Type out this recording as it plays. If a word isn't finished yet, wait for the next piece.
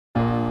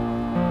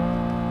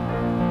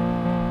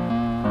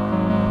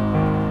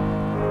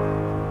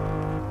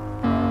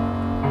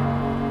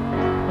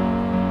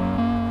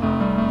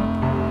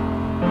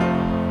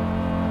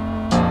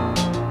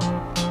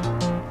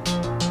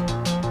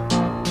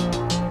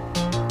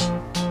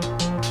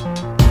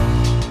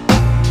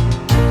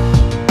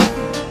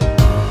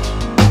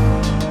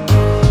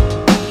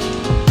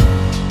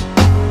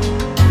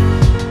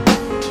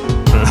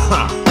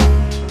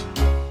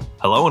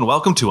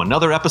welcome to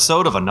another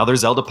episode of Another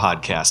Zelda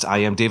Podcast. I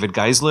am David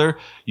Geisler,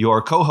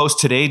 your co-host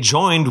today,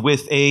 joined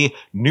with a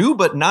new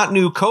but not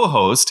new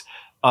co-host.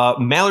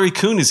 Mallory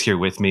Kuhn is here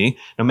with me.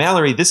 Now,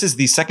 Mallory, this is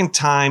the second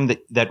time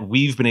that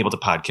we've been able to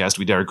podcast.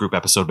 We did our group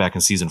episode back in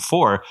season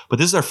 4, but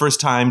this is our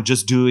first time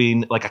just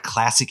doing like a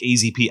classic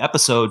AZP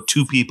episode,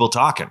 two people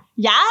talking.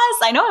 Yes,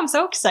 I know. I'm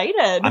so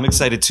excited. I'm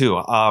excited too.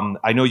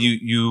 I know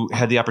you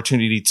had the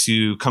opportunity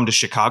to come to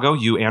Chicago,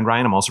 you and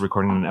Ryan. I'm also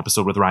recording an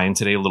episode with Ryan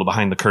today, a little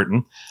behind the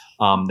curtain.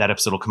 That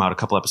episode will come out a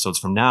couple episodes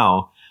from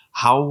now.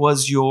 How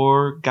was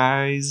your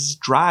guys'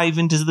 drive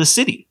into the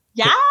city?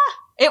 Yeah.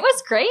 It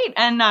was great.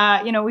 And,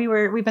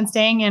 we've been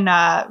staying in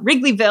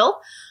Wrigleyville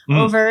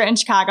over in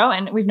Chicago,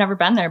 and we've never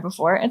been there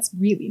before. It's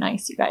really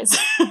nice, you guys.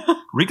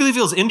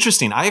 Wrigleyville is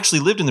interesting. I actually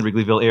lived in the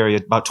Wrigleyville area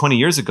about 20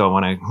 years ago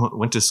when I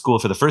went to school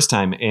for the first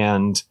time.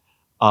 And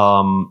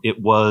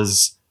it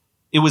was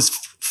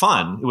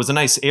fun. It was a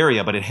nice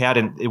area, but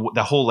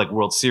the whole like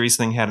World Series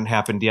thing hadn't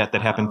happened yet.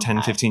 That happened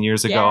 10, 15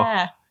 years ago.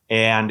 Yeah.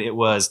 And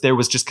there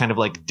was just kind of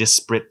like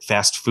disparate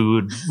fast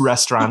food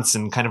restaurants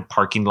and kind of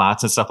parking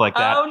lots and stuff like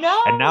that. Oh, no.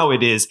 And now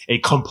it is a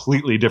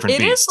completely different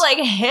beast. It is like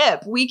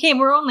hip.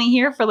 We're only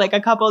here for like a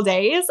couple of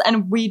days,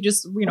 and we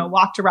just,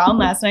 walked around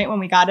last night when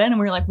we got in, and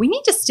we were like, we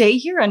need to stay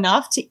here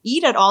enough to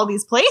eat at all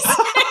these places.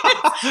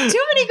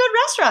 Too many good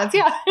restaurants.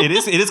 Yeah. It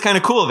is kind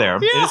of cool there.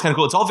 Yeah. It is kind of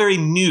cool. It's all very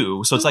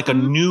new. So it's like a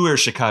newer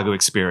Chicago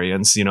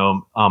experience,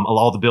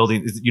 all the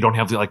buildings. You don't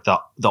have like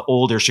the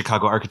older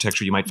Chicago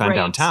architecture you might find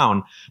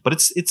downtown, but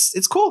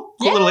it's cool.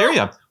 Cool little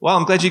area. Well,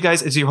 I'm glad you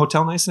guys, is your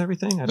hotel nice and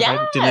everything? I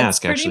didn't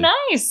ask, actually.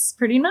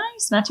 Pretty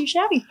nice. Not too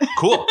shabby.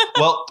 Cool.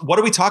 Well, what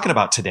are we talking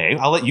about today?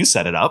 I'll let you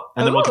set it up,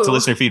 and then we'll get to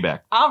listener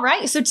feedback. All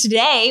right. So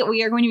today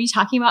we are going to be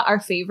talking about our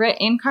favorite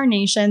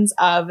incarnations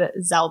of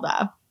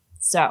Zelda.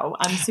 So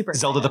I'm super excited.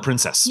 Zelda the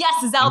Princess.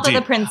 Yes, Zelda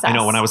Indeed. the Princess. I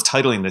know, when I was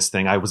titling this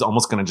thing, I was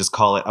almost going to just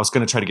call it, I was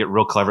going to try to get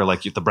real clever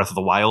like the Breath of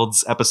the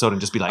Wilds episode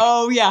and just be like,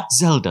 oh yeah,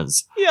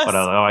 Zeldas. Yes. But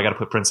I got to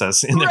put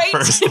Princess in there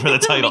first for the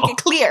title. Make it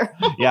clear.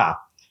 Yeah.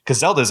 Because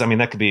Zelda's,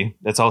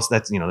 that's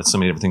so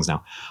many different things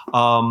now.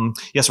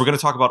 Yes, we're going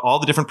to talk about all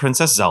the different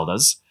Princess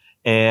Zeldas.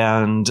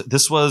 And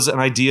this was an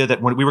idea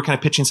that when we were kind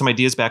of pitching some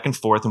ideas back and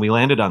forth and we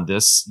landed on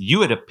this,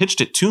 you had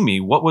pitched it to me.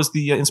 What was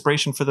the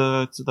inspiration for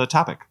the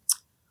topic?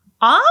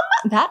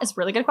 That is a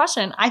really good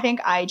question. I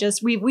think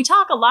we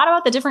talk a lot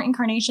about the different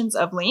incarnations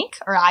of Link,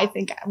 or I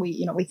think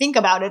we think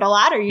about it a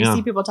lot, or you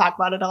see people talk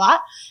about it a lot.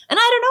 And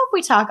I don't know if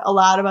we talk a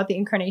lot about the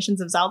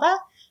incarnations of Zelda.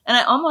 And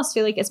I almost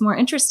feel like it's more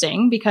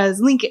interesting because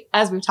Link,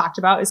 as we've talked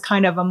about, is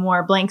kind of a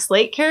more blank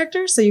slate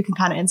character. So you can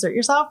kind of insert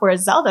yourself,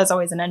 whereas Zelda is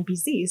always an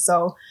NPC.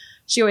 So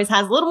she always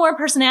has a little more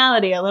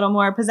personality, a little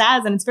more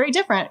pizzazz, and it's very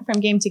different from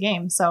game to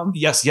game. So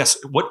yes.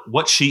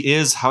 What she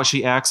is, how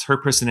she acts, her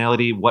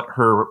personality, what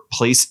her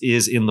place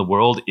is in the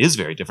world is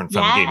very different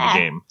from game to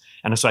game.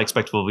 And so I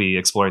expect we'll be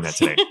exploring that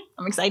today.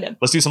 I'm excited.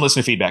 Let's do some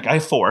listener feedback. I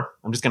have 4.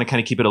 I'm just going to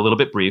kind of keep it a little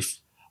bit brief.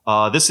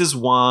 This is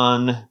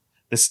one.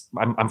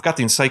 I've got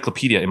the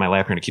encyclopedia in my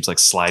lap here and it keeps like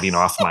sliding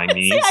off my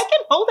knees. See, I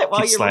can hold it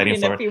while you're reading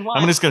forward. if you want.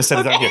 I'm just going to set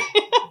it down here.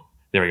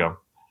 There we go.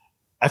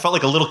 I felt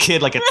like a little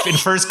kid, like in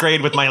first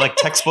grade with my like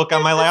textbook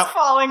on my lap.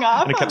 Falling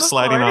off. And it kept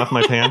sliding off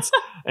my pants.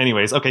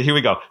 Anyways, okay, here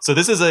we go. So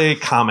this is a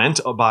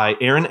comment by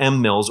Aaron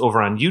M. Mills over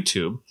on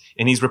YouTube.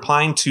 And he's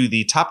replying to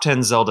the top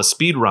 10 Zelda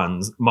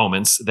speedruns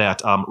moments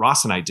that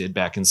Ross and I did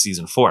back in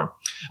season 4.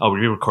 We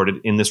re-recorded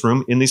in this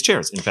room, in these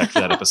chairs, in fact,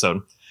 for that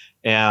episode.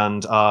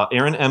 And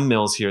Aaron M.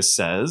 Mills here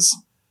says,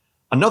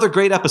 another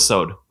great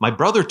episode. My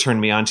brother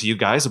turned me on to you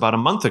guys about a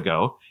month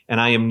ago,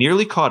 and I am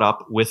nearly caught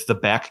up with the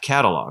back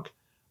catalog.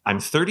 I'm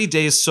 30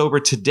 days sober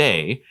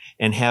today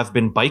and have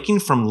been biking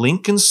from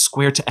Lincoln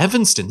Square to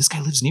Evanston. This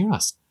guy lives near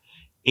us.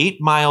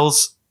 8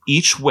 miles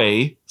each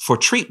way for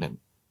treatment.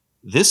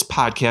 This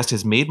podcast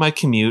has made my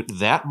commute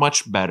that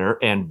much better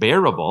and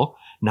bearable.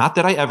 Not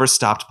that I ever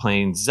stopped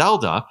playing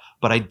Zelda,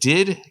 but it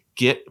did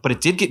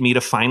get me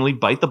to finally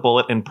bite the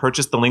bullet and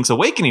purchase the Link's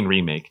Awakening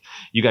remake.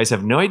 You guys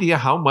have no idea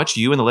how much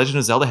you and The Legend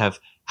of Zelda have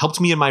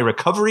helped me in my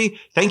recovery.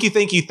 Thank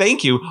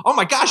you. Oh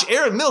my gosh,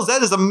 Aaron Mills,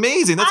 that is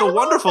amazing. That's a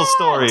wonderful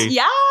story.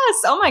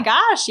 Yes. Oh my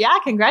gosh. Yeah.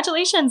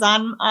 Congratulations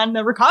on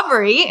the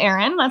recovery,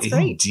 Aaron. That's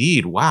great.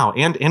 Indeed. Wow.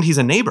 And he's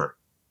a neighbor.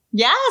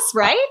 Yes.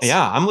 Right.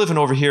 Yeah. I'm living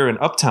over here in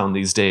Uptown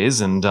these days,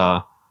 and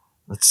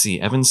let's see,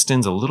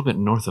 Evanston's a little bit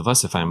north of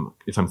us, if I'm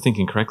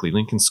thinking correctly.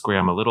 Lincoln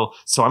Square,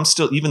 so I'm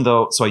still,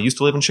 so I used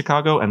to live in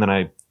Chicago, and then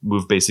I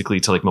moved basically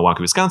to like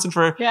Milwaukee, Wisconsin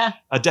for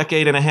a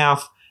decade and a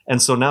half. And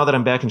so now that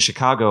I'm back in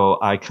Chicago,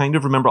 I kind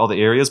of remember all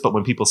the areas, but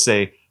when people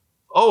say,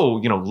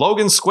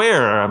 Logan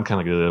Square, I'm kind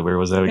of like, where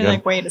was that again? You're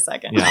like, wait a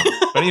second. Yeah.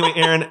 But anyway,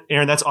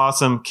 Aaron, that's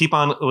awesome. Keep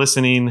on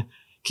listening.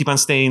 Keep on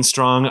staying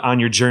strong on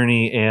your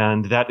journey.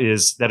 And that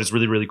is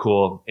really, really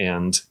cool.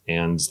 And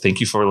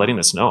thank you for letting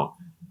us know.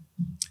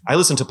 I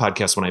listen to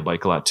podcasts when I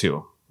bike a lot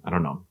too. I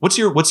don't know. What's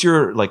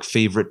your like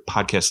favorite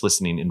podcast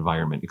listening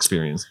environment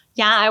experience?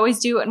 Yeah, I always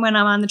do it when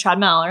I'm on the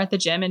treadmill or at the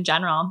gym in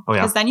general. Oh,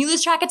 yeah. Because then you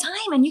lose track of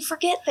time and you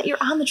forget that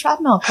you're on the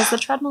treadmill because the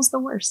treadmill's the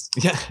worst.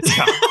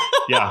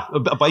 Yeah.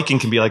 Biking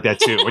can be like that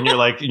too. When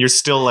you're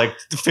still like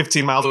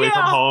 15 miles away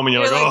from home and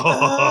you're like,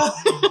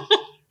 oh.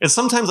 It's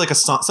sometimes like a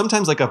song.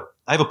 Sometimes like I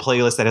have a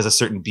playlist that has a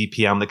certain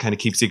BPM that kind of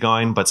keeps you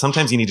going, but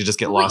sometimes you need to just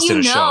get lost in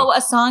a show.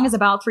 A song is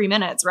about 3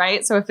 minutes,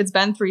 right? So if it's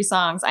been 3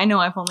 songs, I know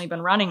I've only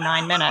been running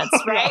 9 minutes,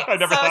 right? I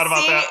never thought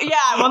about that.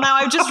 Yeah, well now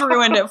I've just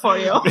ruined it for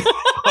you.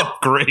 Oh,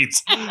 great.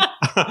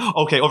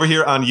 Okay, over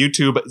here on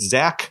YouTube,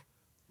 Zach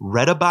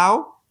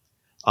Redabow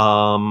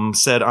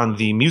said on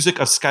the Music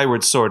of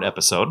Skyward Sword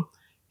episode,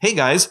 "Hey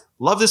guys,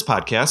 love this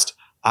podcast.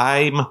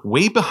 I'm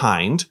way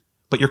behind,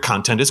 but your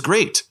content is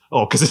great."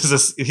 Oh,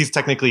 because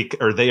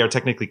they are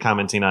technically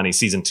commenting on a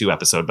season 2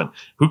 episode, but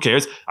who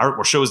cares?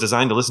 Our show is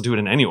designed to listen to it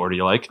in any order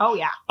you like. Oh,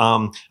 yeah.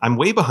 I'm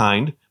way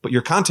behind, but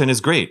your content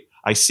is great.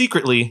 I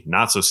secretly,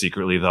 not so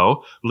secretly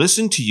though,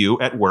 listen to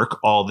you at work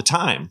all the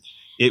time.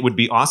 It would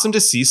be awesome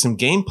to see some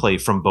gameplay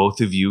from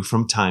both of you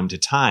from time to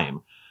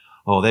time.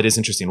 Oh, that is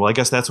interesting. Well, I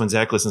guess that's when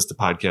Zach listens to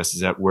podcasts,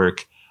 is at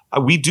work.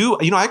 We do,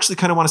 I actually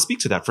kind of want to speak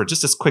to that for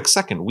just a quick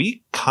second.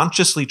 We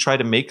consciously try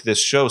to make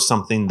this show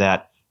something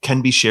that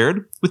can be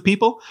shared with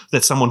people,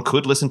 that someone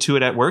could listen to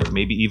it at work,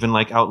 maybe even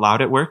like out loud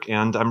at work.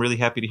 And I'm really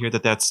happy to hear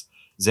that that's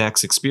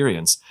Zach's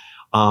experience.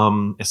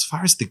 As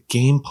far as the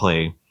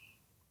gameplay,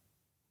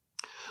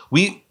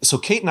 so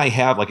Kate and I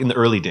have, like in the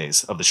early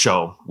days of the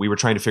show, we were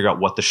trying to figure out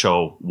what the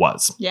show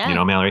was. Yeah. You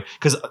know, Mallory,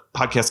 because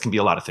podcasts can be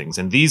a lot of things.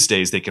 And these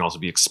days they can also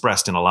be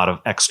expressed in a lot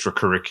of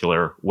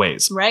extracurricular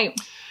ways. Right.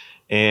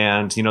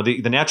 And,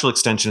 the natural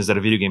extension is that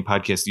a video game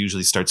podcast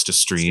usually starts to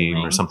stream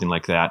or something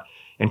like that.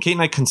 And Kate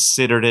and I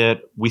considered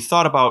it. We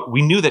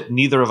knew that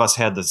neither of us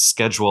had the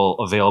schedule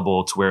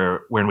available to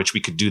where in which we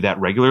could do that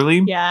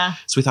regularly. Yeah.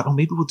 So we thought,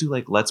 maybe we'll do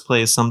like Let's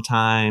Plays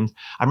sometime.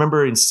 I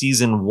remember in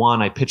season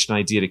 1, I pitched an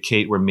idea to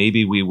Kate where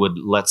maybe we would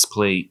Let's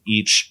Play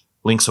each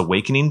Link's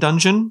Awakening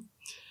dungeon,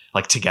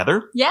 like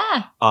together.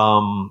 Yeah.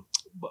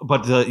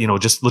 But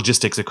just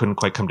logistics, it couldn't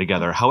quite come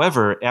together.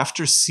 However,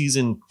 after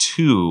season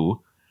 2,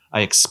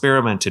 I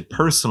experimented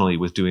personally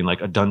with doing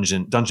like a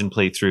dungeon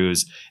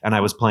playthroughs, and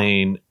I was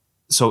playing.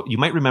 So you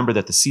might remember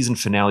that the season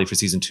finale for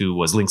season 2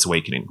 was Link's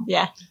Awakening.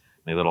 Yeah.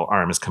 My little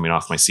arm is coming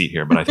off my seat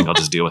here, but I think I'll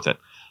just deal with it.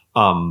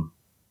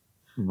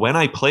 When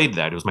I played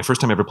that, it was my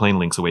first time ever playing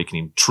Link's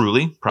Awakening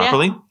truly,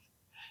 properly.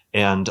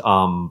 Yeah. And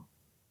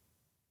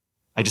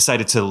I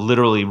decided to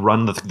literally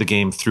run the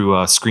game through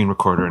a screen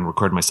recorder and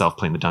record myself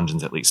playing the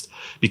dungeons at least.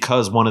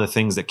 Because one of the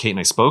things that Kate and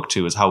I spoke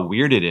to is how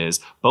weird it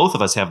is. Both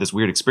of us have this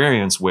weird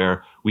experience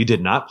where we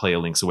did not play a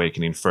Link's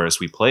Awakening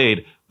first. We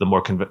played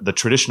the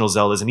traditional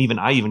Zeldas, and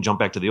I even jumped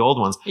back to the old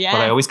ones. Yeah.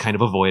 But I always kind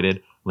of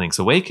avoided Link's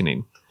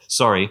Awakening.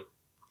 Sorry.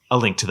 A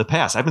Link to the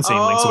Past. I've been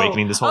saying Link's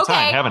Awakening this whole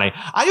time, haven't I?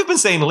 I have been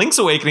saying Link's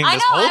Awakening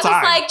this whole time. I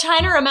was like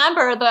trying to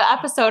remember the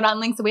episode on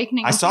Link's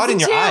Awakening. I saw it in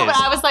your eyes. But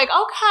I was like,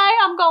 okay,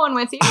 I'm going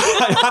with you.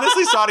 I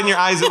honestly saw it in your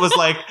eyes. It was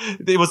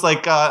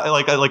like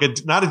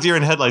not a deer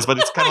in headlights, but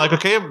it's kind of like,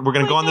 okay, we're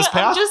going to go on this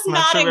path. I'm just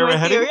nodding sure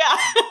with you,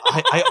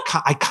 yeah.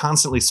 I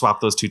constantly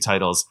swap those two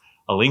titles.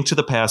 A Link to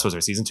the Past was our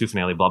season 2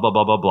 finale, blah, blah,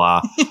 blah, blah,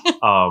 blah.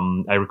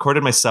 I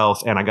recorded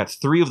myself, and I got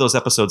 3 of those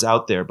episodes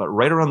out there. But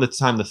right around the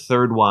time the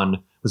third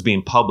one was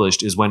being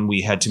published is when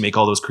we had to make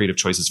all those creative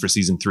choices for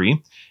season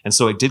 3. And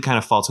so it did kind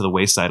of fall to the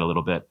wayside a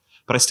little bit.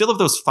 But I still have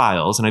those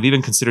files, and I've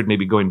even considered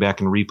maybe going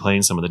back and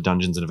replaying some of the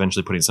dungeons and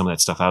eventually putting some of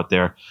that stuff out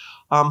there.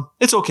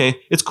 It's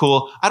okay. It's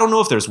cool. I don't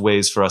know if there's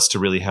ways for us to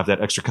really have that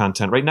extra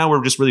content. Right now,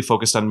 we're just really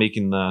focused on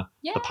making the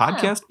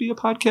podcast be a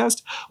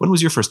podcast. When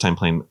was your first time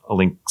playing a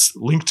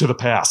Link to the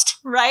Past?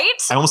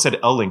 Right? I almost said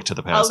A Link to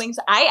the Past.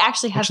 I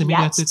actually have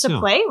yet to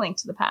play Link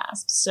to the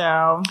Past.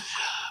 So...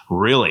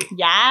 Really?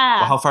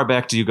 Yeah. Well, how far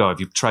back do you go? Have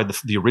you tried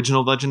the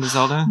original Legend of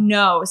Zelda?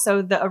 No.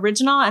 So the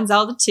original and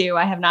Zelda 2,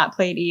 I have not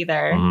played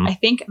either. Mm-hmm. I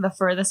think the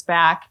furthest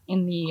back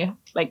in the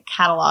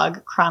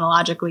catalog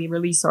chronologically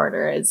release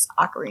order is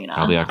Ocarina.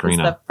 Probably Ocarina.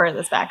 It's the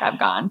furthest back I've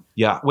gone.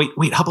 Yeah. Wait.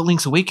 How about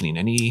Link's Awakening?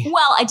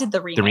 Well, I did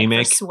the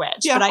remake for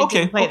Switch, but I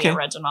did play the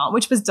original,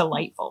 which was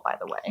delightful, by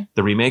the way.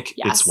 The remake?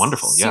 Yes, it's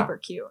wonderful. Yeah. Super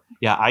cute.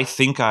 Yeah. I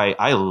think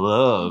I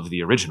love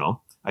the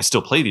original. I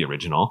still play the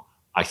original.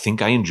 I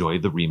think I enjoy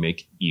the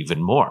remake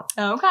even more.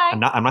 Okay. I'm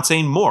not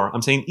saying more.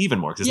 I'm saying even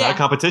more because it's not a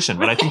competition.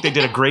 But I think they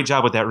did a great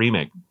job with that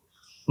remake.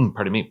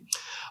 Pardon me.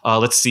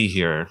 Let's see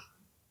here.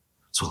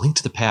 So Link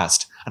to the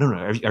Past. I don't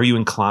know. Are you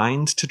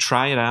inclined to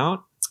try it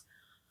out?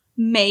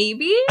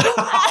 Maybe.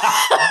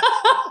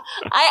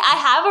 I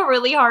have a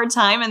really hard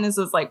time, and this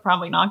is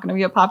probably not going to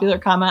be a popular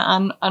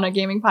comment on a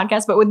gaming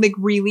podcast, but with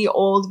really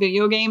old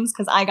video games,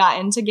 because I got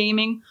into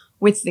gaming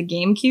with the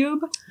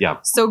GameCube. Yeah.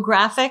 So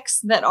graphics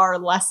that are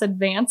less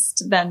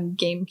advanced than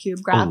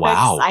GameCube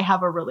graphics, I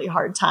have a really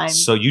hard time.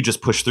 So you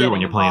just push through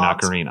when you're playing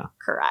Ocarina.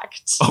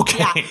 Correct. Okay.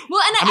 Yeah.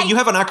 Well, and you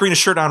have an Ocarina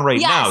shirt on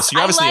right now, so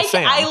you're obviously a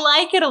fan. I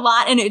like it a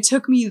lot, and it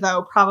took me,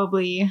 though,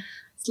 probably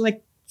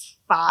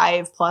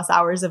 5+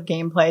 hours of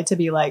gameplay to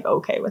be like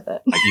okay with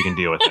it. You can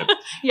deal with it.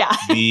 Yeah.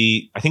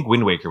 I think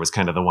Wind Waker was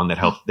kind of the one that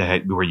helped,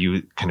 where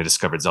you kind of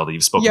discovered Zelda.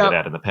 You've spoken to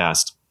that in the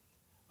past.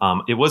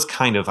 It was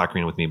kind of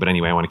Ocarina with me, but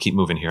anyway, I want to keep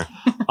moving here.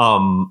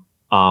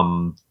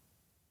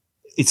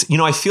 It's,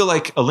 I feel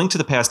like A Link to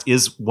the Past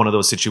is one of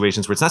those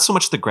situations where it's not so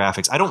much the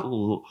graphics. I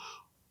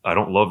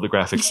don't love the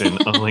graphics in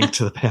A Link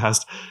to the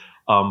Past,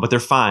 but they're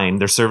fine.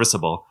 They're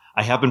serviceable.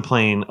 I have been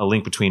playing A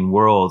Link Between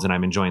Worlds, and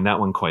I'm enjoying that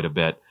one quite a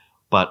bit.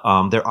 But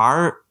there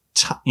are,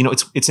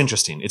 it's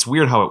interesting. It's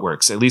weird how it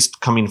works. At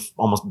least coming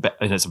almost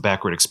as a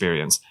backward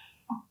experience.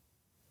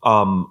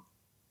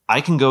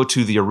 I can go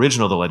to the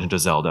original The Legend of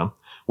Zelda,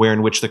 where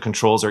in which the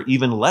controls are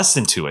even less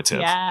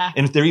intuitive. Yeah.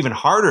 And they're even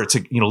harder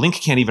to, Link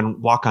can't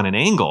even walk on an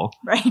angle.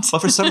 Right. But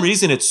for some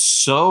reason, it's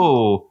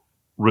so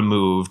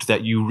removed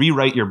that you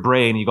rewrite your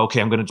brain. You go,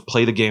 okay, I'm going to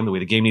play the game the way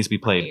the game needs to be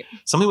played. Right.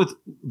 Something with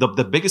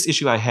the biggest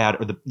issue I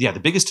had, or the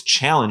biggest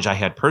challenge I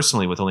had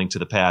personally with A Link to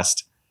the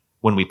Past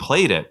when we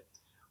played it,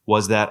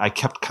 was that I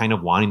kept kind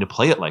of wanting to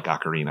play it like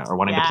Ocarina, or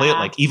wanting to play it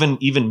like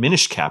even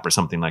Minish Cap or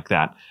something like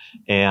that.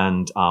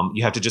 And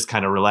you have to just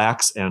kind of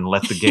relax and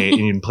let the game,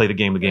 and you can play the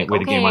game way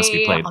the game wants to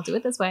be played. I'll do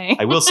it this way.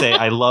 I will say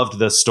I loved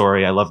the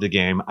story. I loved the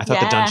game. I thought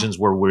the dungeons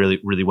were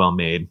really, really well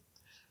made.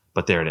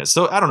 But there it is.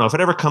 So I don't know if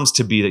it ever comes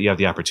to be that you have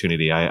the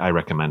opportunity. I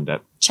recommend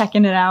it.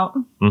 Checking it out.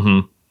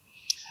 Mm-hmm.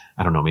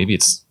 I don't know. Maybe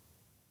it's.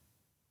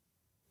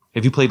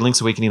 Have you played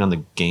Link's Awakening on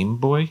the Game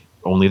Boy?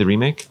 Only the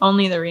remake?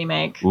 Only the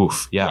remake.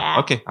 Oof. Yeah.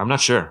 Okay. I'm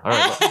not sure. All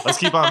right. Let's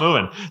keep on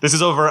moving. This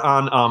is over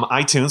on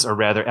iTunes, or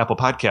rather Apple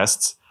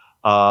Podcasts.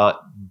 Dappa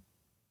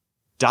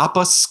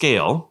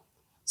Scale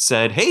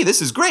said, "Hey,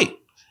 this is great."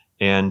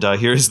 And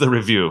here's the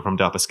review from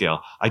Dappa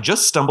Scale. "I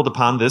just stumbled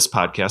upon this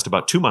podcast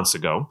about 2 months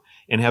ago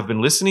and have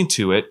been listening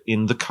to it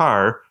in the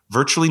car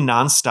virtually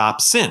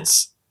nonstop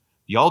since.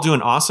 Y'all do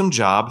an awesome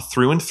job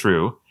through and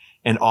through,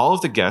 and all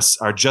of the guests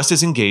are just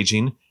as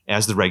engaging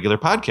as the regular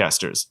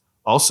podcasters.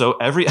 Also,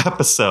 every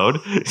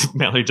episode,"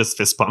 Mallory just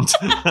fist bumped.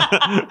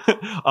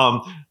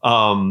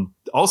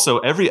 "Also,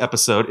 every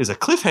episode is a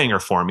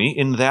cliffhanger for me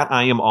in that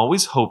I am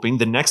always hoping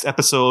the next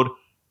episode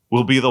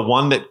will be the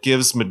one that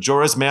gives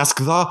Majora's Mask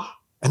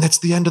and that's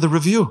the end of the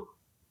review."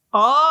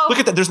 Oh, Look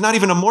at that. There's not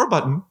even a more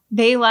button.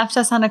 They left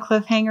us on a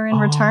cliffhanger in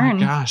return. Oh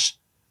my gosh.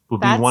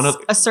 That's be one of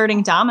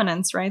asserting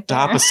dominance right there.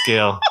 Dappa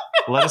Scale.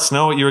 Let us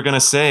know what you were going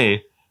to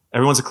say.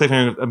 Everyone's a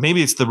cliffhanger.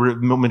 Maybe it's the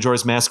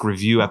Majora's Mask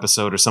review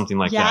episode or something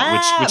like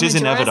that, which is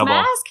inevitable.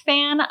 Majora's Mask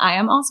fan. I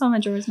am also a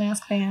Majora's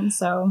Mask fan,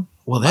 so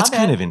well, that's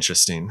kind of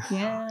interesting.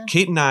 Yeah.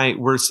 Kate and I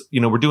we're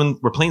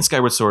playing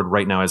Skyward Sword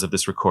right now as of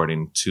this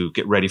recording to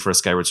get ready for a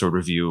Skyward Sword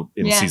review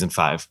in season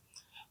 5.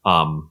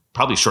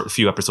 Probably a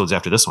few episodes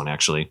after this one,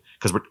 actually,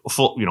 because we're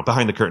full,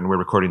 behind the curtain. We're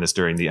recording this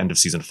during the end of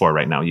season 4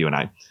 right now, you and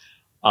I.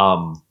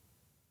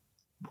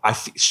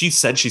 She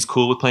said she's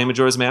cool with playing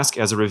Majora's Mask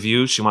as a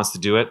review. She wants to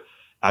do it.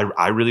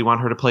 I really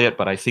want her to play it,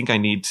 but I think I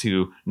need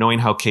to, knowing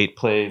how Kate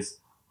plays,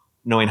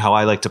 knowing how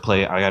I like to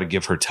play, I got to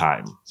give her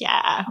time.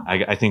 Yeah.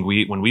 I think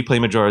when we play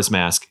Majora's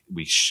Mask,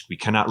 we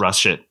cannot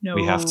rush it. No.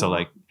 We have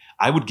to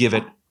I would give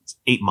it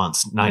 8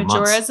 months, 9 months.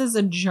 Majora's is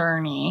a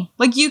journey.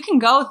 You can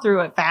go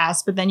through it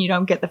fast, but then you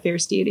don't get the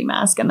Fierce Deity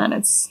Mask, and then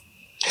it's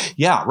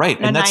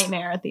a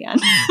nightmare at the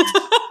end.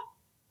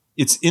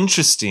 It's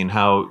interesting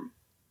how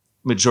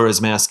Majora's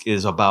Mask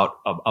is about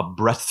a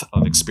breadth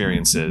of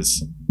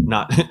experiences.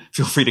 Not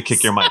feel free to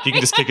kick your mic. You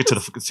can just kick it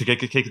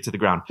to the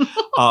ground.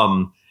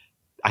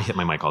 I hit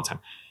my mic all the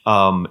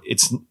time.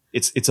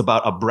 It's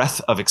about a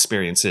breadth of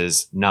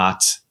experiences,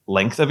 not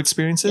length of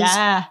experiences.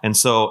 Yeah. And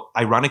so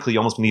ironically, you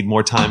almost need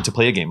more time to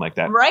play a game like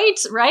that.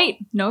 Right.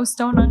 No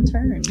stone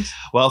unturned.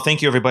 Well,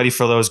 thank you everybody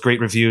for those great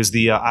reviews.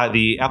 The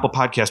Apple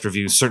Podcast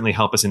reviews certainly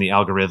help us in the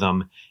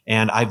algorithm.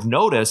 And I've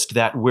noticed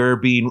that we're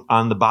being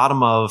on the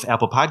bottom of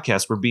Apple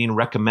Podcasts, we're being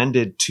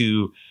recommended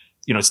to,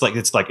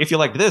 it's like, if you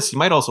like this, you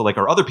might also like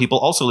our other people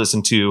also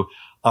listen to.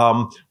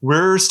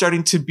 We're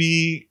starting to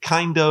be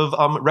kind of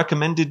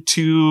recommended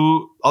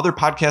to other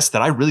podcasts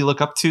that I really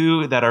look up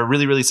to that are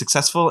really, really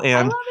successful.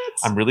 And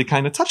I'm really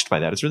kind of touched by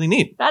that. It's really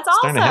neat. That's awesome. It's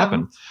starting to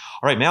happen.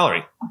 All right,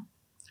 Mallory.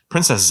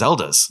 Princess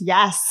Zelda's.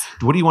 Yes.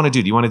 What do you want to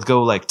do? Do you want to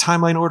go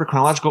timeline order,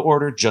 chronological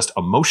order, just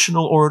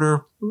emotional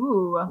order?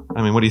 Ooh.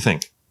 I mean, what do you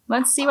think?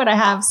 Let's see what I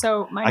have.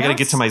 So I got to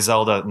get to my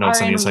Zelda notes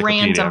on the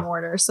encyclopedia. Random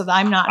order, so that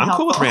I'm not. I'm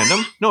cool with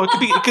random. No, it could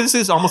be because this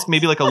is almost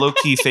maybe like a low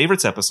key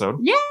favorites episode.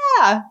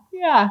 Yeah.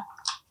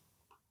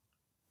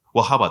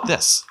 Well, how about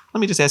this? Let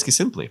me just ask you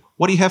simply: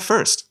 what do you have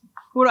first?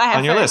 What do I have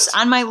on your first? list?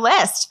 On my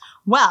list?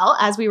 Well,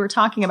 as we were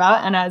talking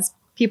about, and as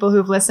people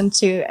who've listened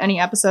to any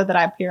episode that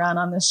I appear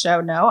on this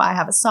show know, I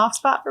have a soft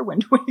spot for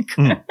Wind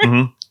Waker.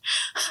 Mm-hmm.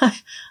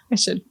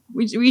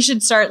 We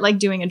should start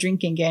doing a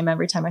drinking game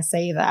every time I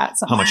say that.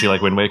 How much you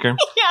like Wind Waker?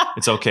 Yeah.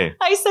 It's okay.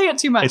 I say it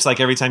too much. It's like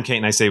every time Kate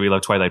and I say we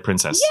love Twilight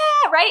Princess.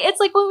 Yeah, right? It's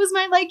what was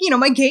my,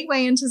 my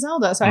gateway into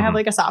Zelda. So I have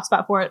a soft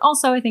spot for it.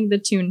 Also, I think the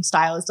tune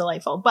style is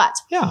delightful. But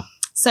yeah.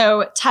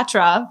 So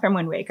Tetra from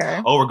Wind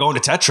Waker. Oh, we're going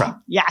to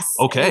Tetra. Yes.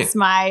 Okay. Is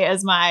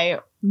my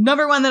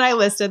number one that I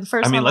listed. The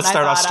first one. Let's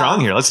start off strong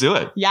here. Let's do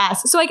it.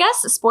 Yes. So I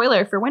guess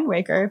spoiler for Wind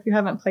Waker if you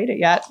haven't played it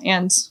yet,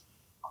 and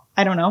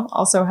I don't know,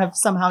 also have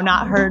somehow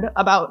not heard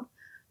about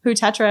who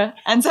Tetra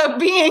ends up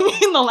being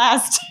in the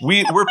last.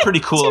 We're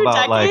pretty cool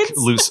about decades. like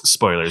loose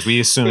spoilers.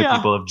 We assume that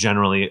people have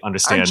generally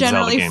understand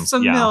generally Zelda games.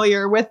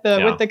 familiar with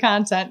the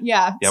content.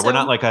 Yeah. Yeah, So- we're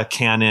not like a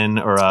canon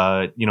or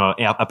a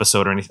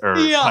episode or anything or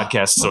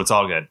podcast, so it's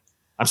all good.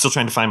 I'm still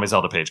trying to find my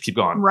Zelda page. Keep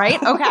going. Right?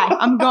 Okay.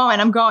 I'm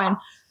going.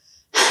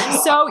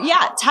 So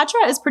yeah,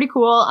 Tetra is pretty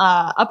cool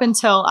up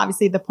until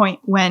obviously the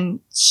point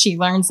when she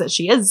learns that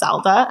she is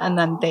Zelda, and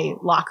then they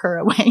lock her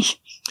away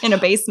in a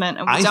basement,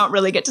 and we don't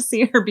really get to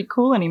see her be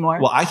cool anymore.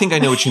 Well, I think I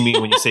know what you mean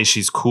when you say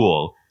she's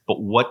cool,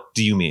 but what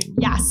do you mean?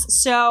 Yes.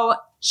 So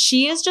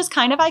she is just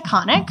kind of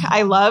iconic.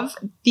 I love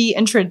the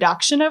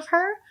introduction of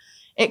her.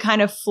 It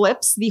kind of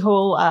flips the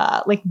whole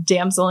like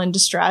damsel in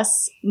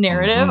distress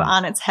narrative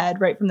on its head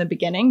right from the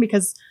beginning,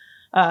 because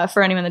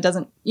for anyone that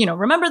doesn't,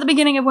 remember the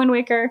beginning of Wind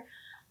Waker,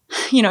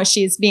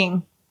 she's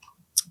being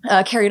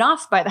carried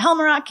off by the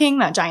Helmarok King,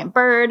 that giant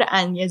bird,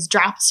 and is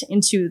dropped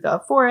into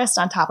the forest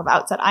on top of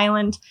Outset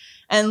Island.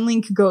 And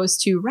Link goes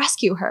to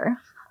rescue her,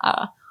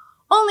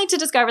 only to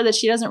discover that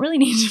she doesn't really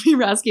need to be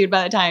rescued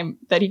by the time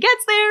that he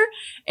gets there.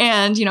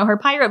 And, her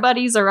pirate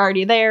buddies are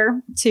already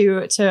there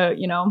to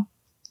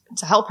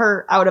help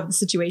her out of the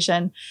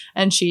situation.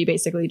 And she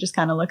basically just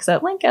kind of looks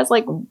at Link as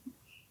like,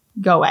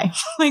 go away.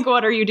 Like,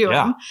 what are you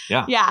doing?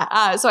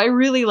 Yeah. So I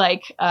really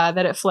like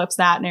that it flips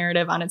that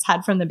narrative on its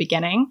head from the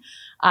beginning.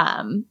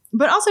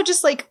 But also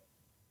just like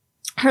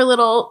her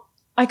little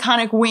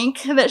iconic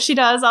wink that she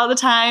does all the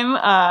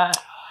time.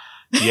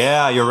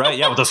 Yeah, you're right.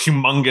 Yeah, with those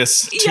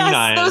humongous toon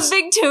eyes. Those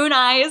big toon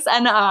eyes,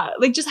 and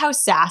like just how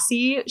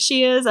sassy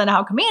she is and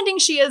how commanding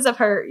she is of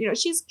her.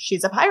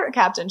 She's a pirate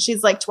captain.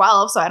 She's like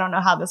 12, so I don't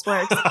know how this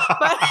works. But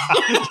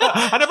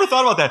I never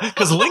thought about that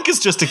because Link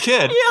is just a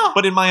kid. Yeah.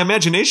 But in my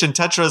imagination,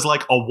 Tetra is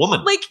like a woman.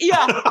 But like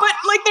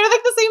they're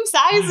like the same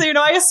size.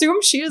 I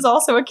assume she is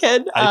also a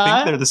kid. I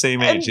think they're the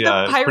same age.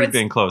 Yeah, it's pretty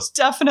dang close.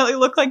 Definitely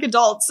look like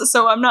adults.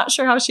 So I'm not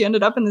sure how she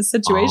ended up in this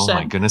situation. Oh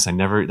my goodness, that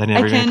never even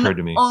occurred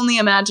to me. Only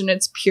imagine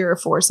it's pure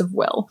force of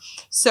will.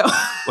 So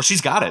well,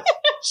 she's got it.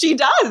 She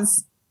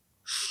does.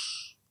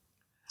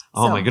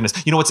 Oh my goodness.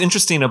 What's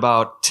interesting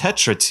about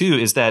Tetra too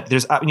is that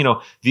there's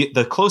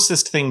the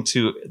closest thing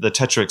to the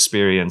Tetra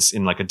experience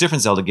in like a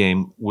different Zelda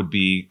game would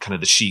be kind of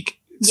the Sheik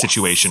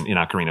situation in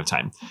Ocarina of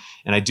Time.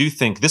 And I do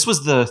think this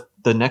was the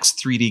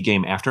next 3D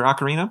game after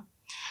Ocarina.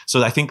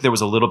 So I think there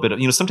was a little bit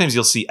of, sometimes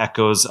you'll see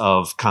echoes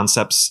of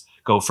concepts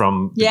go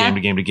from game to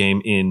game to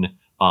game in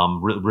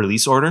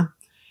release order.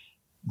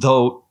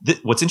 Though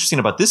what's interesting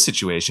about this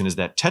situation is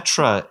that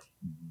Tetra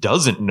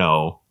doesn't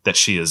know that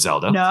she is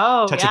Zelda.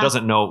 No, Tetra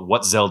doesn't know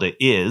what Zelda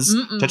is.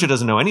 Tetra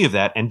doesn't know any of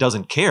that and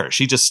doesn't care.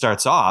 She just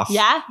starts off,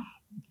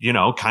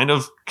 kind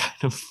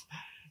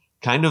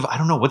of, I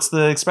don't know, what's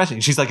the expression?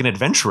 She's like an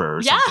adventurer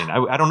or something.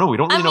 I don't know. We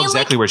don't really know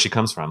exactly where she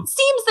comes from.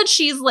 Seems that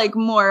she's like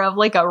more of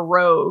like a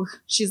rogue.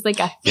 She's like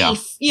a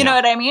thief. You know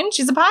what I mean?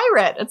 She's a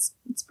pirate. It's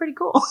pretty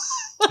cool.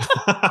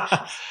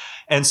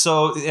 And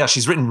so,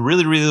 she's written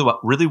really, really,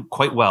 really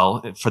quite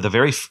well for the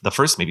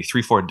first maybe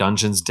 3-4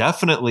 dungeons.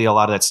 Definitely a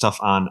lot of that stuff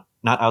on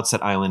not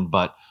Outset Island,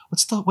 but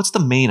what's the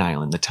main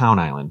island, the town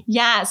island?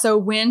 Yeah, so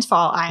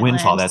Windfall Island.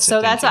 Windfall, that's it.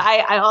 So that's what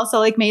I also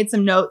like made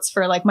some notes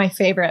for like my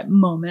favorite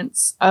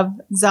moments of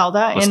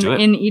Zelda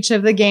in each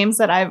of the games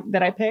that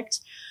I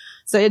picked.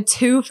 So I had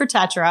 2 for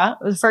Tetra.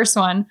 The first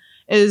one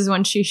is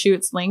when she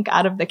shoots Link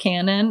out of the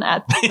cannon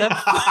at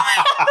the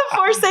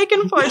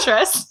Forsaken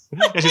Fortress.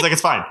 Yeah, she's like,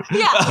 it's fine.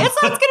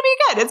 It's going to be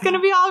good. It's going to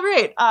be all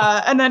great.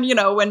 And then,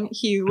 when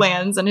he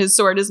lands and his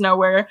sword is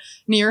nowhere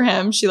near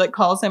him, she like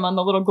calls him on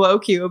the little glow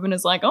cube and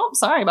is like, oh, I'm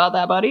sorry about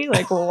that, buddy.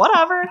 Like, well,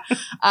 whatever,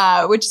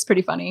 which is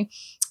pretty funny.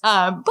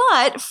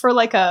 But for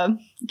like a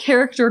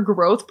character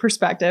growth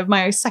perspective,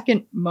 my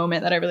second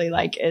moment that I really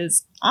like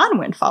is on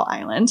Windfall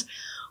Island,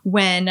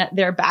 when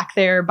they're back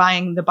there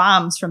buying the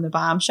bombs from the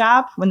bomb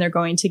shop, when they're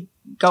going to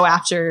go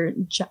after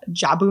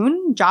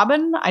Jabun.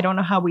 I don't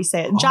know how we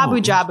say it.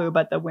 Jabu,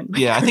 but the Wind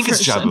Waker I think it's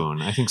version.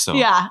 Jabun. I think so.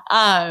 Yeah.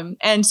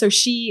 And so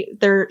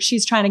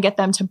she's trying to get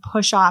them to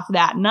push off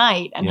that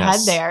night and head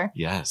there.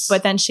 Yes.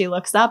 But then she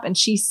looks up and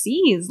she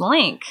sees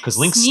Link. Because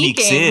Link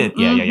sneaks in.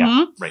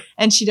 Yeah. Right.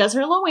 And she does her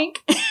little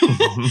wink.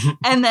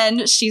 And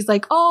then she's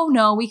like, oh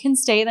no, we can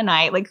stay the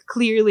night. Like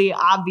clearly,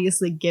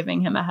 obviously giving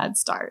him a head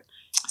start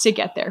to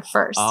get there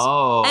first.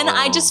 Oh. And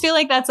I just feel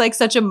like that's like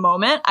such a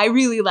moment. I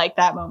really like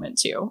that moment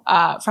too,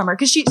 from her.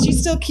 Cause she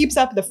still keeps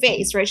up the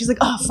face, right? She's like,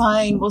 oh,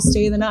 fine, we'll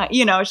stay the night.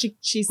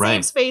 She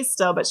saves face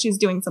still, but she's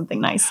doing something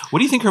nice. What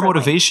do you think her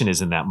motivation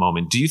is in that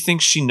moment? Do you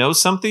think she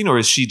knows something or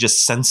is she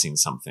just sensing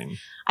something?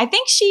 I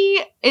think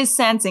she is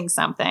sensing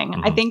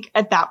something. I think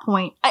at that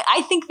point,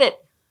 I think that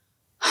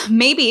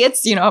maybe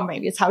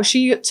it's how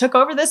she took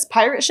over this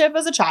pirate ship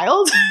as a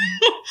child,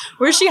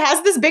 where she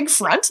has this big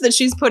front that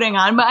she's putting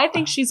on. But I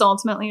think she's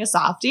ultimately a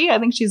softie. I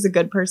think she's a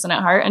good person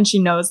at heart, and she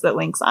knows that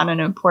Link's on an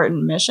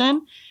important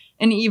mission.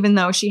 And even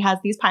though she has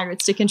these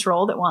pirates to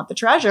control that want the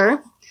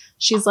treasure,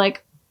 she's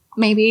like,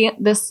 maybe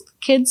this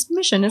kid's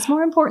mission is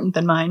more important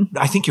than mine.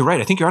 I think you're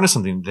right. I think you're onto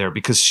something there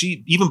because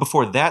she, even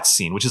before that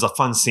scene, which is a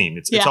fun scene,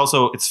 it's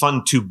also, it's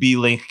fun to be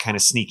Link kind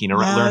of sneaking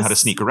around, learn how to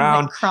sneak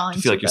around, like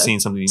to feel like you're seeing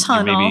something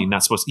tunnel. you're maybe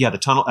not supposed to. Yeah, the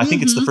tunnel. I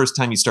think it's the first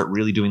time you start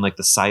really doing like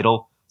the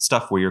sidle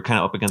stuff where you're kind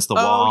of up against the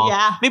wall.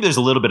 Yeah. Maybe there's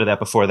a little bit of that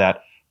before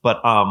that,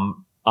 but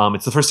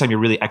it's the first time you're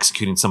really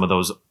executing some of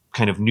those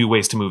kind of new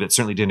ways to move that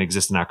certainly didn't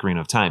exist in Ocarina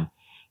of Time.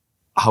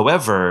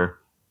 However,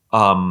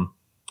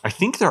 I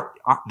think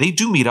they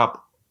do meet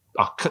up.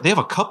 They have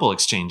a couple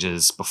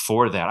exchanges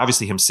before that.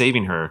 Obviously, him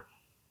saving her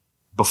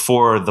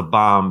before the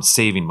bomb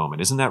saving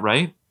moment. Isn't that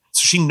right?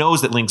 So she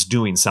knows that Link's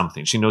doing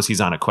something. She knows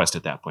he's on a quest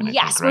at that point. I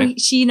think, right? Well,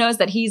 she knows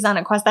that he's on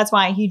a quest. That's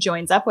why he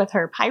joins up with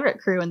her pirate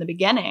crew in the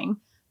beginning,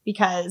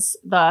 because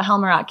the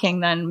Helmarock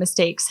King then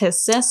mistakes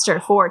his sister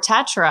for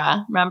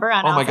Tetra. Remember?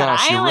 On oh my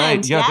gosh,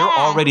 Island. You're right. Yeah,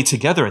 they're already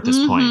together at this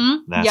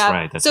point. That's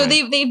right. That's so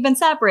right. they've been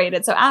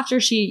separated. So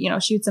after she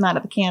shoots him out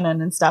of the cannon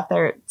and stuff,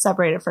 they're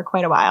separated for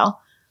quite a while.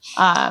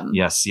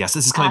 Yes. This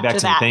is coming back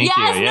to me. Thank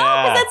you. No,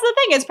 because that's the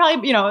thing. It's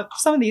probably,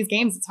 some of these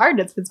games, it's hard.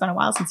 It's been a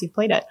while since you've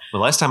played it. The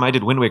last time I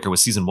did Wind Waker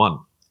was season 1.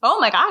 Oh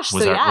my gosh.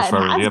 Was so our- yeah, was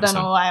our it has episode.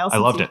 been a while I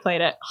since loved you've it.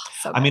 played it. Oh,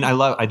 so I mean,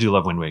 good. I do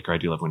love Wind Waker.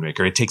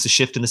 It takes a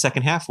shift in the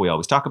second half. We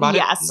always talk about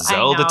Yes, it. I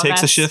Zelda know, takes a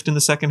that's- shift in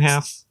the second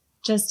half.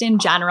 Just in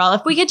general,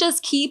 if we could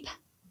just keep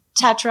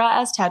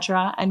Tetra as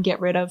Tetra and get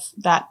rid of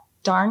that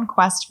darn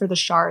quest for the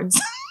shards.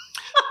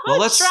 Well,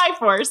 let's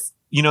Triforce.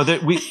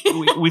 That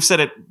we've said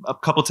it a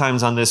couple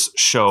times on this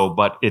show,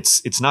 but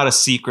it's not a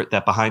secret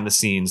that behind the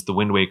scenes, the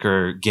Wind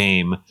Waker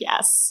game,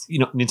 Yes.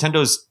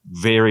 Nintendo's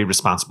very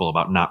responsible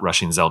about not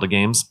rushing Zelda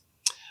games.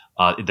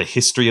 The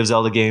history of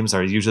Zelda games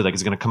are usually like,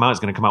 it's going to come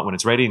out when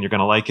it's ready, and you're going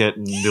to like it,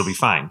 and it'll be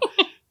fine.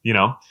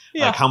 Yeah.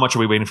 Like how much are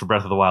we waiting for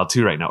Breath of the Wild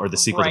 2 right now, or the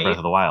sequel to Breath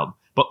of the Wild?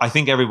 But I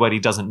think everybody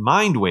doesn't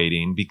mind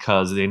waiting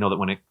because they know that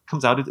when it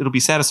comes out, it'll be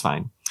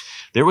satisfying.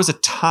 There was a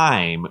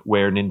time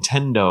where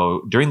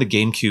Nintendo, during the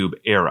GameCube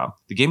era,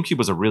 the GameCube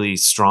was a really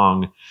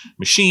strong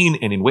machine,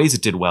 and in ways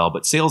it did well,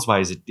 but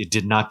sales-wise, it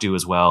did not do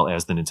as well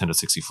as the Nintendo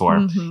 64.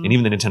 Mhm. And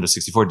even the Nintendo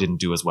 64 didn't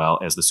do as well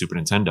as the Super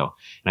Nintendo.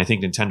 And I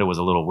think Nintendo was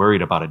a little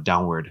worried about a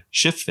downward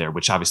shift there,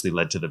 which obviously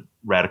led to the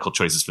radical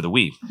choices for the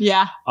Wii.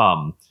 Yeah.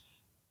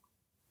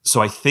 So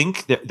I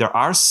think that there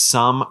are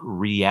some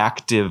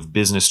reactive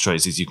business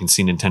choices you can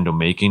see Nintendo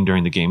making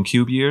during the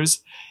GameCube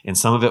years. And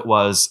some of it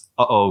was,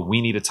 we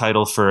need a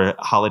title for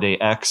Holiday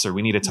X, or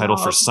we need a title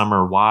for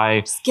Summer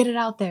Y. Just get it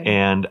out there.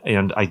 And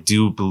I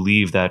do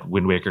believe that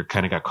Wind Waker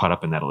kind of got caught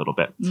up in that a little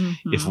bit. Mhm.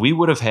 If we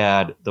would have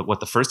had what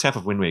the first half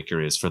of Wind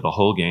Waker is for the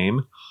whole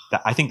game,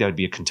 I think that would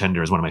be a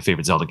contender as one of my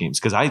favorite Zelda games,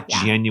 because I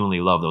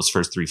genuinely love those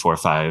first 3, 4,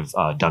 5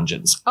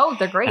 dungeons. Oh,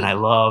 they're great. And I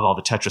love all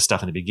the Tetra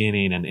stuff in the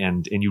beginning,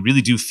 and you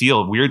really do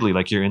feel weirdly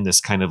like you're in this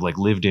kind of like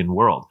lived in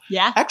world.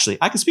 Yeah. Actually,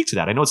 I can speak to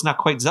that. I know it's not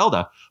quite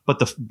Zelda,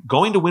 but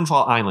going to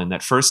Windfall Island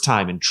that first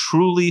time and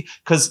truly,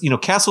 because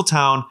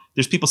Castletown,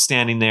 there's people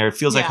standing there. It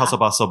feels like hustle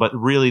bustle, but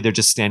really they're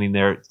just standing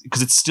there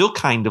because it's still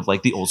kind of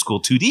like the old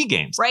school 2D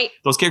games. Right.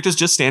 Those characters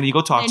just stand, you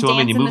go talk to them,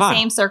 and you move in the on.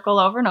 same circle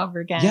over and over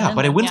again. Yeah,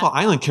 but in Windfall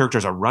Island,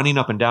 characters are running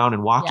up and down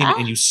and walking,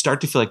 and you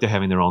start to feel like they're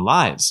having their own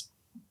lives.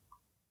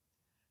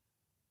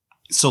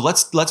 So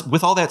let's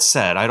with all that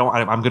said, I'm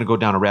going to go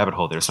down a rabbit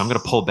hole there, so I'm going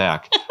to pull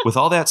back. With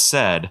all that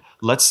said,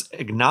 let's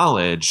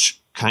acknowledge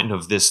kind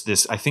of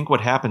this. I think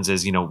what happens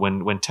is,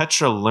 when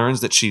Tetra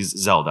learns that she's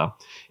Zelda,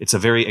 it's a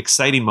very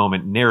exciting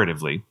moment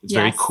narratively. It's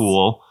very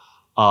cool.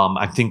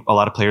 I think a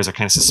lot of players are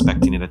kind of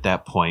suspecting it at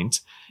that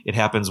point. It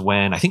happens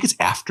when, I think it's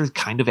after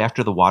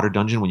the water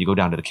dungeon, when you go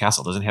down to the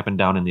castle. It doesn't happen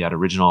down in the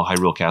original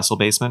Hyrule Castle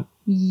basement.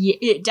 Yeah,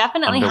 it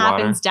definitely Underwater.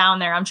 happens down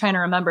there. I'm trying to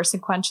remember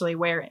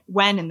sequentially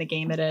when in the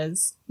game it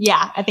is.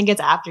 Yeah, I think it's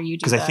after you do.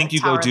 Because I think you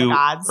Tower go of the do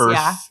Gods.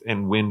 Earth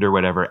and Wind or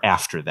whatever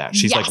after that.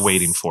 She's like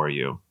waiting for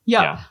you.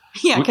 Yeah,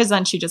 because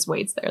then she just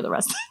waits there the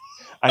rest of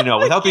I know.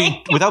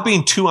 Without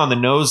being too on the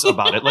nose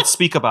about it, let's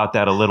speak about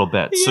that a little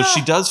bit. So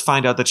she does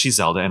find out that she's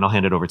Zelda, and I'll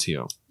hand it over to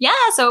you. Yeah,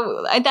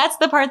 so that's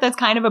the part that's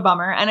kind of a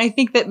bummer, and I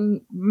think that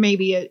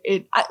maybe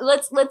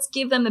let's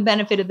give them the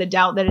benefit of the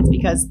doubt that it's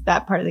because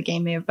that part of the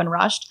game may have been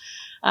rushed,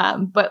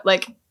 but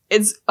like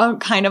it's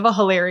kind of a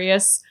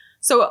hilarious.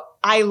 So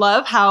I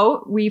love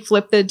how we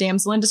flip the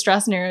damsel in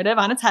distress narrative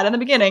on its head in the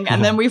beginning,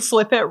 and then we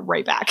flip it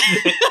right back.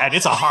 And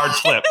it's a hard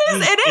flip.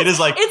 It is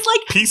like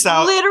peace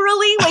out.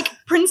 Literally, like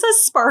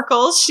Princess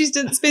Sparkles. She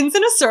spins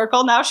in a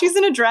circle. Now she's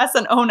in a dress,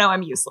 and oh, now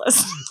I'm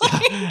useless.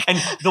 And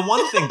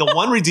the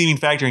one redeeming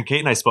factor, and Kate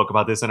and I spoke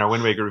about this in our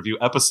Wind Waker review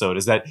episode,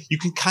 is that you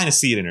can kind of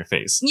see it in her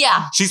face.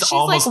 Yeah, she's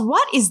almost like,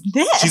 what is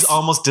this? She's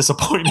almost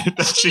disappointed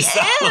that she's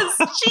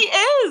Zelda. She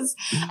is,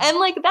 and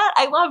like that,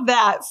 I love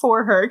that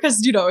for her because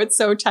it's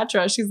so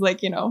Tetra. She's like,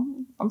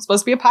 I'm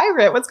supposed to be a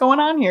pirate. What's going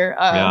on here?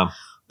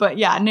 But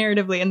yeah,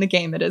 narratively in the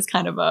game, it is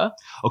kind of a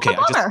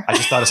bummer. I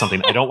just thought of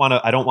something. I don't want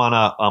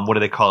to. What do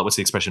they call it? What's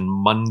the expression?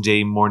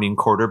 Monday morning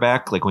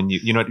quarterback. Like when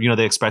you know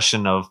the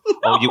expression of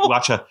you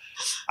watch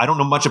I don't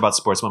know much about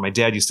sports, but my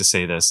dad used to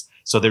say this.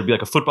 So there'd be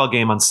like a football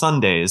game on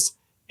Sundays,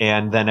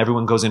 And then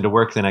everyone goes into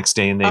work the next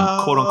day and they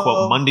quote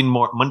unquote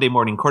Monday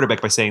morning quarterback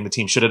by saying the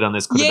team should have done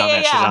this, could have done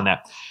that, should have done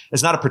that.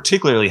 It's not a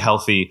particularly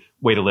healthy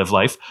way to live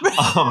life.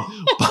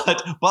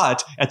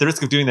 But at the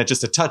risk of doing that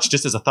just a touch,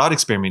 just as a thought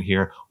experiment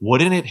here,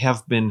 wouldn't it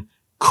have been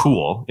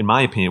cool, in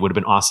my opinion, it would have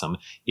been awesome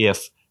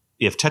if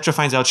Tetra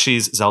finds out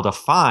she's Zelda,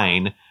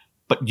 fine,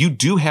 but you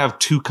do have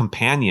two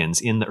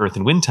companions in the Earth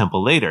and Wind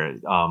Temple later.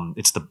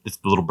 It's the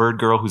little bird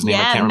girl whose name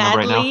I can't remember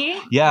right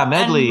now. Yeah,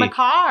 Medley. And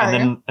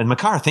Makar. And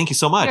Makar, thank you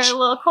so much. Your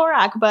little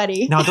Korok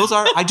buddy. Now,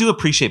 I do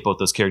appreciate both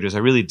those characters. I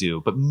really do.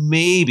 But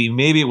maybe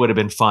it would have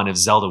been fun if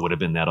Zelda would have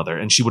been that other,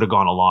 and she would have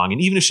gone along.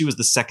 And even if she was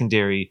the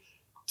secondary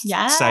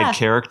side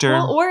character.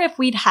 Well, or if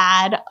we'd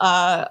had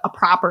a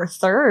proper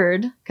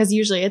third, because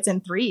usually it's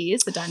in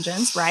threes, the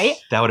dungeons, right?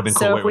 That would have been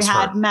cool. So if we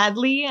had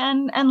Medley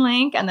and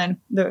Link, and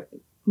then the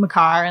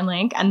Makar and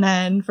Link, and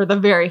then for the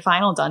very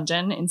final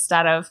dungeon,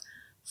 instead of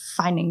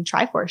finding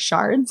Triforce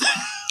shards,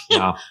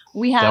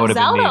 we have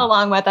Zelda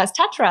along with us,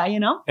 Tetra,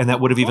 And that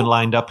would have even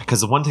lined up,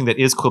 because the one thing that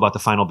is cool about the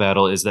final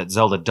battle is that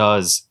Zelda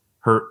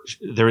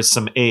there is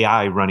some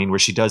AI running where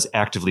she does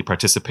actively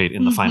participate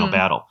in the final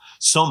battle.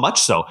 So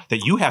much so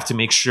that you have to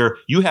make sure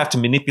you have to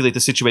manipulate the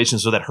situation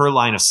so that her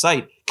line of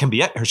sight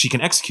she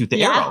can execute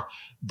the arrow.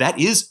 That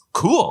is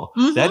cool.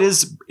 That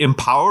is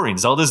empowering.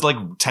 Zelda's like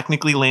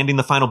technically landing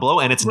the final blow,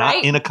 and it's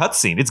not in a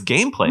cutscene. It's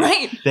gameplay.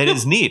 Right. That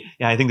is neat.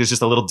 Yeah, I think there's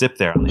just a little dip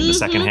there in the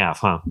second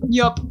half, huh?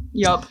 Yup.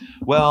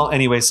 Well,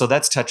 anyway, so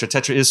that's Tetra.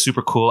 Tetra is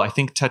super cool. I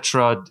think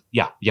Tetra,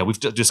 we've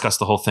discussed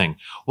the whole thing.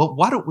 Well,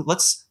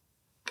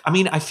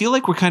 I feel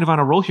like we're kind of on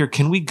a roll here.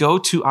 Can we go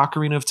to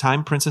Ocarina of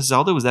Time, Princess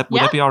Zelda? Would that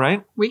be all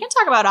right? We can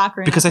talk about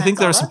Ocarina because of I think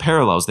Time, there are some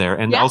parallels there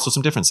and also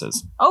some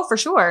differences. Oh, for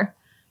sure.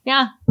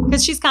 Yeah,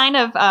 because she's kind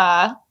of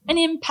an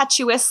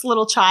impetuous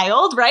little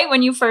child, right?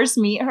 When you first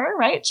meet her,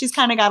 right? She's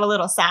kind of got a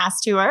little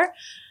sass to her.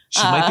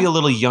 She might be a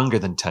little younger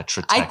than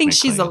Tetra, I think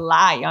she's a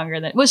lot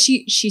younger than... Well,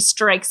 she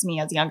strikes me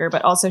as younger,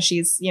 but also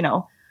she's,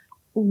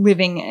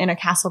 living in a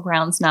castle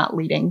grounds, not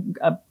leading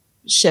a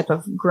ship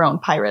of grown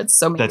pirates.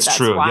 So maybe that's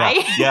true.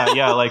 Why.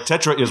 Yeah. Like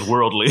Tetra is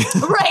worldly.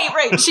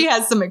 Right. She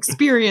has some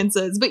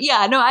experiences. But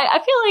yeah, no, I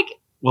feel like...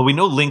 Well, we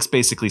know Link's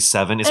basically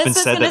 7. It's been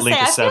said that Link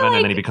is 7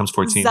 and then he becomes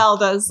 14.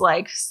 Zelda's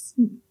like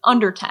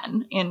under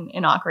 10 in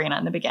Ocarina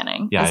in the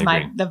beginning. Yeah, is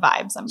the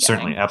vibes I'm getting.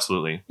 Certainly,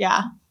 absolutely.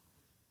 Yeah.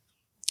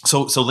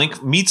 So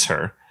Link meets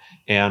her,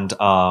 and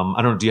I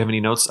don't know. Do you have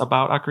any notes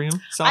about Ocarina?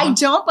 Zelda? I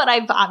don't, but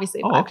I've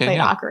obviously played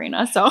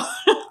Ocarina, so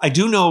I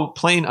do know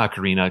playing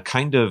Ocarina.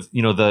 Kind of,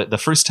 the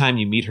first time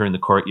you meet her in the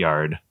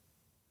courtyard,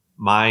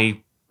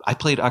 I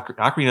played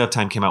Ocarina of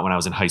Time came out when I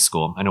was in high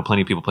school. I know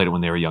plenty of people played it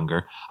when they were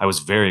younger. I was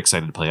very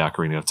excited to play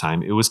Ocarina of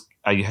Time.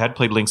 I had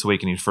played Link's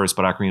Awakening first,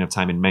 but Ocarina of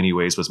Time in many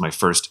ways was my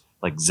first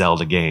like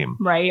Zelda game.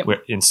 Right.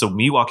 And so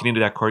me walking into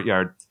that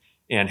courtyard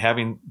and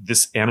having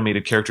this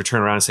animated character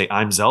turn around and say,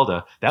 "I'm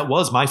Zelda," that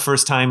was my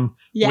first time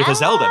with a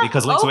Zelda,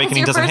 because Link's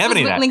Awakening doesn't have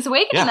any of that. Link's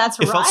Awakening, that's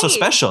right. It felt so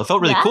special. It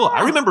felt really cool.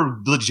 I remember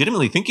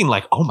legitimately thinking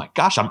like, "Oh my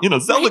gosh, I'm in a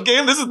Zelda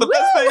game. This is the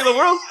best thing in the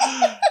world."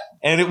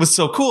 And it was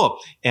so cool.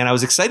 And I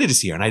was excited to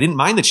see her. And I didn't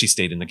mind that she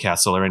stayed in the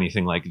castle or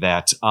anything like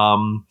that.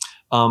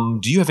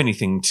 Do you have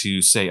anything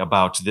to say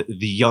about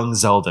the young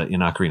Zelda in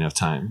Ocarina of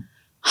Time?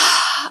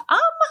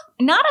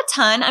 Not a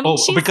ton. I mean,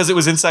 because it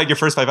was inside your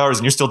first 5 hours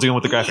and you're still dealing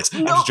with the graphics.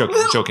 No, I'm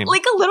just joking.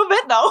 Like a little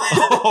bit, though.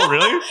 Oh,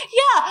 really?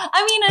 Yeah.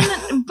 I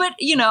mean, but,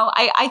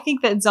 I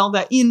think that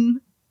Zelda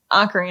in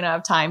Ocarina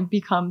of Time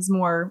becomes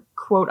more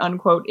quote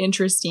unquote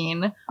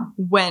interesting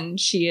when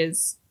she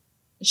is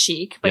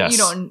Sheik. But you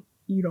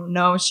don't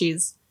know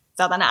she's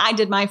Zelda. And I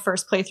did my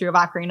first playthrough of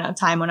Ocarina of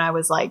Time when I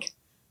was like,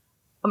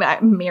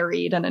 I'm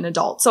married and an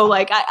adult. So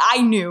like I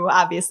knew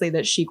obviously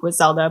that Sheik was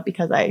Zelda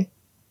because I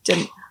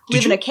didn't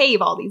live in a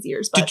cave all these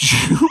years. But did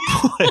you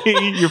play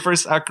your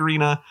first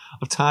Ocarina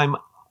of Time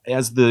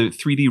as the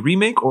 3D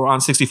remake or on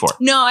 64?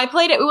 No, I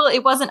played it. Well,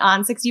 it wasn't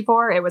on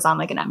 64. It was on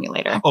like an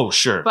emulator. Oh,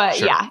 sure.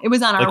 But yeah, it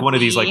was on our like one Wii. of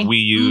these like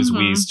Wii U's,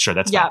 Wii's. Sure,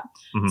 that's yeah.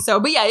 Mm-hmm. So,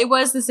 but yeah, it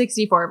was the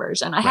 64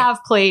 version. I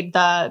have played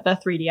the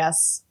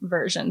 3DS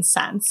version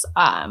since.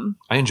 I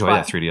enjoy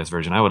that 3DS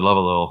version. I would love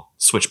a little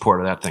Switch port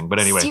of that thing. But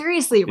anyway,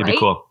 seriously, it'd right? be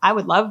cool. I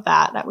would love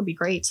that. That would be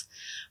great.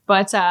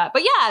 But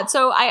yeah,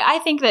 so I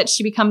think that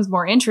she becomes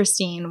more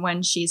interesting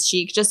when she's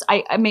Sheik. Just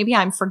maybe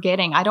I'm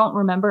forgetting. I don't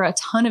remember a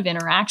ton of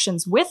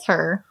interactions with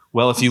her.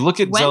 Well, if you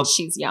look at when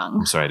she's young.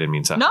 I'm sorry, I didn't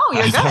mean to. No,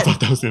 you're good. I thought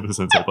that was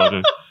innocent. I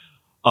apologize.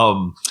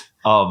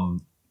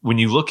 When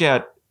you look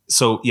at,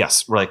 so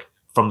yes, like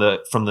from the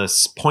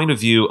point of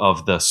view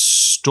of the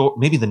story,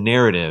 maybe the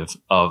narrative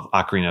of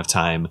Ocarina of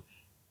Time,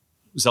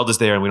 Zelda's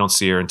there and we don't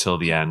see her until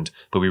the end,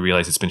 but we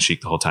realize it's been Sheik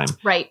the whole time.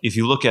 Right. If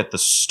you look at the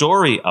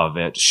story of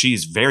it,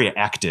 she's very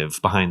active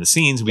behind the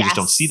scenes. We just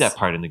don't see that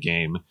part in the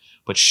game.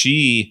 But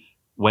she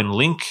when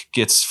Link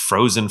gets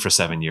frozen for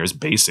 7 years,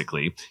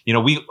 basically,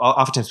 we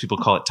oftentimes people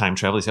call it time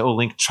travel. They say, "Oh,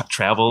 Link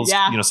travels,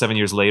 7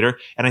 years later."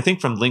 And I think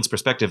from Link's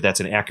perspective, that's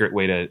an accurate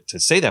way to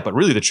say that. But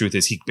really, the truth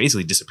is, he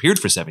basically disappeared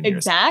for 7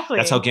 years. Exactly.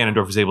 That's how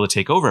Ganondorf was able to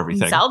take over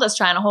everything. And Zelda's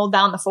trying to hold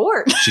down the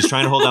fort. She's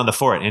trying to hold down the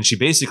fort, and she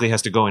basically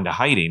has to go into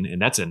hiding,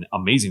 and that's an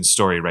amazing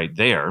story right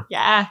there.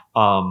 Yeah.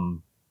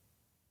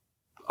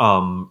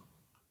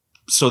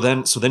 So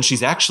then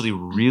she's actually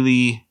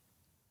really.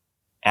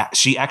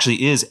 She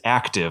actually is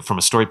active from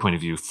a story point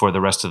of view for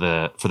the rest of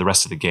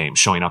the game,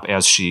 showing up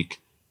as Sheik,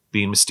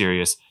 being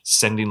mysterious,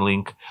 sending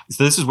Link.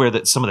 So this is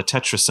where some of the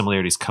Tetris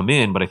similarities come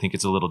in, but I think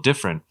it's a little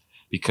different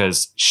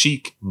because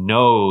Sheik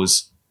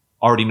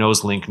already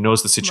knows Link,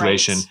 knows the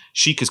situation. Right.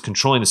 Sheik is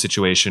controlling the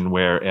situation,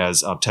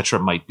 whereas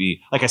Tetra might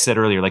be, like I said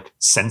earlier, like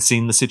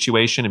sensing the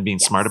situation and being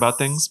smart about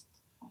things.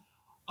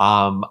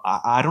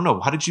 I don't know.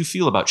 How did you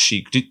feel about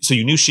Sheik? So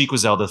you knew Sheik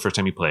was Zelda the first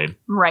time you played.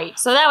 Right.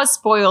 So that was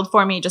spoiled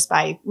for me just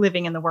by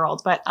living in the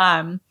world. But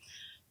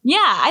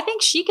I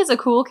think Sheik is a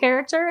cool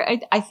character.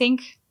 I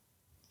think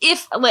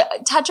if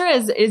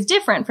Tetra is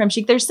different from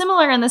Sheik, they're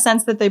similar in the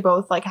sense that they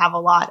both like have a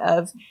lot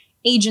of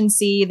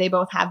agency. They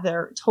both have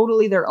their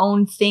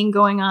own thing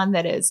going on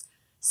that is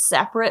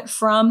separate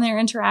from their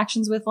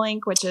interactions with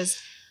Link, which is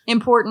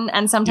important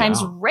and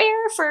sometimes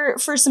rare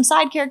for some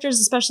side characters,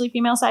 especially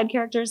female side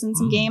characters in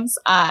some games.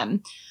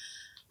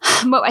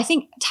 But I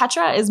think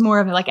Tetra is more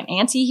of like an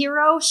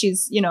anti-hero.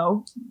 She's,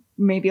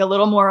 maybe a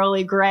little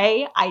morally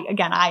gray.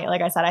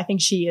 Like I said, I think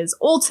she is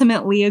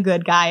ultimately a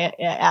good guy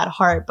at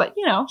heart, but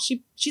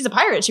she's a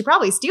pirate. She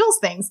probably steals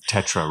things.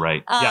 Tetra,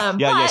 right?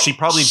 Yeah. She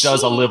probably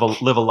does live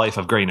a life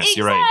of grayness.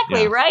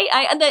 Exactly, You're right.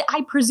 Exactly, right?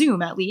 I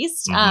presume at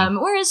least.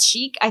 Whereas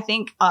Sheik, I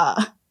think,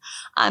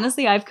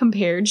 honestly, I've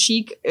compared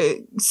Sheik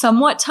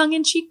somewhat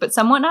tongue-in-cheek, but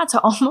somewhat not,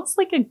 to almost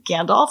like a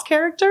Gandalf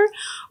character,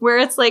 where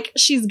it's like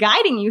she's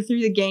guiding you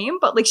through the game,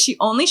 but like she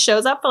only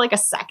shows up for like a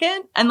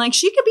second, and like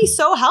she could be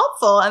so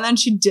helpful, and then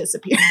she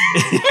disappears.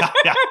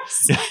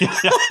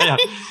 Yeah.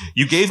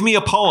 You gave me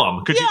a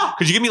poem. Could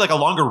you give me like a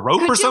longer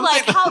rope or something?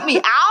 Could you like help me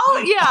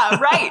out? Yeah,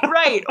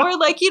 right. Or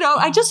like,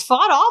 I just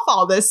fought off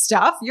all this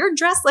stuff. You're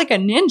dressed like a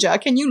ninja.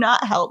 Can you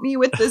not help me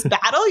with this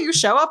battle? You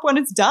show up when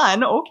it's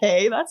done.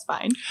 Okay, that's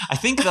fine. I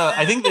think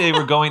they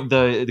were going,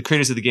 the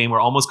creators of the game were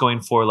almost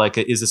going for like,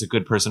 is this a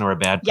good person or a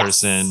bad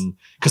person?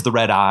 Because the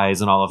red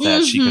eyes and all of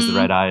that. Sheik has the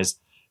red eyes,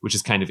 which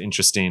is kind of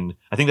interesting.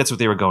 I think that's what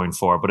they were going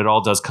for, but it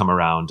all does come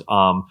around.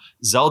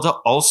 Zelda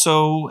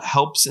also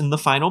helps in the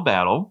final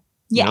battle.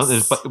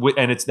 Yes.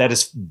 That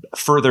is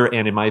further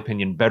and, in my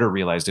opinion, better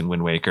realized in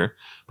Wind Waker.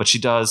 But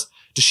does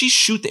she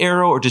shoot the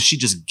arrow or does she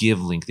just give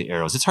Link the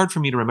arrows? It's hard for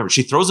me to remember.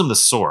 She throws him the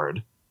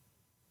sword.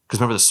 Because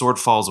remember, the sword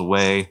falls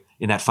away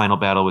in that final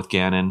battle with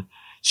Ganon.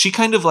 She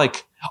kind of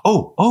like,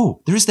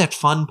 there's that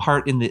fun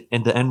part in the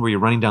end where you're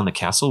running down the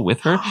castle with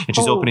her and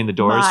she's opening the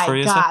doors for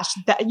you. Gosh,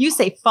 you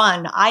say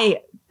fun.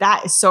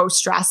 That is so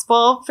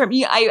stressful for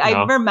me.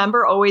 I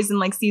remember always in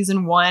like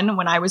season 1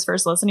 when I was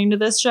first listening to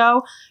this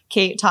show,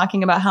 Kate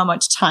talking about how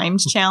much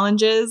timed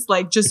challenges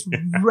like just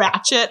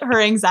ratchet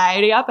her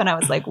anxiety up. And I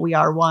was like, we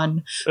are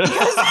one.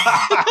 Because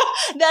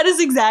that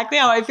is exactly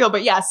how I feel.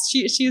 But yes,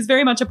 she is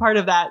very much a part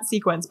of that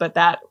sequence, but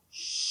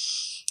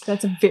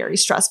that's a very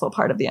stressful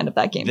part of the end of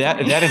that game. That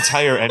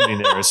entire ending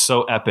there is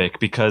so epic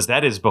because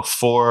that is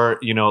before,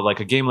 like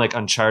a game like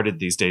Uncharted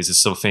these days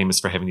is so famous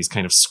for having these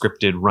kind of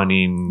scripted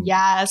running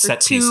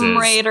set pieces. Tomb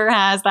Raider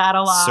has that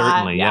a lot.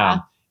 Certainly,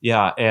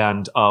 yeah.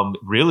 And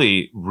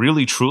really,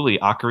 really, truly,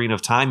 Ocarina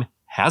of Time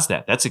has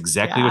that. That's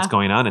exactly what's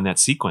going on in that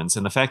sequence.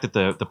 And the fact that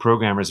the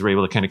programmers were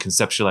able to kind of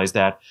conceptualize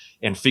that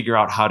and figure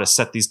out how to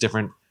set these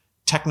different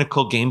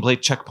technical gameplay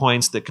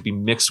checkpoints that could be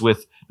mixed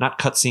with not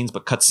cutscenes,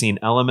 but cutscene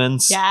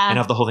elements and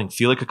have the whole thing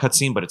feel like a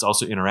cutscene, but it's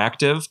also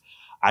interactive.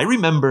 I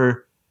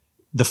remember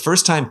the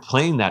first time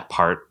playing that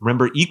part,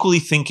 equally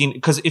thinking,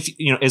 because if,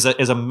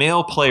 as a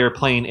male player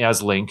playing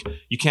as Link,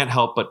 you can't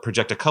help but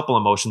project a couple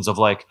emotions of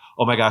like,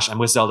 oh my gosh, I'm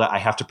with Zelda. I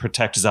have to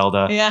protect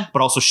Zelda. Yeah.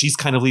 But also she's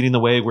kind of leading the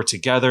way. We're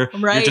together.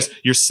 Right.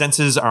 Your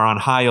senses are on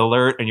high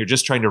alert and you're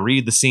just trying to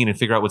read the scene and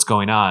figure out what's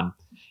going on.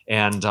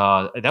 And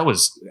that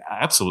was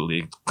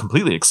absolutely,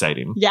 completely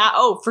exciting. Yeah.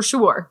 Oh, for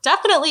sure.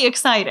 Definitely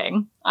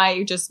exciting.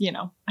 I just,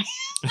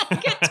 I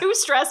get too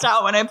stressed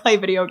out when I play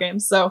video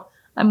games. So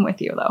I'm with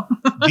you, though.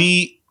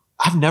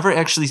 I've never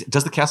actually,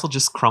 does the castle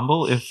just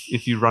crumble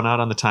if you run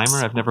out on the timer?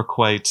 I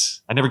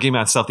never gave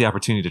myself the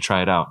opportunity to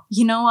try it out.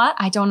 You know what?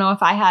 I don't know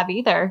if I have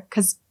either,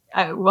 because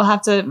we'll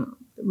have to...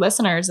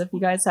 Listeners, if you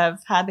guys have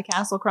had the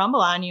castle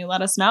crumble on you,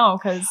 let us know,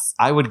 because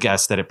I would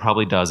guess that it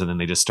probably does, and then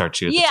they just start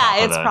you at the top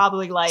it's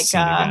probably like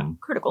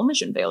critical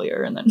mission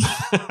failure, and then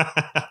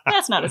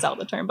that's not a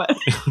Zelda term, but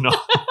no.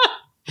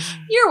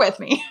 You're with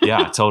me.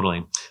 Yeah,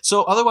 totally.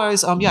 So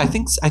otherwise, I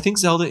think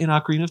Zelda in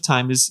Ocarina of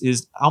Time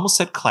is almost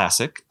said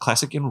classic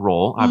in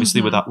role,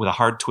 obviously with a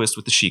hard twist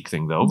with the Sheik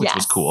thing though, which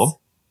was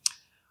cool.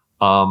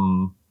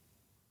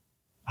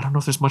 I don't know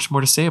if there's much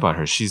more to say about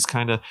her. She's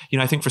kind of,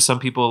 I think for some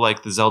people,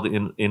 like the Zelda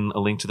in A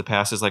Link to the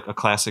Past is like a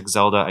classic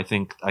Zelda. I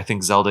think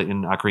Zelda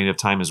in Ocarina of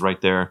Time is right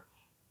there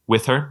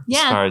with her as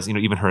far as,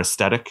 even her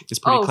aesthetic is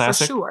pretty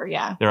classic. For sure,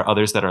 yeah. There are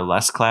others that are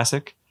less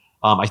classic.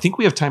 I think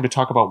we have time to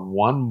talk about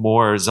one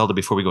more Zelda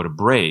before we go to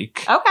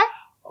break. Okay.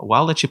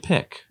 Well, I'll let you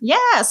pick.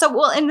 Yeah.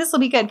 So, and this will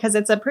be good because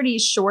it's a pretty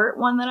short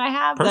one that I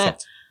have.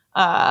 Perfect.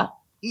 That,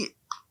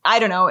 I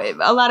don't know.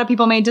 A lot of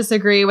people may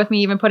disagree with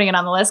me even putting it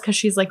on the list because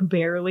she's like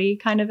barely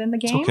kind of in the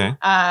game. It's okay.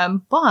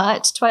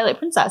 But Twilight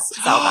Princess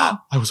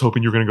Zelda. I was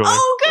hoping you were going to go there.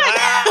 Oh, good.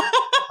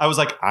 I was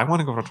like, I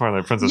want to go for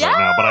Twilight Princess right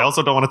now, but I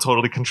also don't want to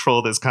totally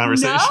control this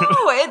conversation.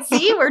 No,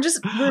 see, we're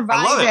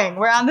vibing.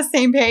 We're on the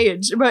same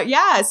page. But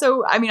yeah,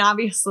 so I mean,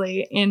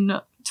 obviously in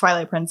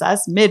Twilight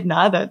Princess,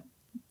 Midna,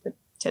 the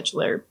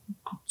titular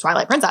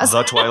Twilight Princess.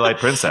 The Twilight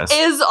Princess.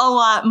 is a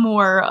lot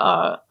more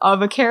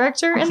of a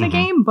character in the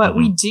game, but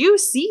we do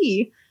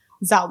see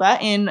Zelda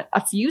in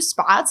a few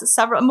spots,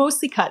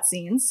 mostly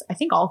cutscenes. I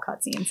think all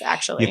cutscenes,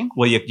 actually.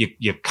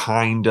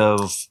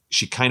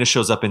 She kind of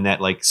shows up in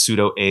that like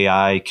pseudo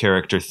AI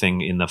character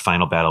thing in the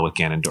final battle with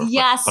Ganondorf.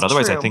 Yes, but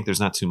otherwise, true. I think there's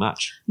not too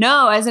much.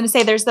 No, I was going to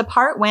say there's the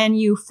part when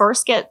you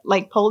first get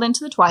like pulled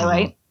into the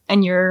Twilight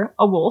and you're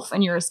a wolf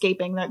and you're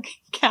escaping the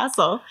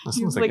castle. That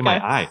sounds like in my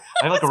eye.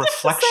 I have like a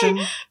reflection.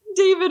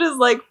 David is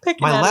like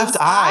picking my at left his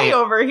eye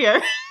over here.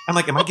 I'm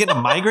like, am I getting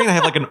a migraine? I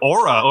have like an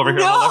aura over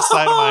here on the left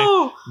side of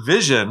my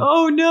vision.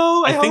 Oh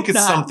no! I think hope it's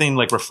not. something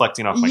like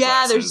reflecting off my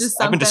glasses. There's just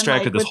something. I've been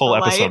distracted like, this whole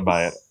episode light.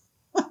 by it.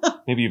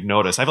 Maybe you've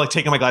noticed. I've like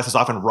taken my glasses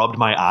off and rubbed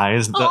my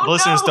eyes. The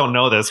listeners don't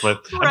know this,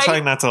 but I'm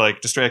trying not to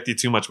like distract you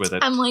too much with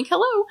it. I'm like,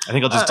 hello. I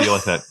think I'll just deal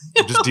with it.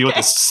 I'll just deal with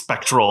this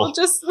spectral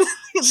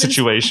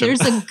situation.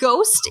 There's a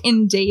ghost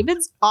in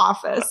David's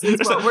office. Is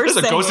what we're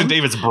saying. There's a ghost in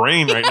David's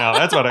brain right now.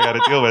 That's what I got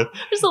to deal with.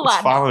 There's a lot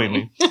it's following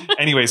me.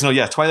 Anyways,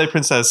 Twilight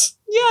Princess.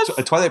 Yes.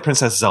 Twilight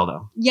Princess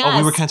Zelda. Yes. Oh,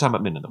 we were kind of talking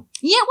about Midna though.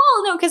 Yeah,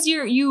 well, no, because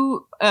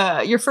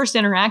your first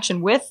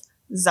interaction with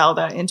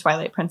Zelda in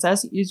Twilight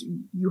Princess,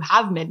 you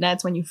have Midna.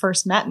 It's when you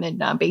first met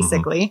Midna,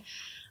 basically.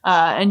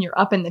 And you're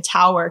up in the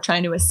tower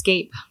trying to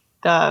escape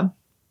the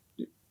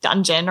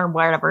dungeon or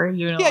whatever.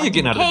 You're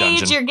getting out of the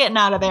dungeon. You're getting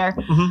out of there.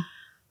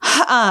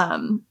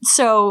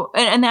 So,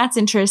 and that's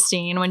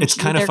interesting. When it's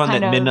kind of fun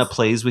that Midna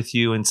plays with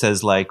you and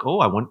says like, oh,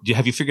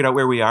 have you figured out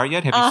where we are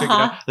yet? Have you figured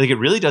out? Like it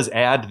really does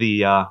add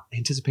the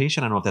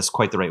anticipation. I don't know if that's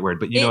quite the right word,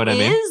 but you know what I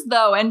mean? It is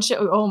though. And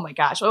oh my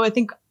gosh. Oh, I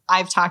think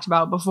I've talked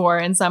about before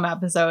in some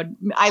episode.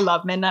 I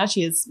love Midna.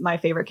 She is my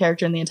favorite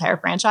character in the entire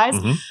franchise.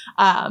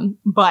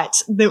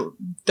 But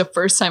the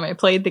first time I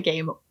played the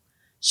game,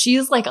 she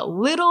is like a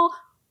little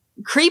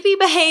creepy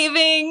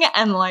behaving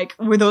and like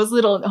with those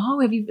little,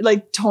 have you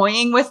like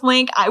toying with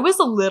Link? I was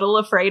a little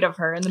afraid of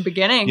her in the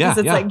beginning because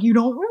it's like you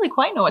don't really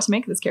quite know what to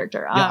make of this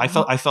character. I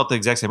felt the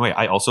exact same way.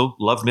 I also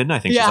love Midna. I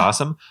think she's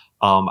awesome.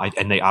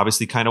 And they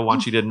obviously kind of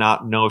want you to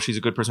not know if she's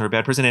a good person or a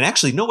bad person. And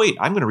actually, no, wait,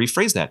 I'm going to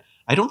rephrase that.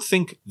 I don't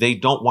think they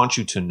don't want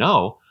you to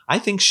know. I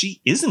think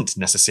she isn't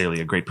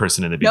necessarily a great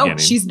person in the beginning. No,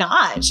 she's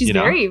not. She's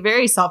very,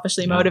 very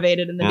selfishly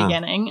motivated in the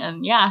beginning.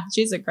 And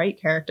she's a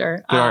great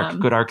character.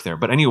 Good arc there.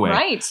 But anyway,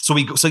 right. So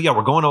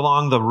we're going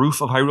along the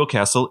roof of Hyrule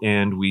Castle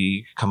and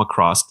we come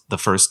across the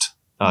first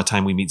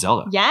time we meet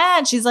Zelda. Yeah.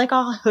 And she's like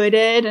all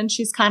hooded and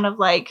she's kind of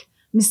like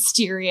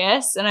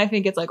mysterious. And I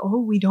think it's like,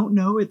 we don't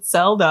know it's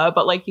Zelda,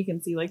 but like you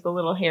can see like the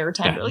little hair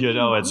tender. You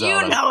know it's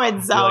Zelda. You know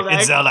it's Zelda. Like,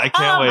 it's Zelda. I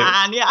can't wait.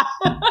 On, yeah.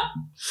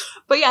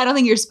 But I don't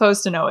think you're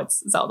supposed to know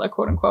it's Zelda,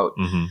 quote unquote.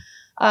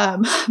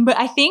 But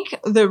I think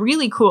the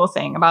really cool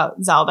thing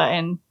about Zelda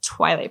and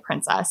Twilight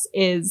Princess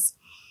is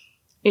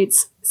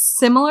it's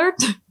similar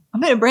to,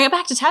 I'm going to bring it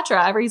back to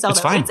Tetra every Zelda.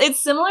 It's fine.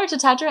 It's similar to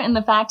Tetra in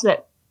the fact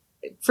that,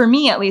 for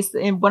me at least,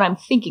 in what I'm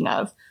thinking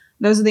of,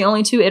 those are the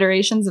only two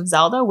iterations of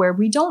Zelda where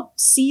we don't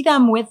see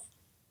them with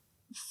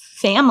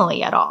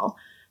family at all.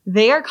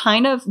 They are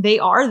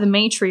the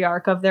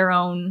matriarch of their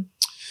own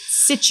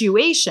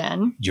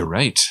situation. You're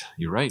right.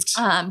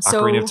 So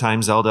Ocarina of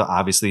Time Zelda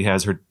obviously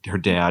has her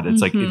dad.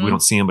 It's like we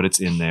don't see him, but it's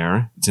in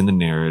there. It's in the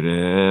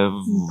narrative.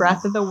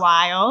 Breath of the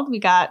Wild, we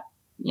got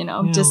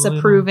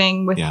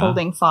disapproving,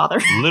 withholding father.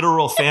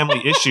 Literal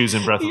family issues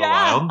in Breath of the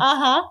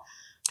Wild.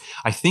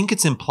 I think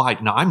it's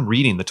implied. Now, I'm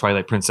reading the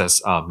Twilight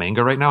Princess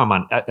manga right now. I'm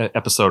on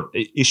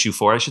issue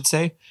 4, I should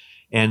say.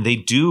 And they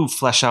do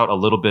flesh out a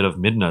little bit of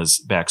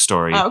Midna's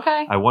backstory.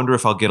 Okay. I wonder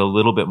if I'll get a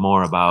little bit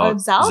more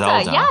about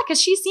Zelda. Yeah,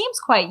 because she seems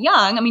quite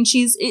young. I mean,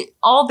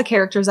 all the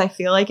characters I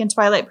feel like in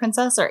Twilight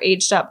Princess are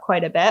aged up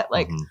quite a bit.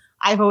 Like,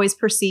 I've always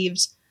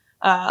perceived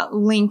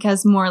Link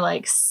as more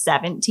like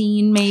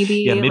 17,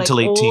 maybe. Yeah, mid to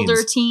late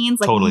older teens.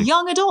 Like totally.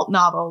 Young adult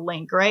novel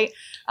Link, right?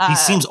 He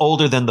seems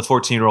older than the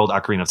 14-year-old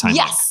Ocarina of Time.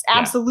 Yes, Link.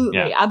 Absolutely.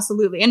 Yeah.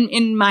 Absolutely.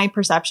 In my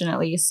perception, at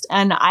least.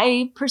 And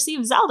I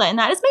perceive Zelda, and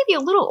that is maybe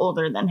a little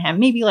older than him.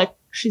 Maybe like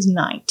she's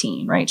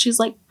 19, right? She's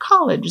like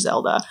college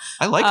Zelda.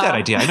 I like that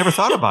idea. I never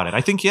thought about it. I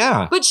think,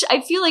 But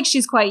I feel like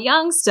she's quite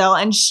young still,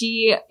 and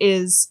she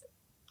is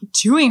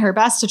doing her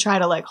best to try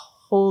to like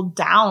hold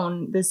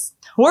down this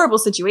horrible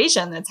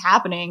situation that's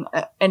happening.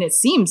 And it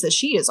seems that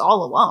she is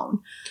all alone.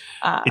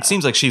 It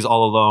seems like she's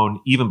all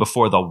alone even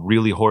before the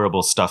really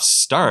horrible stuff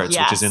starts,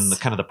 which is in the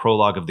kind of the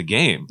prologue of the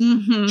game.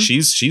 Mm-hmm.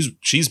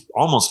 She's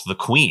almost the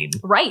queen.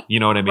 Right. You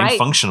know what I mean? Right.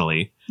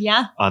 Functionally.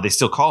 Yeah. They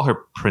still call her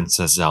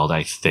Princess Zelda,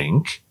 I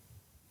think.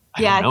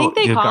 I think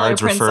they the call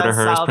guards her Princess refer to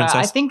her Zelda. as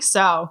Princess. I think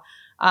so.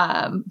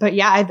 But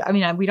yeah, I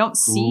mean, we don't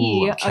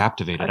see I'm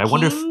captivated. a I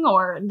wonder if king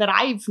or that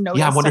I've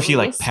noticed. I wonder if he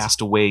like least.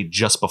 passed away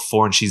just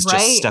before and she's Right.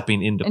 just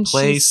stepping into and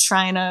place. she's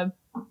trying to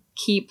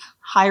keep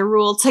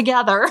Hyrule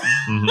together.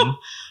 Mhm.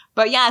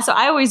 But yeah, so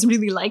I always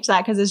really liked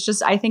that because it's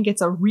just, I think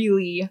it's a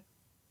really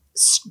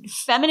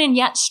feminine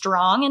yet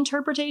strong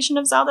interpretation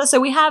of Zelda. So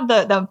we have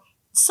the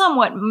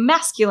somewhat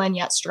masculine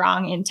yet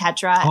strong in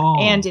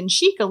Tetra and in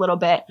Sheik a little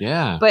bit.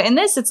 Yeah. But in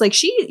this, it's like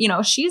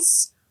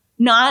she's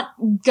not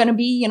gonna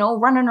be,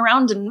 running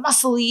around and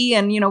muscly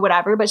and,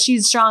 whatever, but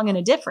she's strong in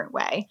a different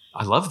way.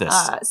 I love this.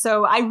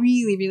 So I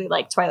really, really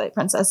like Twilight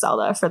Princess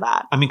Zelda for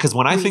that. I mean, because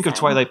when I think of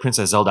reason. Twilight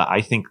Princess Zelda,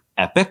 I think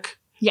epic.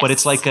 Yes. But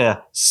it's like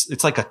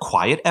a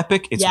quiet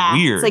epic. It's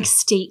weird. It's like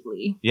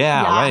stately.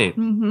 Yeah, right.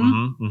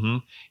 Mm-hmm.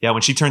 Yeah,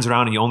 when she turns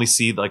around and you only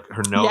see like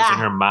her nose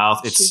and her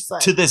mouth, it's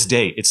like, to this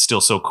day, it's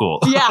still so cool.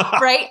 Yeah,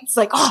 right. It's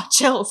like, oh,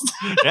 chills.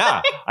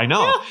 Yeah, I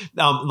know.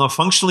 No,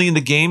 functionally in the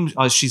game,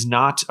 she's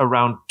not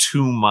around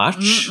too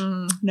much.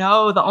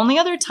 No, the only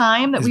other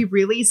time that we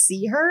really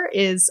see her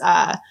is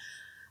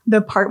the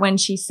part when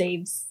she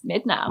saves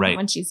Midna, right.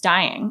 when she's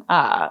dying,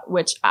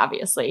 which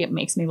obviously it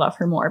makes me love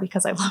her more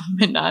because I love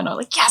Midna and I'm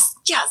like, yes,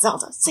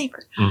 Zelda, save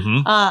her.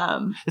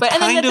 Mm-hmm. But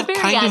and then at the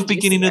very end,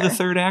 beginning of the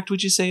third act,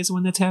 would you say, is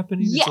when that's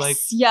happening? Yes, it's like,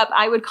 yep.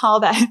 I would call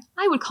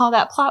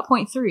that plot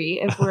point 3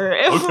 if we're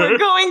we're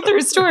going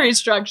through story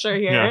structure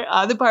here.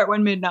 Yeah. The part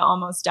when Midna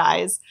almost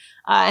dies,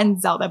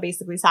 and Zelda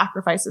basically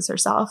sacrifices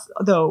herself,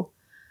 though.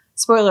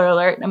 Spoiler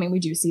alert, I mean, we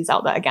do see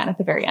Zelda again at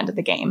the very end of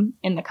the game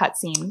in the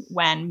cutscene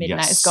when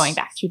Midna is going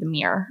back through the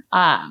mirror.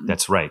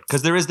 That's right.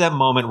 Because there is that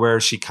moment where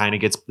she kind of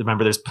gets,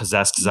 remember, there's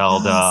possessed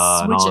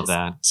Zelda and all of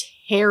that.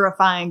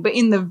 Terrifying, but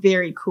in the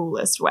very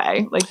coolest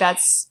way. Like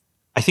that's...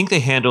 I think the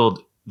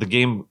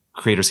game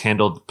creators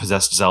handled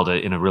possessed Zelda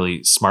in a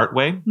really smart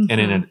way.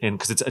 Mm-hmm. And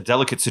because it's a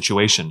delicate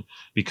situation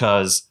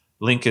because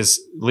Link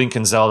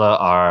and Zelda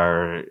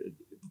are...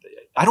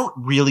 I don't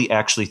really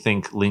actually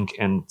think Link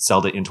and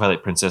Zelda in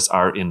Twilight Princess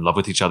are in love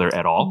with each other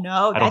at all.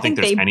 No, I don't think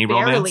there's any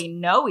romance. They barely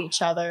know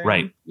each other.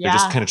 Right. Yeah. They're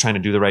just kind of trying to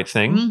do the right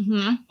thing.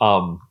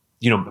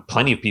 Mm-hmm.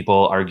 Plenty of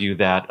people argue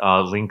that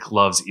Link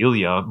loves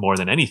Ilia more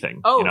than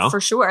anything. Oh, for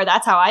sure.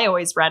 That's how I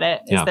always read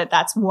it, is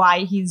that's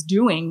why he's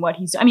doing what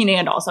he's doing. I mean,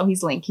 and also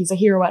he's Link. He's a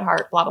hero at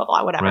heart, blah, blah,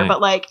 blah, whatever. Right.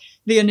 But like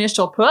the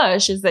initial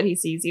push is that he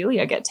sees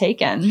Ilia get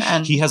taken.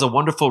 And he has a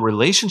wonderful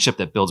relationship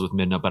that builds with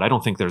Midna, but I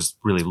don't think there's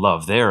really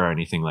love there or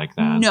anything like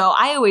that. No,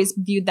 I always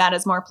viewed that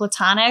as more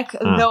platonic,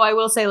 though I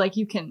will say like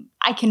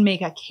I can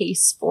make a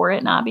case for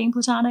it not being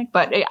platonic,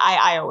 but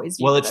I always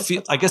view it as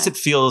platonic. I guess it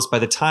feels, by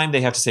the time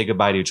they have to say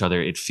goodbye to each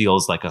other, it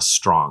feels like a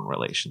strong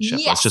relationship.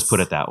 Yes. Let's just put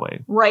it that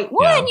way. Right.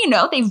 Well,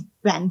 and they've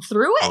been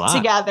through it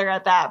together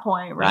at that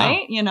point,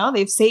 right? Yeah.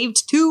 They've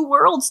saved 2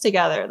 worlds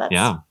together.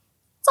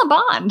 It's a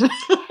bond.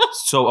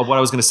 So what I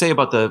was going to say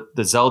about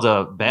the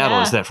Zelda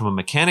battle is that from a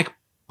mechanic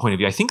point of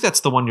view, I think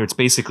that's the one where it's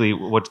basically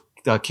what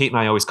Kate and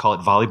I always call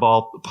it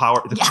volleyball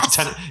power. Yes.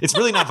 It's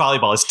really not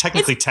volleyball. It's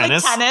technically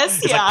tennis. Like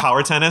tennis. It's like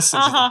power tennis. It's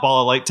like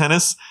ball of light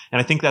tennis.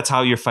 And I think that's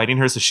how you're fighting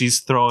her. So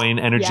she's throwing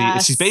energy.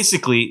 Yes. She's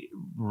basically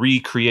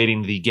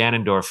recreating the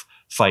Ganondorf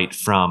fight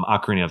from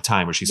Ocarina of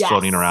Time, where she's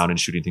floating around and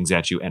shooting things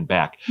at you and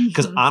back.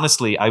 Because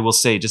honestly, I will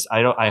say,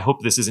 I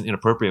hope this isn't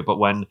inappropriate, but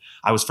when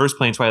I was first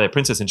playing Twilight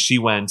Princess and she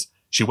went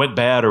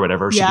bad or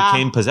whatever, she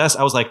became possessed,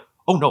 I was like,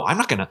 oh no, I'm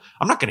not gonna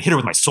hit her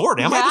with my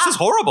sword, am I? This is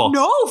horrible.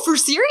 No, for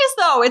serious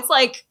though. It's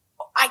like,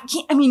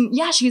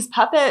 she's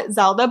puppet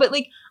Zelda, but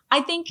like,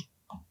 I think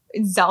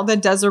Zelda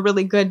does a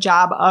really good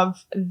job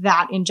of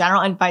that in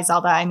general. And by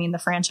Zelda, I mean the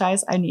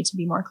franchise. I need to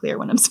be more clear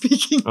when I'm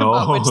speaking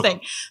about which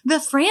thing. The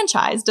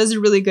franchise does a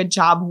really good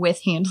job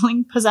with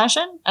handling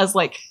possession, as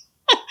like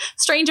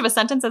strange of a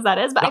sentence as that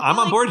is. But I'm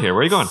on board here. Where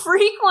are you going?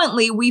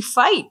 Frequently we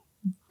fight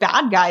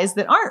bad guys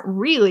that aren't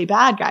really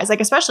bad guys. Like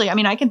especially,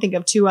 I can think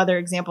of 2 other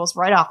examples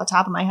right off the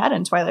top of my head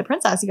in Twilight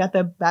Princess. You got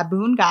the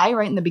baboon guy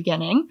right in the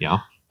beginning.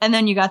 Yeah. And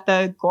then you got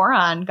the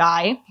Goron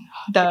guy.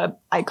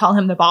 I call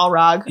him the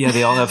Balrog. Yeah,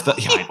 they all have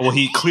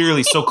he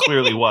so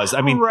clearly was.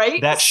 I mean,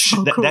 right? that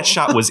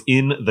shot was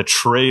in the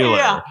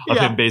trailer of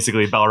him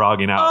basically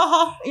Balrogging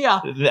out.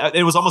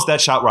 It was almost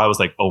that shot where I was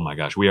like, oh my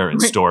gosh, we are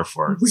in store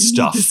for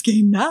stuff. Need this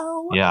game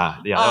now. Yeah,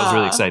 that was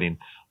really exciting.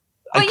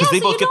 Because they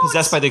both get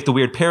possessed by like the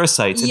weird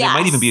parasites, and there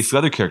might even be a few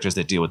other characters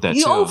that deal with that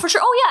too. Oh, for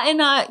sure. Oh yeah, and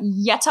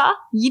Yeta,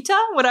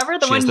 whatever,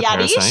 the one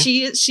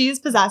Yeti, she's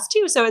possessed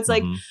too. So it's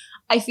like,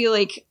 I feel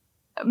like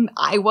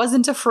I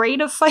wasn't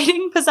afraid of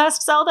fighting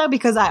possessed Zelda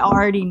because I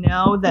already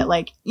know that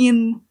like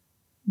in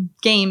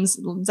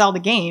Zelda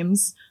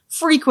games,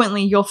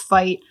 frequently you'll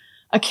fight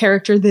a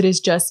character that is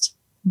just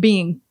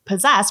being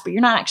possessed, but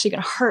you're not actually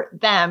going to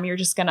hurt them. You're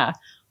just going to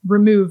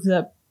remove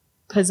the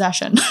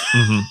possession.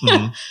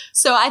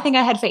 So I think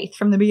I had faith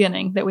from the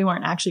beginning that we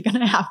weren't actually going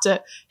to have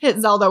to hit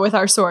Zelda with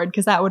our sword,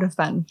 because that would have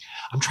been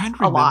I'm trying to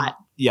remember. a lot.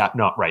 Yeah,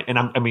 no, right. And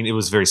I mean, it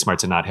was very smart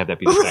to not have that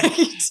be the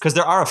thing. Because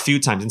there are a few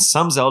times in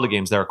some Zelda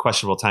games, there are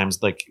questionable times,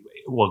 like,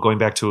 well, going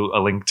back to A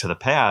Link to the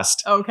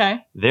Past, Okay.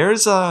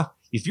 there's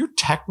if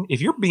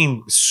you're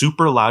being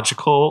super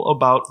logical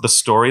about the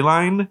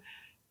storyline,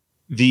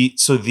 the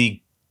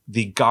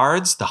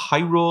guards, the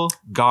Hyrule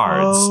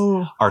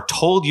guards are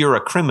told you're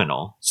a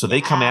criminal, so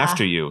they come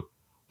after you,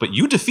 but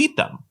you defeat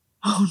them.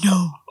 Oh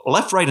no.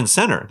 Left, right, and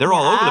center. They're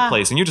all over the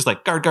place. And you're just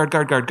like, guard.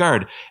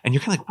 And you're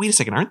kind of like, wait a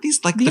second, aren't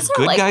these like These the are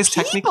good like guys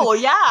people,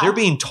 technically? yeah. They're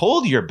being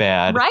told you're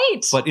bad.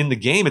 Right. But in the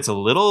game, it's a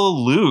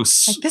little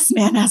loose. Like, this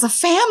man has a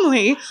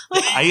family.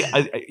 Like,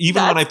 I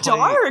even when I play,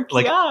 dark.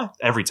 like yeah.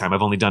 every time,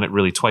 I've only done it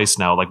really twice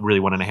now, like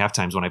really 1.5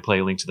 times when I play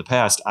A Link to the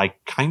Past, I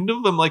kind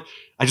of am like,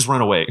 I just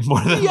run away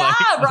more than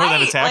more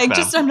than attack like, them.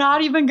 just, I'm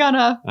not even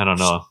gonna. I don't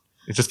know.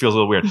 It just feels a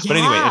little weird. But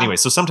anyway,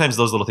 so sometimes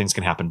those little things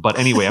can happen. But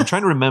anyway, I'm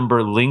trying to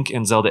remember Link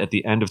and Zelda at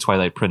the end of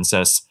Twilight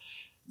Princess.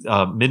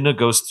 Midna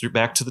goes through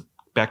back to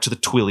the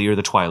Twilly or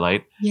the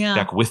Twilight,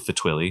 back with the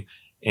Twilly,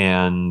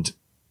 and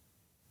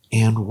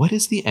what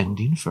is the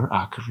ending for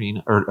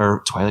Ocarina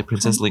or Twilight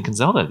Princess, Link and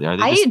Zelda? Are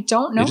they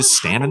don't know. They're just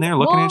standing there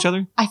looking at each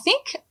other? I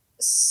think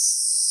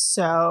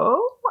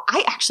so.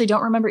 I actually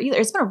don't remember either.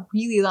 It's been a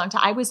really long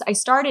time. I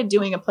started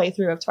doing a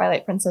playthrough of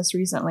Twilight Princess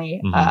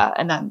recently,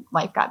 and then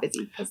life got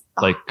busy because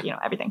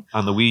everything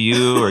on the Wii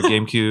U or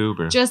GameCube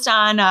or just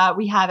on.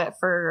 We have it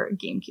for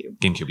GameCube.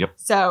 GameCube, yep.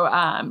 So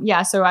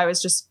so I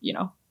was just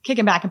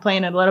kicking back and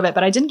playing it a little bit,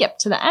 but I didn't get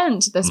to the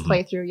end of this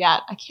playthrough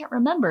yet. I can't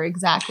remember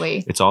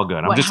exactly. It's all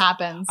good. What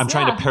happens? I'm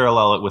trying to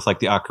parallel it with like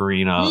the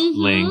Ocarina,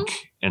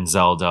 Link, and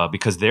Zelda,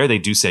 because there they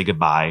do say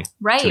goodbye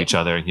to each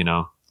other.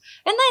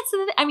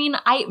 And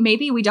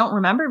maybe we don't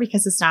remember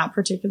because it's not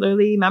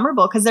particularly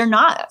memorable, because they're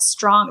not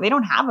strong. They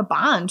don't have a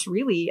bond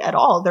really at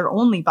all. Their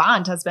only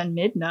bond has been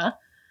Midna.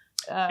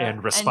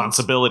 And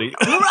responsibility.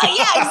 Right,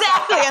 yeah,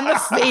 exactly. And the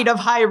fate of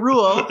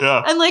Hyrule.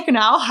 Yeah. And like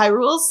now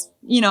Hyrule's,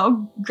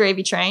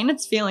 gravy train.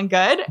 It's feeling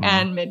good.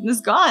 And Midna's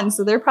gone.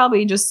 So they're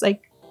probably just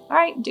like, all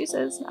right,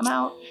 deuces, I'm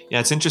out. Yeah,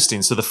 it's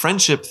interesting. So the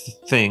friendship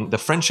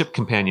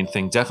companion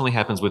thing definitely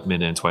happens with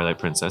Midna and Twilight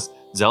Princess.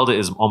 Zelda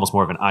is almost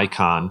more of an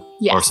icon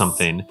or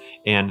something.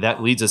 And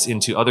that leads us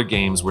into other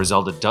games where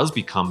Zelda does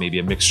become maybe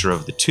a mixture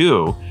of the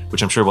two,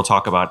 which I'm sure we'll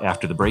talk about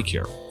after the break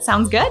here.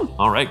 Sounds good.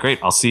 All right, great.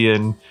 I'll see you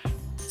in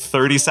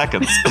 30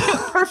 seconds.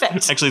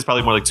 Perfect. Actually, it's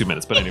probably more like 2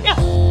 minutes, but anyway.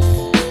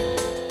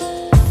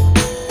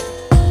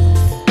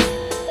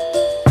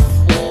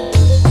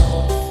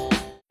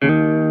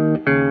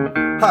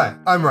 Hi,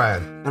 I'm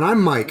Ryan. And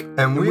I'm Mike.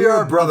 And we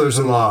are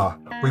brothers-in-law.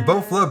 We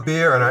both love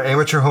beer and are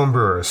amateur home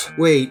brewers.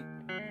 Wait,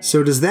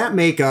 so does that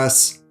make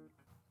us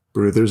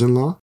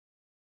brothers-in-law?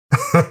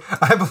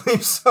 I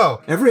believe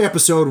so. Every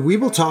episode, we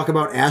will talk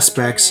about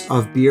aspects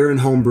of beer and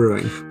home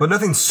brewing. But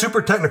nothing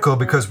super technical,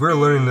 because we're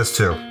learning this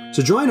too.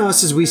 So join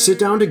us as we sit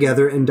down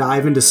together and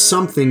dive into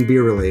something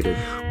beer-related.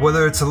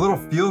 Whether it's a little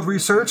field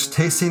research,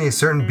 tasting a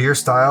certain beer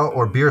style,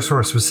 or beers from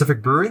a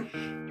specific brewery.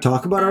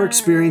 Talk about our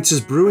experiences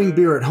brewing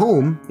beer at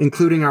home,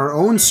 including our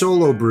own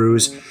solo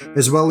brews,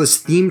 as well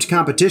as themed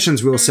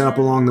competitions we'll set up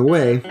along the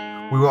way.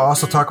 We will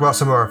also talk about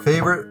some of our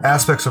favorite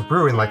aspects of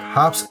brewing, like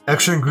hops,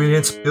 extra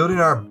ingredients, building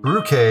our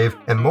brew cave,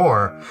 and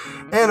more.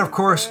 And of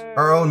course,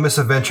 our own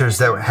misadventures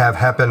that have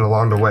happened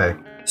along the way.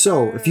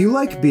 So, if you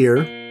like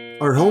beer,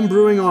 are home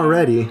brewing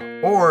already,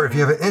 or if you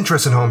have an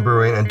interest in home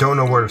brewing and don't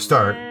know where to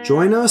start,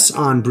 join us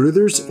on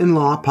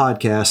Brothers-in-Law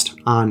Podcast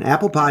on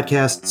Apple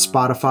Podcasts,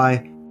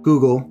 Spotify,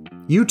 Google,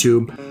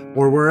 YouTube,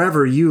 or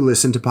wherever you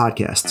listen to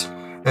podcasts.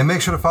 And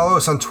make sure to follow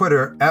us on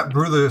Twitter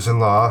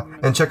 @Brothers-in-Law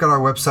and check out our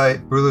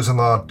website,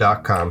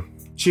 brothersinlaw.com.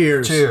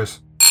 Cheers.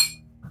 Cheers.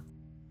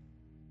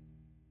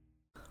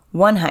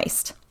 1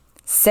 heist,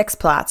 6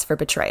 plots for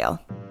betrayal.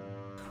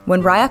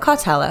 When Raya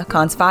Cautela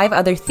cons 5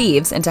 other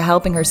thieves into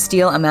helping her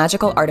steal a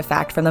magical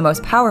artifact from the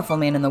most powerful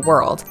man in the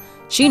world,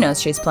 she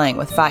knows she's playing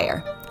with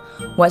fire.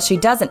 What she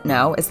doesn't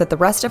know is that the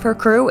rest of her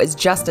crew is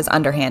just as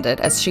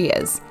underhanded as she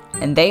is,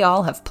 and they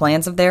all have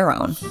plans of their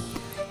own.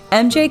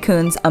 M.J.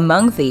 Kuhn's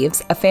Among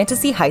Thieves, a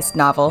fantasy heist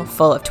novel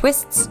full of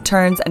twists,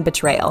 turns, and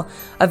betrayal,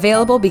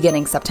 available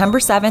beginning September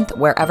 7th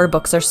wherever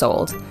books are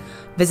sold.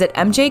 Visit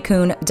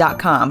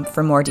mjkuhn.com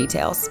for more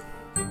details.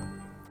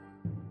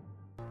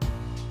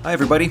 Hi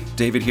everybody,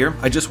 David here.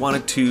 I just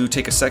wanted to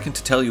take a second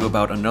to tell you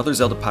about Another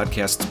Zelda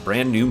Podcast's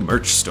brand new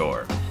merch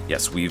store.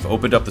 Yes, we've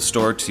opened up the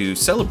store to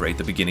celebrate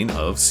the beginning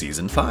of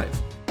Season 5.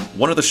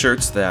 One of the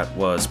shirts that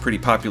was pretty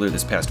popular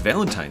this past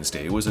Valentine's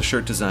Day was a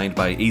shirt designed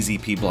by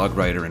AZP blog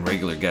writer and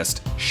regular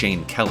guest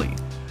Shane Kelly.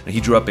 Now,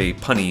 he drew up a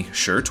punny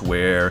shirt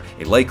where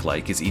a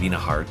like is eating a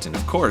heart, and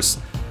of course,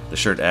 the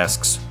shirt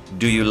asks,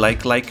 "Do you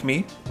like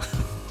me?"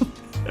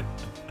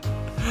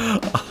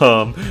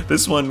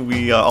 This one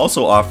we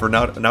also offer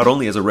not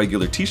only as a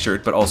regular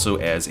t-shirt, but also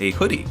as a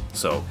hoodie,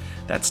 so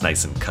that's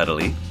nice and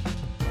cuddly.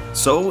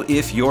 So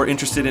if you're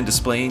interested in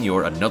displaying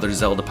your Another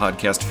Zelda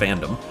Podcast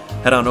fandom,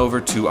 head on over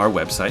to our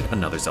website,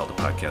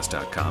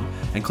 anotherzeldapodcast.com,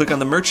 and click on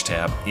the merch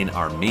tab in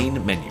our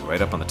main menu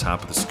right up on the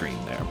top of the screen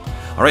there.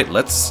 All right,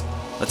 let's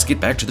get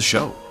back to the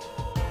show.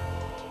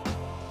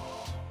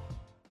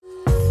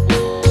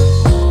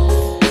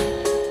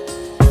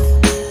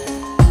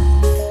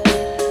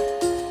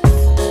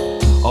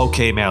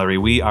 Okay, Mallory,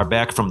 we are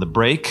back from the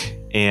break,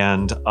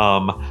 and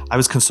I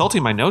was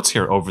consulting my notes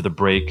here over the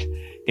break,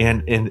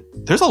 and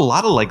there's a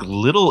lot of like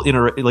little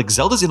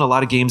Zelda's in a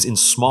lot of games in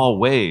small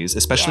ways,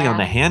 especially on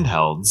the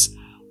handhelds,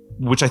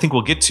 which I think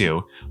we'll get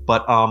to.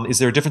 But is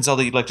there a different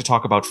Zelda you'd like to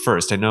talk about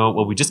first? I know.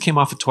 Well, we just came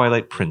off of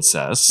Twilight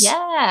Princess.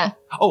 Yeah.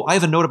 Oh, I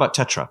have a note about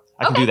Tetra.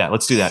 I can do that.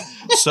 Let's do that.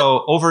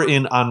 So over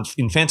in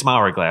Phantom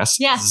Hourglass,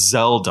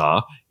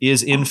 Zelda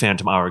is in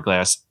Phantom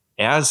Hourglass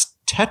as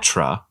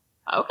Tetra.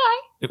 Okay.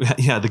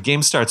 Yeah, the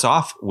game starts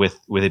off with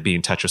it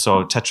being Tetra.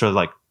 So Tetra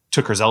like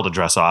took her Zelda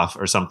dress off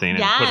or something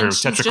and put her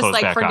Tetra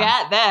clothes back on.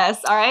 Forget this.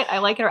 All right, I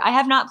like it. I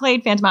have not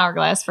played Phantom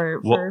Hourglass for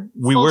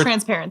full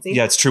transparency.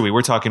 Yeah, it's true. We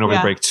were talking over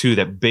the break too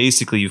that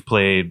basically you've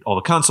played all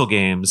the console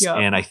games,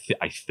 and I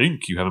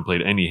think you haven't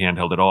played any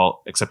handheld at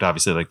all, except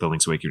obviously like the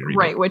Link's Awakening remake.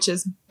 Right, which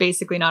is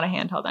basically not a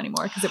handheld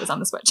anymore because it was on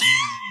the Switch.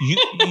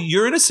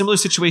 You're in a similar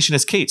situation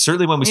as Kate.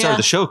 Certainly when we started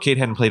the show, Kate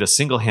hadn't played a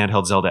single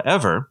handheld Zelda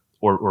ever.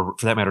 Or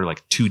for that matter,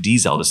 like 2D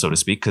Zelda, so to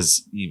speak,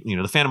 because you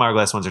know the Phantom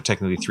Hourglass ones are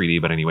technically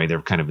 3D, but anyway, they're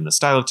kind of in the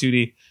style of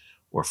 2D,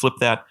 or flip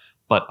that.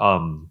 But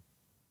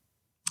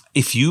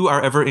if you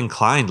are ever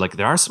inclined, like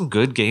there are some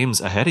good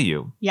games ahead of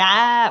you.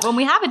 Yeah, when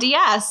we have a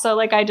DS, so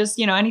like I just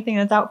anything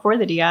that's out for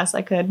the DS,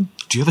 I could.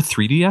 Do you have a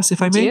 3DS?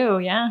 If I may? Do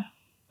yeah.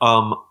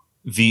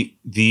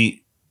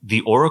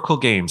 The Oracle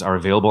games are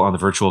available on the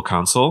Virtual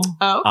Console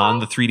on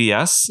the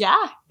 3DS. Yeah.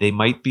 They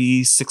might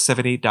be $6,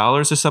 $7,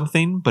 $8 or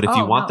something, but if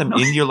you want them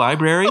in your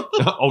library, is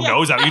that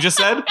what you just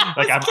said?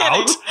 Like I'm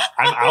out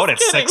at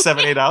 $6,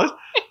 $7,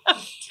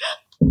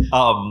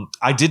 $8.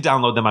 I did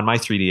download them on my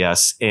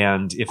 3DS,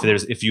 and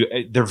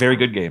they're very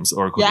good games,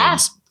 Oracle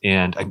games,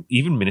 and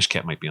even Minish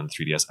Cap might be on the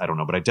 3DS. I don't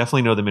know, but I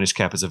definitely know the Minish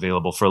Cap is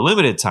available for a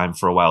limited time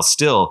for a while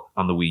still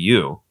on the Wii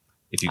U.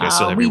 If you guys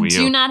still have your Wii U.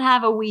 We do not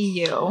have a Wii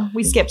U.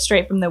 We skipped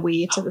straight from the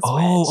Wii to the Switch.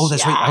 Oh,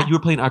 that's right. You were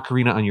playing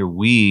Ocarina on your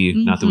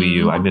Wii, not the Wii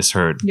U. I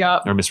misheard.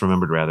 Yep. Or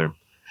misremembered, rather.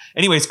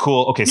 Anyways,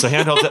 cool. Okay, so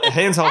handheld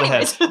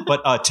ahead.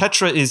 But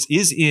Tetra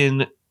is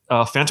in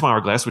Phantom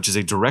Hourglass, which is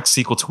a direct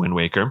sequel to Wind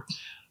Waker.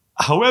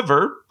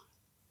 However,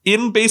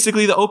 in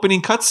basically the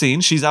opening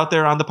cutscene, she's out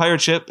there on the pirate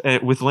ship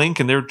with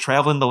Link, and they're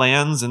traveling the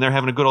lands, and they're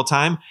having a good old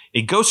time.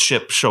 A ghost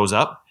ship shows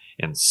up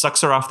and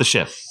sucks her off the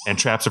ship and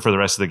traps her for the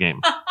rest of the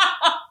game.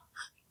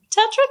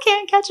 Tetra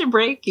can't catch a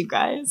break, you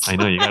guys. I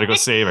know, you gotta go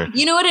save her.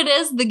 You know what it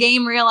is? The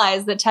game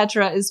realized that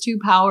Tetra is too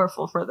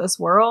powerful for this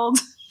world.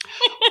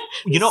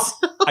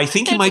 I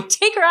think you might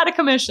take her out of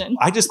commission.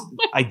 I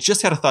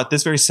just had a thought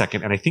this very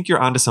second, and I think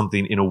you're onto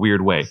something in a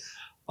weird way.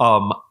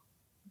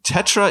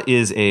 Tetra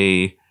is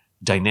a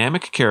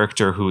dynamic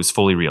character who is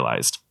fully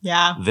realized.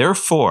 Yeah.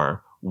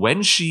 Therefore,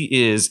 when she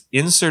is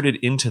inserted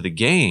into the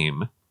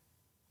game,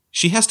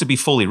 she has to be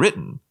fully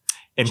written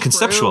and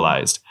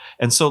conceptualized.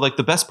 And so like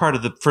the best part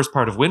of the first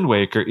part of Wind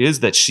Waker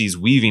is that she's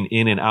weaving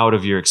in and out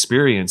of your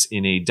experience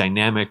in a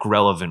dynamic,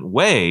 relevant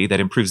way that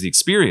improves the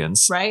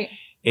experience. Right.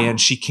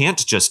 And she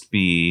can't just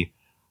be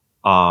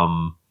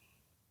peppered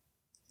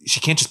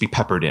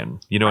in.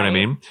 You know what I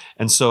mean?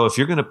 And so if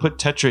you're going to put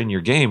Tetra in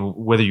your game,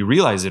 whether you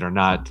realize it or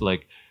not,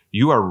 like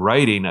you are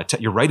writing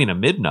you're writing a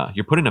Midna.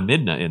 You're putting a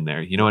Midna in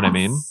there. You know what I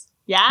mean?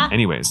 Yeah.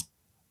 Anyways.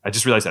 I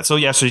just realized that. So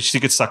yeah, so she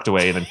gets sucked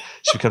away and then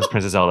she becomes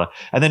Princess Zelda.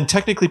 And then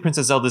technically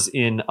Princess Zelda's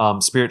in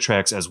Spirit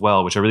Tracks as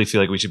well, which I really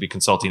feel like we should be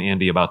consulting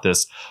Andy about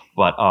this.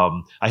 But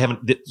I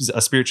haven't,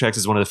 Spirit Tracks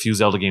is one of the few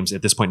Zelda games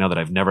at this point now that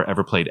I've never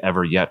ever played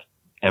ever yet.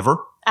 Ever?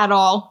 At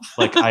all.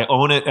 Like I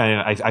own it.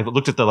 And I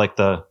looked at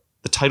the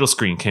title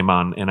screen came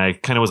on and I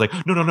kind of was like,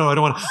 no, I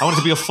don't want, I want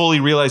it to be a fully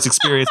realized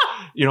experience.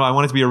 I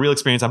want it to be a real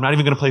experience. I'm not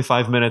even going to play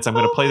 5 minutes. I'm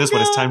going to play this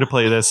when it's time to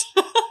play this.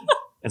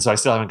 And so I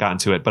still haven't gotten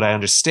to it, but I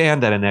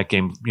understand that in that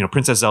game,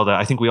 Princess Zelda,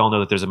 I think we all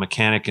know that there's a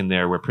mechanic in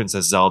there where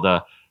Princess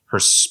Zelda, her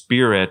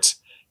spirit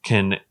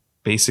can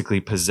basically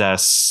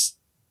possess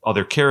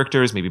other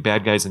characters, maybe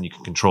bad guys, and you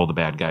can control the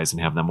bad guys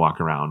and have them walk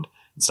around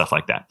and stuff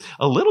like that.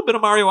 A little bit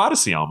of Mario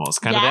Odyssey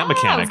almost, kind of that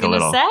mechanic a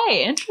little.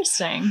 Say,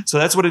 interesting. So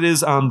that's what it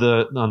is on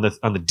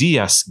the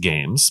DS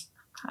games.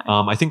 Okay.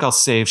 I think I'll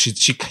save.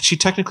 She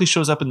technically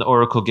shows up in the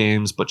Oracle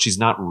games, but she's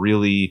not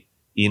really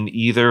in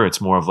either. It's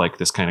more of like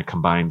this kind of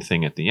combined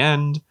thing at the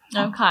end.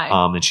 Okay.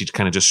 And she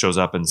kind of just shows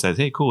up and says,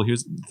 "Hey, cool.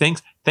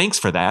 Thanks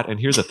for that. And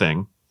here's a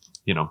thing,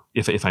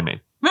 if I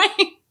may."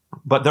 Right.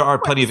 But there are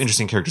plenty of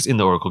interesting characters in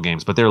the Oracle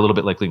games, but they're a little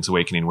bit like Link's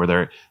Awakening, where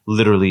they're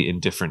literally in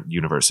different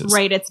universes.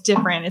 Right. It's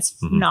different. It's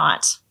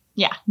not.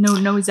 Yeah.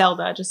 No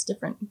Zelda, just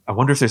different. I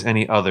wonder if there's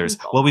any others.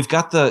 Well, we've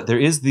got I'm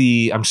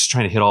just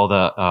trying to hit all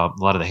a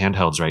lot of the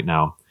handhelds right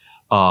now.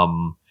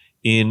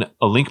 In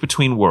A Link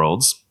Between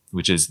Worlds,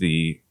 which is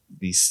the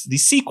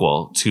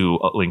sequel to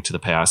A Link to the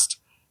Past,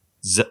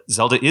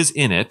 Zelda is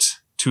in it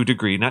to a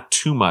degree, not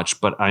too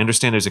much, but I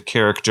understand there's a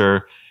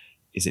character.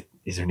 Is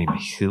her name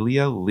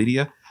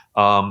Lydia?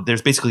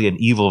 there's basically an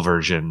evil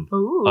version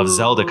of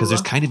Zelda because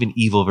there's kind of an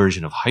evil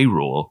version of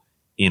Hyrule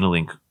in A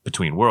Link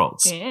Between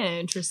Worlds.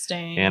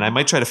 Interesting. And I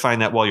might try to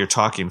find that while you're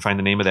talking, find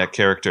the name of that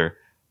character.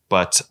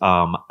 But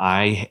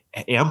I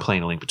am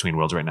playing A Link Between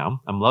Worlds right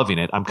now. I'm loving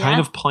it. I'm kind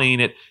of playing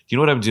it. You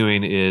know what I'm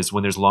doing is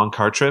when there's long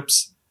car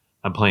trips,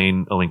 I'm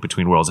playing A Link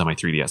Between Worlds on my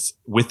 3DS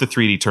with the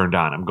 3D turned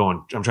on.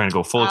 I'm trying to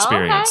go full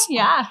experience. Okay.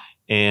 Yeah.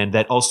 And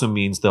that also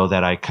means though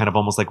that I kind of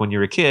almost like when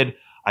you're a kid,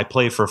 I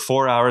play for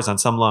 4 hours on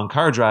some long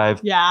car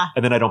drive. Yeah.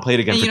 And then I don't play it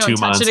again for 2 months. You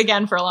don't touch it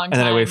again for a long time.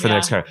 And then I wait for the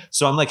next car.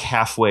 So I'm like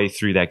halfway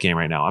through that game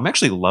right now. I'm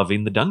actually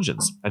loving the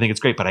dungeons. I think it's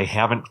great, but I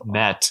haven't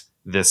met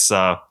this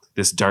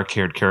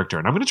dark-haired character.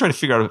 And I'm going to try to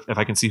figure out if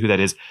I can see who that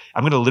is.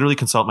 I'm going to literally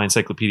consult my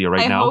encyclopedia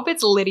now. I hope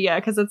it's Lydia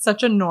because it's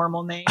such a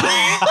normal name.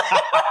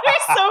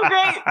 It's so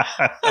great.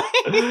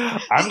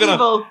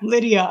 Evil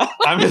Lydia.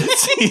 I'm going to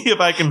see if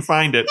I can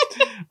find it.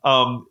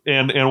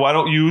 And why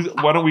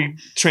don't we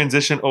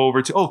transition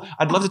over to,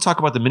 I'd love to talk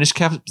about the Minish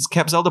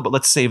Cap Zelda, but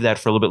let's save that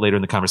for a little bit later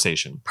in the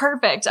conversation.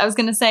 Perfect. I was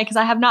going to say, because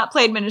I have not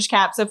played Minish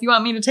Cap, so if you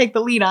want me to take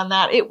the lead on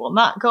that, it will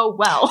not go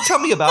well. Tell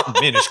me about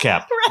Minish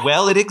Cap. Right.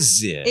 Well, it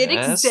exists. It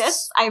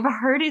exists. I've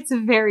heard it's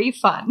very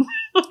fun.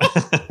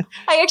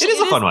 It is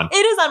a fun one. It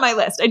is on my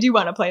list. I do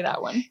want to play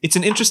that one. It's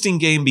an interesting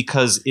game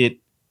because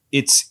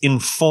it's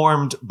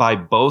informed by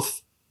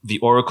both the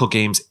Oracle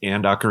games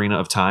and Ocarina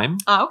of Time.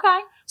 Oh, okay.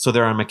 So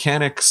there are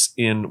mechanics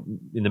in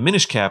the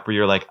Minish Cap where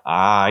you're like,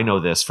 I know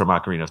this from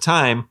Ocarina of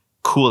Time.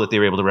 Cool that they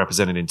were able to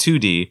represent it in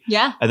 2D.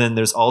 Yeah. And then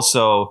there's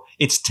also,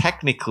 it's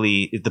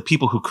technically, the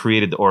people who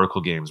created the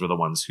Oracle games were the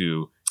ones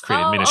who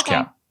created Minish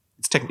Cap.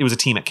 It was a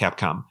team at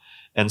Capcom.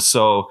 And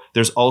so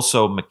there's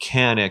also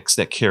mechanics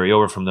that carry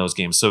over from those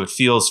games. So it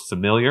feels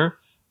familiar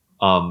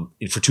for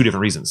 2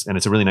 different reasons. And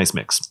it's a really nice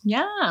mix.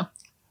 Yeah.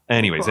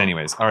 Anyways.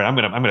 All right, I'm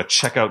gonna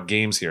check out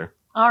games here.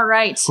 All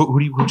right. Who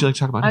would you like to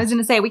talk about? I was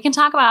going to say, we can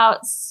talk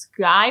about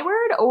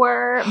Skyward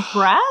or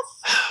Breath.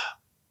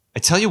 I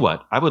tell you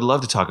what, I would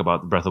love to talk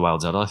about Breath of the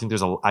Wild Zelda.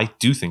 I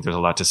do think there's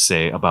a lot to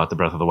say about the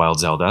Breath of the Wild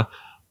Zelda.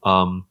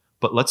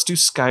 But let's do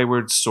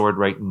Skyward Sword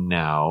right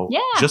now. Yeah.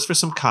 Just for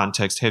some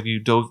context, have you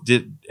dove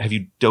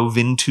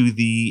into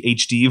the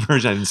HD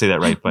version? I didn't say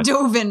that right, but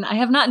I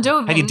have not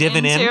dove. Have you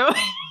divin in?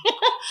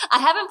 I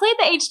haven't played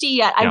the HD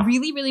yet. Yeah. I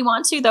really, really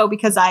want to though,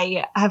 because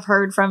I have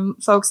heard from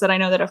folks that I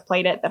know that have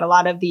played it that a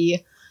lot of the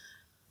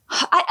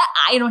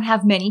I don't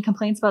have many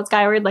complaints about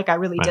Skyward. Like I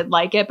really did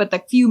like it, but the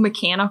few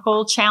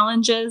mechanical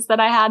challenges that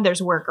I had, there's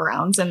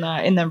workarounds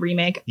in the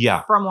remake.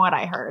 Yeah, from what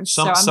I heard. I'm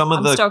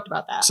stoked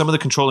about that. Some of the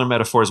controller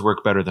metaphors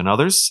work better than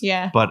others.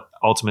 Yeah, but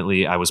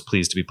ultimately, I was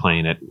pleased to be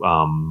playing it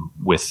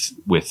with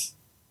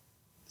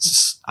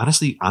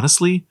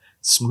honestly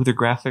smoother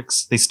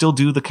graphics. They still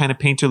do the kind of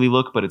painterly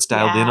look, but it's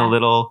dialed in a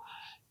little.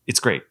 It's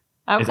great.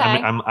 Okay,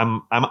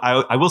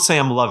 I will say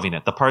I'm loving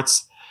it. The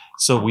parts.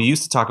 So we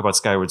used to talk about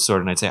Skyward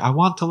Sword, and I'd say, I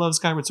want to love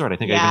Skyward Sword. I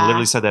think I even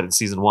literally said that in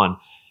season 1.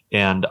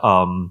 And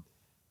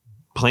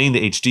playing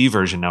the HD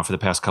version now for the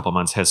past couple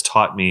months has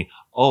taught me,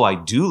 I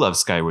do love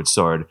Skyward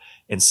Sword.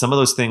 And some of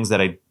those things that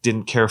I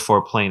didn't care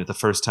for playing it the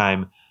first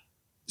time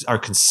are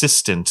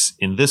consistent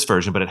in this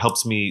version, but it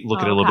helps me look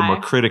at it a little bit more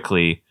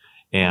critically.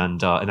 And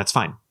that's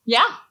fine.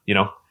 Yeah. You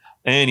know?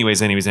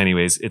 Anyways,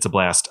 it's a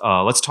blast.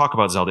 Let's talk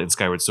about Zelda and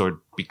Skyward Sword,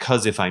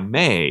 because if I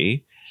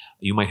may,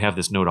 you might have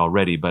this note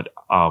already, but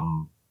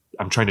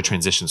I'm trying to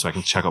transition so I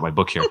can check out my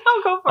book here.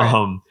 Oh, go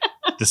for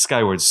it. The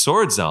Skyward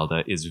Sword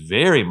Zelda is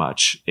very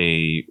much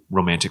a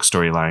romantic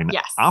storyline.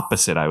 Yes.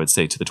 Opposite, I would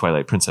say, to the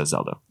Twilight Princess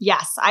Zelda.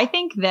 Yes. I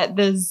think that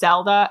the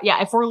Zelda,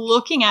 if we're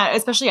looking at,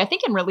 especially I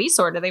think in release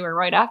order, they were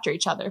right after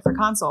each other for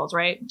consoles,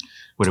 right?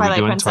 What Twilight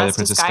are we doing? Princess Twilight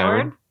Princess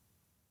Skyward?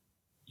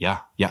 Yeah.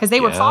 Because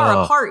they were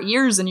far apart,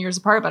 years and years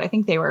apart, but I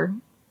think they were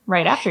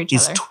right after each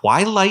other. Is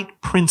Twilight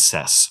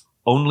Princess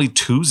only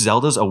 2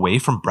 Zeldas away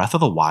from Breath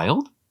of the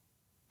Wild?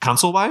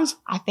 Console-wise?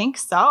 I think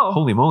so.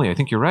 Holy moly, I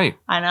think you're right.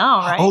 I know,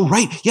 right? Oh,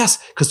 right. Yes,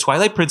 because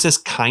Twilight Princess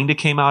kind of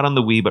came out on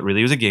the Wii, but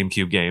really it was a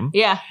GameCube game.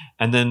 Yeah.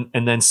 And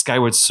then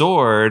Skyward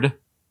Sword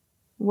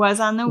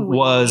was on the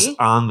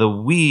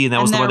Wii. And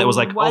that was the one that was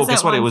like,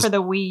 guess what? It was for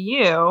the Wii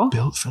U.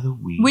 Built for the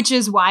Wii. Which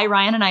is why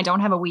Ryan and I don't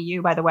have a Wii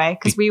U, by the way,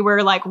 because we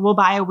were like, we'll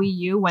buy a Wii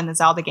U when the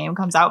Zelda game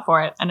comes out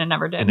for it, and it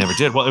never did. It never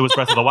did. Well, it was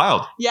Breath of the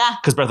Wild. Yeah.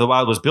 Because Breath of the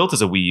Wild was built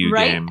as a Wii U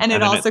game. And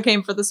it also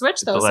came for the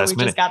Switch, though, so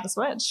we just got the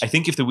Switch. I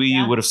think if the Wii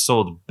U would have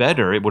sold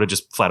better, it would have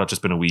just flat out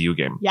just been a Wii U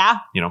game. Yeah.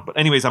 You know, but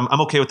anyways,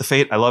 I'm okay with the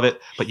fate. I love it.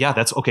 But yeah,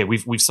 that's okay.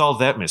 We've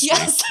solved that mystery.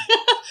 Yes.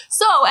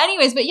 So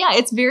anyways, but yeah,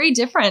 it's very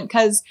different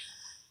because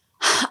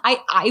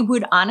I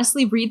would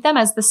honestly read them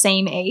as the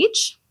same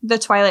age, the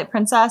Twilight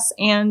Princess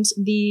and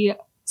the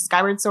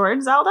Skyward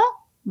Sword Zelda,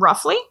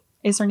 roughly.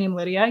 Is her name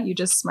Lydia? You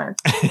just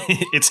smirked.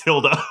 It's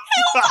Hilda.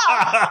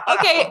 Hilda!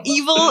 Okay,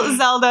 evil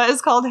Zelda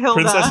is called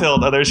Hilda. Princess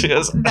Hilda, there she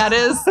is. That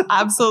is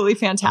absolutely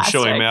fantastic.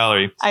 I'm showing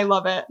Mallory. I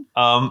love it.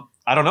 I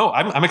don't know.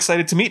 I'm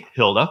excited to meet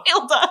Hilda.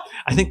 Hilda.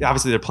 I think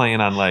obviously they're playing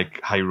on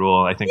like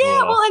Hyrule. I think.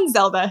 Yeah, and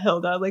Zelda,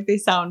 Hilda, like they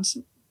sound.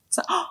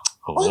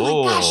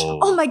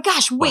 Oh my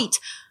gosh! Wait.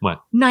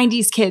 What?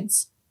 90s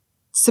kids.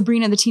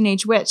 Sabrina the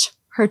Teenage Witch.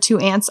 Her two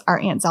aunts are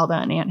Aunt Zelda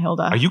and Aunt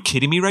Hilda. Are you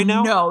kidding me right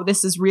now? No,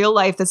 this is real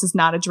life. This is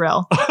not a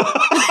drill.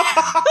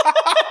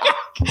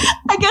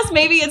 I guess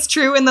maybe it's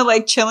true in the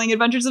like Chilling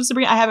Adventures of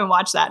Sabrina. I haven't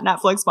watched that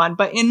Netflix one,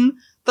 but in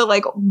the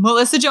like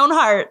Melissa Joan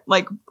Hart,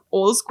 like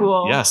old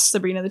school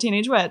Sabrina the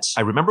Teenage Witch.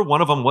 I remember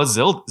one of them was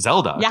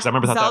Zelda. Yeah, I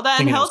remember Zelda that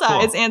and Hilda.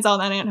 cool. It's Aunt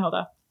Zelda and Aunt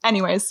Hilda.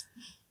 Anyways,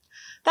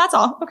 that's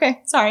all.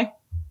 Okay, sorry.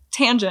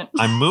 Tangent.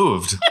 I'm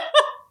moved.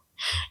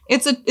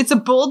 It's a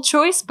bold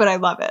choice, but I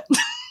love it.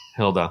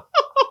 Hilda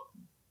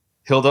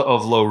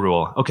of Low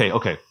Rule. Okay.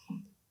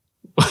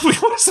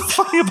 What is so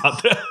funny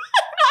about that?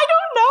 I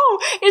don't know.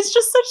 It's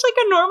just such like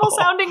a normal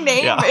sounding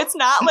name. Yeah. It's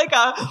not like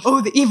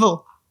the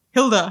evil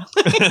Hilda.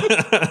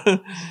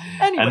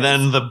 And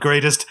then the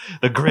greatest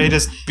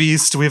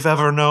beast we've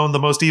ever known, the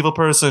most evil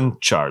person,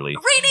 Charlie.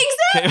 Right,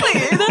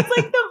 exactly. That's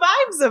like the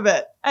vibes of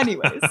it.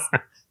 Anyways.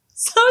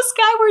 So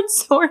Skyward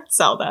Sword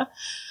Zelda.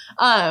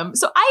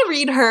 So I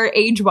read her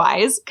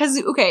age-wise because,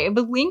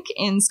 the Link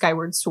in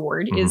Skyward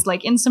Sword is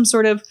like in some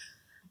sort of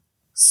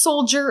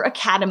soldier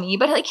academy,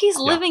 but like he's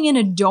living in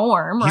a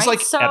dorm, He's right? like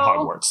at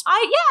Hogwarts.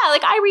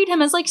 I read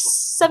him as like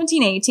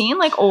 17, 18,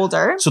 like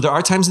older. So there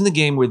are times in the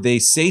game where they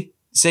say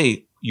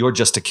you're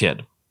just a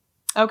kid.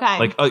 Okay.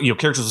 Like,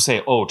 characters will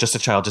say, oh, just a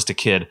child, just a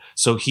kid.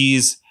 So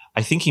he's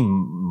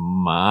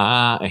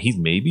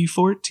maybe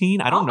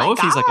 14. I don't know if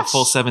he's like a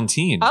full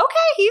 17. Okay,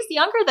 he's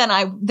younger than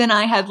I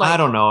had like. I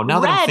don't know. Now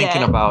that I'm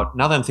thinking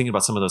it.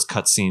 about some of those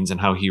cut scenes and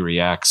how he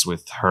reacts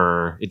with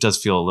her, it does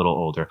feel a little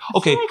older.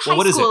 Okay, like well,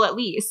 what is it? High school at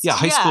least. Yeah,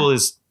 high school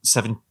is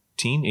 17,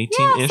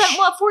 18-ish.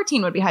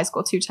 14 would be high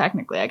school too,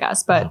 technically, I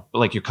guess. But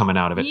like you're coming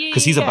out of it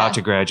because he's about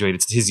to graduate.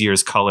 It's his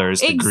year's colors,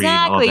 the green,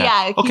 all of that.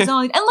 Yeah. Okay. He's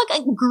only, and look,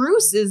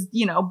 Groose is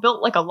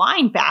built like a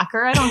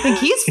linebacker. I don't think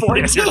he's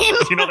 14.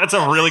 That's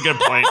a really good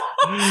point.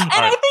 And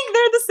I think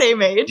they're the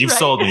same age. You've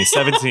sold me,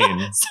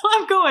 17. So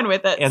I'm going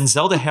with it. And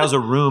Zelda has a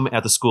room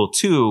at the school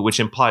too, which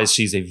implies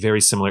she's a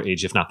very similar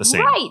age, if not the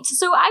same. Right.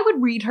 So I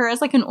would read her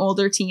as like an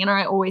older teen, or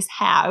I always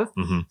have.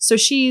 Mm-hmm. So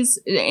she's,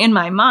 in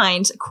my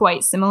mind,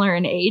 quite similar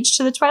in age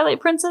to the Twilight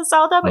Princess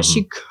Zelda, but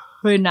she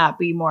could not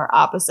be more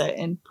opposite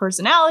in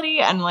personality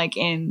and like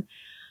in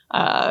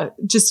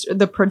just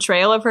the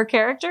portrayal of her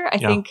character. I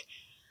think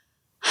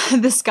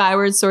the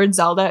Skyward Sword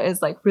Zelda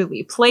is like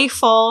really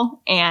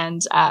playful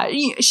and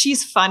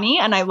she's funny,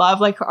 and I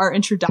love like our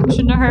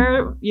introduction to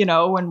her,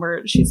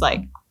 when she's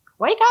like,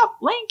 wake up,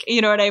 Link,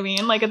 you know what I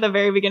mean? Like at the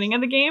very beginning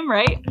of the game,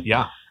 right?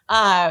 Yeah.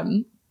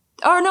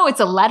 Or no, it's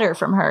a letter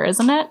from her,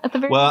 isn't it? At the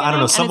very beginning? I don't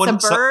know. And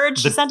it's a bird.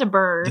 She sent a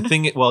bird. The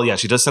thing,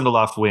 she does send a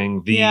loft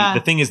wing.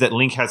 The thing is that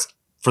Link has,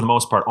 for the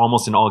most part,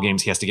 almost in all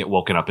games, he has to get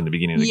woken up in the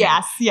beginning of the game.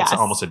 Yes. It's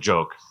almost a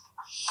joke.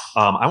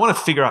 I'm going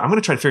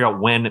to try to figure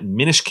out when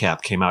Minish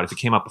Cap came out, if it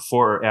came out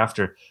before or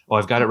after. Oh,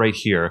 I've got it right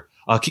here.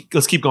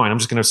 Let's keep going. I'm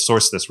just going to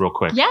source this real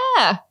quick.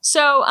 Yeah.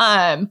 So,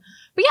 but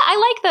yeah,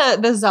 I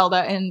like the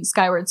Zelda in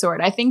Skyward Sword.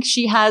 I think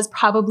she has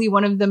probably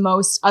one of the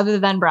most, other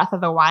than Breath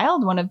of the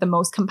Wild, one of the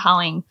most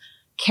compelling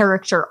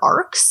character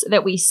arcs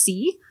that we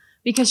see,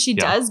 because she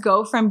does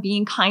go from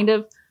being kind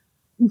of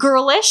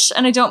girlish,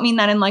 and I don't mean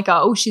that in like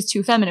she's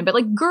too feminine, but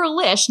like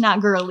girlish,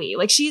 not girly.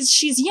 Like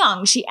she's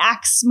young. She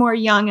acts more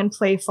young and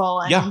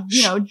playful and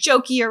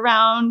jokey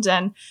around,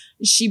 and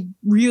she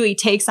really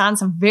takes on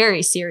some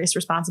very serious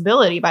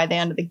responsibility by the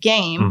end of the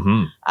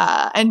game,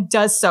 and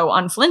does so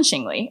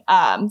unflinchingly.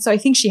 So I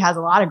think she has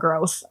a lot of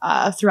growth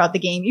throughout the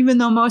game, even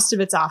though most of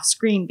it's off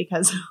screen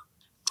because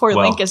poor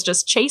Link is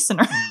just chasing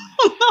her.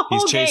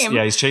 Game.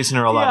 Yeah, he's chasing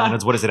her a lot.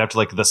 And what is it? After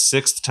like the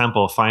 6th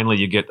temple, finally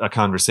you get a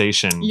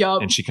conversation.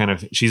 And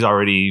she's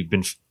already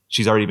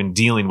been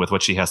dealing with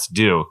what she has to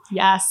do.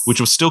 Yes.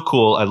 Which was still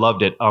cool. I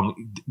loved it.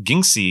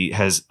 Ginxie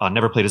has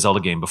never played a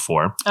Zelda game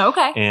before.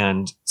 Okay.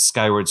 And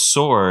Skyward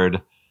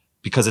Sword,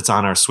 because it's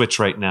on our Switch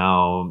right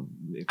now,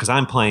 because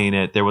I'm playing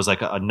it, there was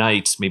like a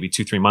night maybe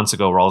 2-3 months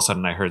ago where all of a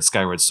sudden I heard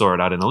Skyward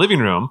Sword out in the living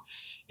room.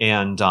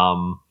 And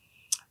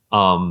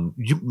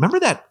you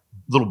remember that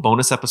little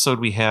bonus episode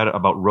we had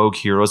about Rogue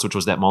Heroes, which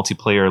was that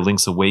multiplayer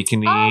Link's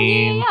Awakening? Oh,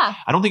 yeah.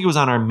 I don't think it was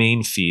on our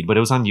main feed, but it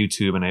was on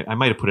YouTube, and I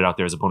might have put it out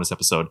there as a bonus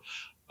episode.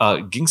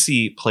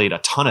 Ginxie played a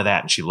ton of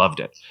that, and she loved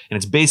it. And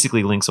it's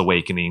basically Link's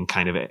Awakening,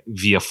 kind of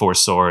via Four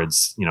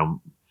Swords,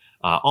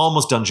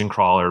 almost dungeon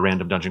crawler,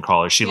 random dungeon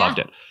crawler. She loved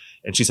it.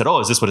 And she said, oh,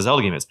 is this what a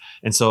Zelda game is?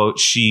 And so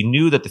she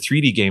knew that the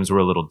 3D games were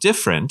a little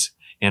different,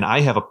 and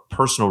I have a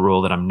personal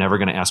rule that I'm never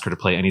going to ask her to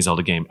play any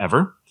Zelda game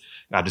ever.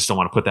 I just don't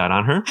want to put that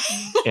on her.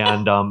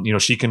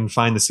 And, she can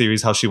find the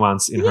series how she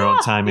wants in her own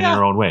time and in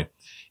her own way.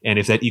 And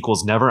if that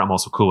equals never, I'm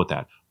also cool with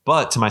that.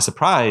 But to my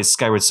surprise,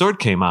 Skyward Sword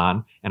came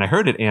on and I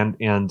heard it. And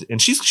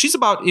she's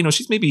about,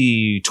 she's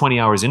maybe 20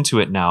 hours into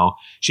it now.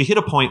 She hit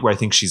a point where I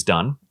think she's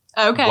done.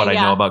 Okay. What I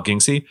know about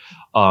Ginxie.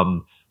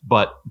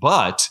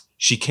 But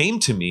she came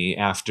to me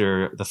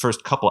after the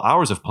first couple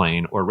hours of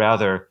playing, or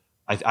rather,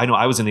 I know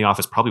I was in the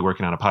office probably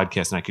working on a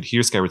podcast and I could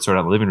hear Skyward Sword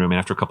out in the living room. And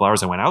after a couple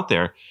hours, I went out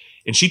there.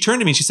 And she turned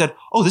to me and she said,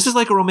 oh, this is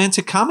like a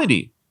romantic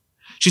comedy.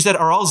 She said,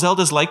 are all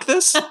Zeldas like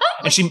this?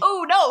 And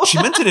oh, no.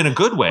 She meant it in a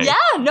good way. Yeah,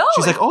 no.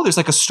 She's like, oh, there's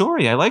like a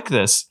story. I like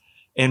this.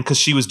 And because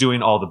she was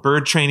doing all the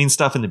bird training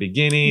stuff in the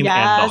beginning,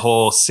 and the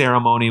whole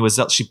ceremony was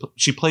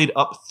she played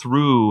up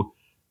through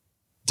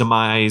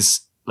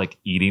Demise, like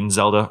eating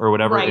Zelda or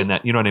whatever. Right. And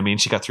that, you know what I mean?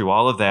 She got through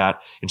all of that,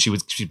 and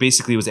she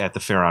basically was at the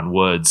Faron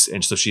Woods,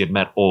 and so she had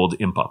met old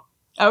Impa.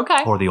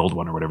 Okay. Or the old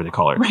one, or whatever they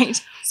call her. Right.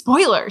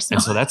 Spoilers.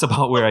 And so that's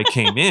about where I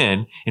came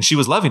in, and she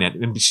was loving it.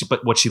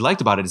 But what she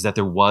liked about it is that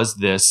there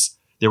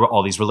were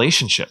all these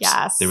relationships.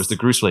 Yes. There was the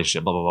Groose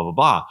relationship, blah, blah, blah, blah,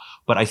 blah.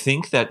 But I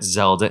think that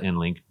Zelda and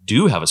Link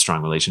do have a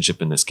strong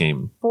relationship in this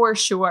game. For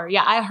sure.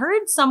 Yeah. I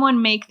heard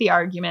someone make the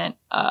argument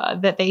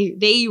that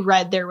they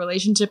read their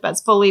relationship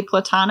as fully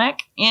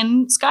platonic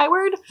in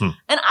Skyward. And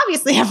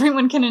obviously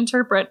everyone can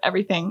interpret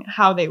everything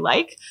how they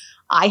like.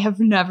 I have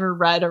never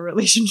read a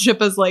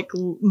relationship as like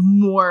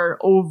more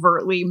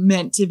overtly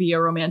meant to be a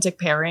romantic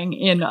pairing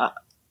in a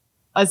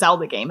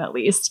Zelda game, at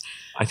least.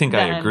 I think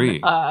I agree.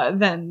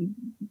 Than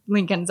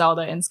Link and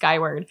Zelda in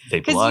Skyward. They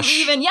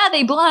blush.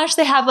 They blush.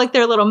 They have like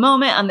their little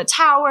moment on the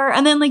tower.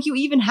 And then like you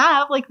even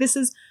have like, this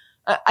is,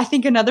 I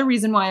think another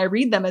reason why I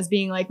read them as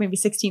being like maybe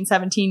 16,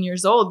 17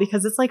 years old,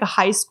 because it's like a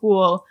high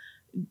school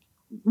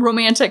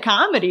romantic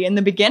comedy. In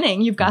the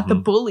beginning, you've got the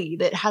bully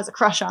that has a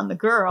crush on the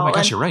girl. Oh my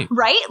gosh, you're right.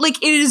 Right? Like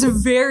it is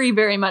very,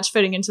 very much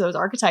fitting into those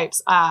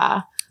archetypes.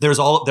 They're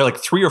like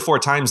 3 or 4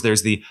 times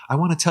there's the, I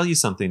want to tell you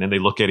something. And they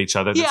look at each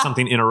other. Then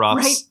something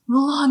interrupts. Right.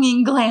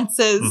 Longing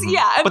glances.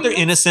 Yeah. But they're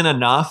innocent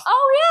enough.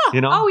 Oh yeah.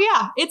 You know? Oh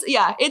yeah.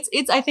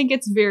 It's, I think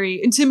it's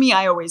very, to me,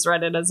 I always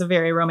read it as a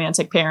very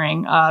romantic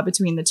pairing,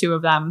 between the two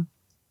of them.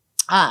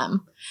 And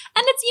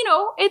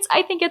it's,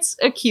 I think it's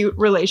a cute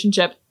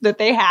relationship that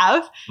they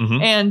have.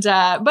 And,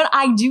 but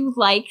I do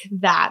like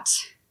that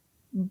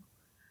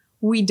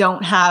we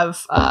don't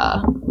have,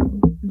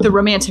 the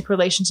romantic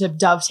relationship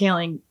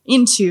dovetailing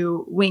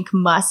into Link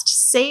must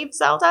save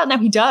Zelda. Now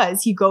he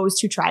does. He goes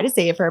to try to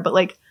save her, but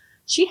like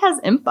she has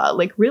Impa.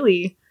 Like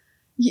really,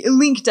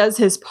 Link does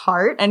his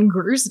part and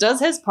Groose does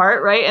his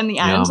part, right? In the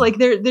end, like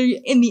they're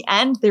in the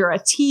end they're a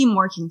team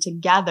working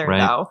together,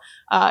 though,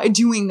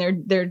 doing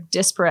their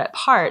disparate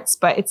parts.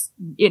 But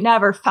it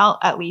never felt,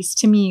 at least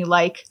to me,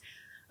 like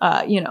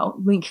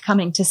Link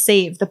coming to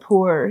save the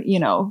poor,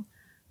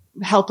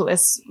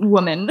 helpless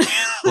woman.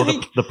 Well,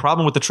 the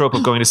problem with the trope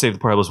of going to save the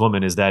poor helpless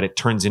woman is that it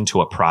turns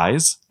into a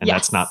prize, and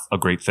that's not a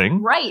great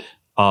thing. Right.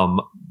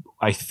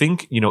 I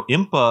think,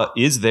 Impa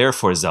is there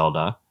for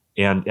Zelda.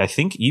 And I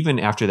think even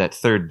after that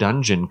third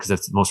dungeon, because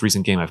that's the most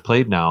recent game I've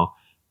played now,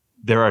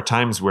 there are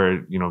times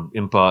where,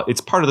 Impa, it's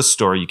part of the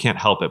story. You can't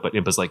help it. But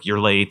Impa's like, you're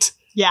late.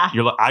 Yeah.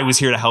 I was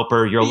here to help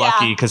her. You're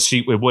lucky, because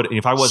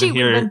if I wasn't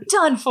here, she would have been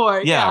done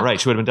for. Yeah, right.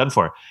 She would have been done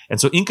for.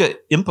 And so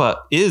Impa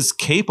is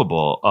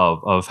capable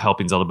of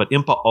helping Zelda, but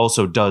Impa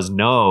also does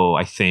know,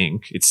 I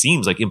think, it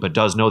seems like Impa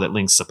does know that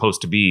Link's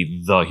supposed to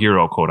be the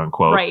hero, quote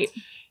unquote. Right.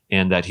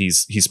 And that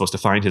he's supposed to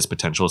find his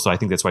potential. So I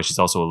think that's why she's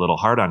also a little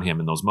hard on him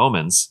in those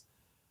moments.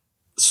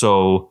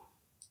 So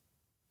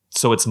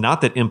it's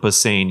not that Impa's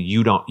saying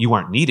you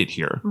aren't needed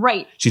here.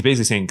 Right. She's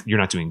basically saying you're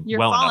not doing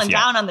well enough. You're falling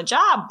down on the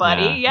job,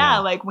 buddy. Yeah.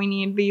 Like we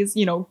need these,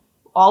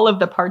 all of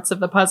the parts of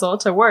the puzzle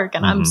to work,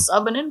 and I'm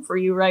subbing in for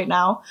you right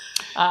now.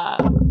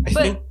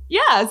 So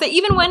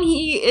even when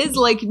he is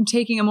like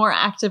taking a more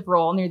active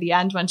role near the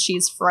end when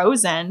she's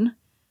frozen,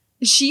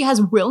 she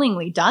has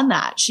willingly done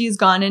that. She's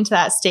gone into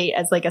that state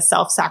as like a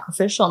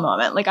self-sacrificial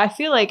moment. Like I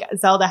feel like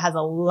Zelda has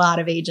a lot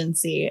of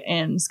agency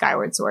in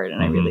Skyward Sword,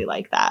 and I really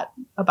like that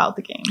about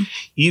the game.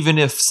 Even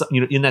if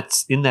in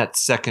that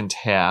second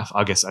half,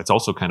 I guess it's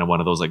also kind of one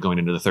of those like going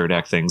into the third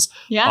act things.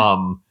 Yeah.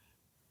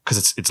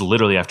 Because it's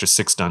literally after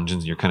 6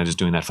 dungeons, you're kind of just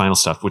doing that final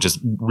stuff, which is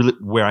really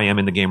where I am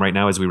in the game right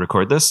now as we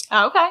record this.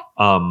 Oh, okay.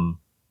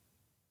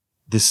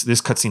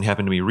 This cutscene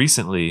happened to me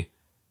recently.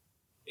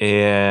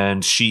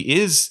 And she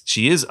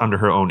is under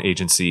her own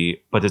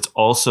agency, but it's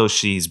also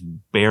she's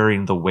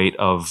bearing the weight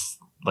of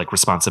like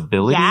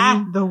responsibility.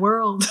 Yeah, the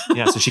world.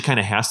 Yeah, so she kind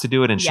of has to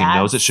do it, and she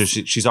knows it. So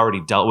she's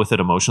already dealt with it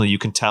emotionally. You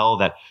can tell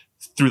that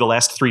through the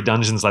last 3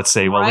 dungeons, let's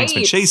say, while Link's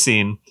been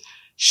chasing,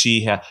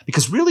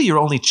 because really you're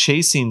only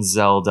chasing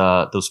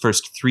Zelda those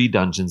first 3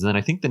 dungeons, and then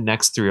I think the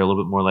next 3 are a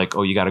little bit more like,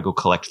 oh, you got to go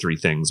collect 3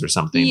 things or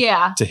something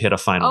to hit a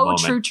final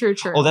moment. True.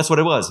 Oh, that's what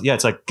it was. Yeah,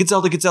 it's like get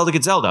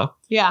Zelda.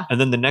 Yeah.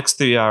 And then the next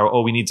 3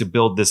 are, we need to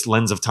build this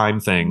lens of time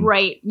thing.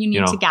 Right. You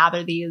need to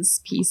gather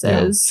these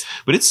pieces.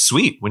 Yeah. But it's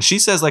sweet. When she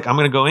says like, I'm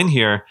going to go in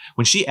here,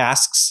 when she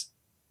asks,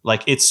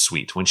 like, it's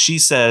sweet. When she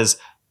says,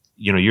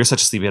 you're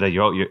such a sleepyhead,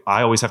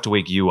 I always have to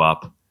wake you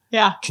up.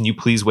 Yeah. Can you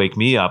please wake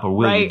me up, or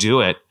will you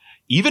do it?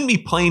 Even me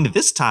playing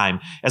this time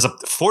as a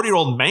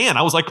 40-year-old man,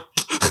 I was like,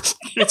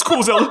 it's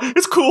cool, Zelda.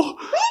 It's cool.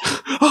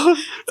 It's going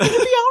to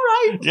be all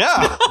right.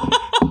 Yeah.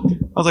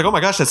 I was like, oh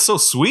my gosh, that's so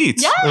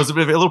sweet. Yeah. It was a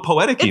little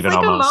poetic even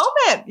like almost.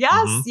 A moment.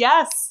 Yes,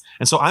 yes.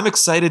 And so I'm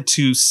excited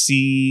to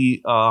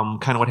see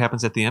kind of what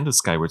happens at the end of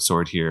Skyward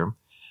Sword here.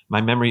 My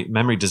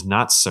memory does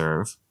not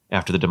serve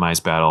after the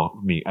Demise battle.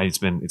 It's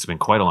been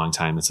quite a long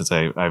time since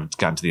I've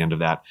gotten to the end of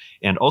that.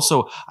 And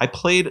also,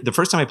 the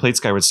first time I played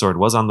Skyward Sword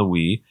was on the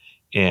Wii.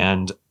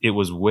 And it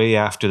was way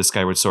after the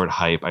Skyward Sword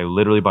hype. I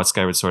literally bought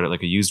Skyward Sword at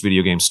like a used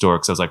video game store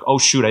because I was like, oh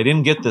shoot, I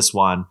didn't get this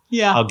one.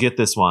 Yeah. I'll get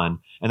this one.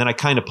 And then I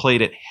kind of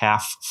played it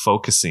half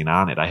focusing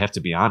on it. I have to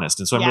be honest.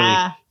 And so I'm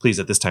really pleased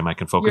that this time I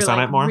can focus You're on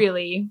like it more.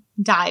 Really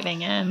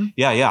diving in.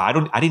 Yeah. I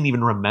didn't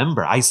even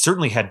remember. I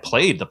certainly had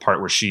played the part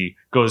where she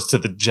goes to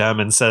the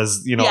gem and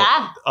says,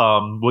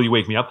 will you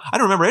wake me up? I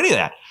don't remember any of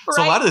that. Right.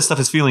 So a lot of this stuff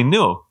is feeling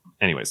new.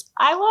 Anyways.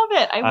 I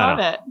love it. I love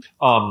it.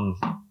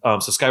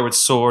 So Skyward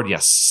Sword,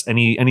 yes.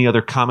 Any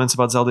other comments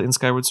about Zelda in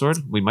Skyward Sword?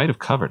 We might have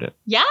covered it.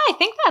 Yeah, I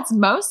think that's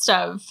most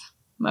of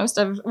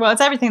well,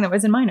 it's everything that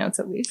was in my notes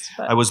at least.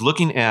 But. I was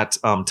looking at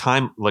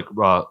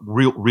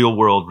real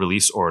world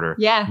release order.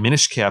 Yeah.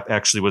 Minish Cap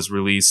actually was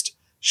released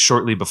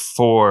shortly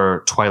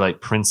before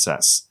Twilight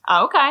Princess.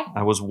 Oh, okay.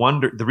 I was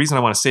wondering, the reason I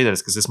want to say that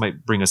is because this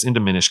might bring us into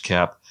Minish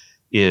Cap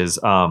is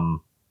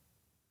now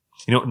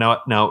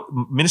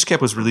Minish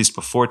Cap was released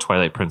before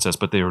Twilight Princess,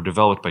 but they were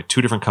developed by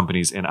two different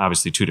companies and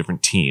obviously two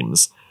different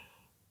teams.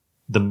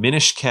 The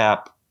Minish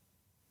Cap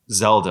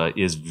Zelda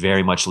is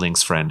very much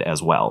Link's friend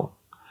as well.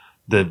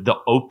 The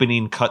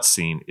opening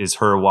cutscene is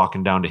her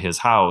walking down to his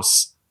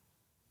house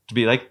to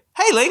be like,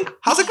 hey Link,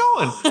 how's it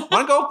going? Want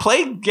to go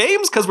play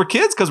games because we're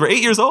kids, because we're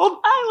 8 years old?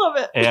 I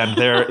love it. And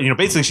they're,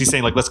 basically she's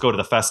saying like, let's go to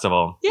the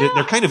festival. Yeah.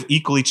 They're kind of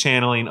equally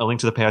channeling A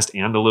Link to the Past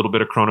and a little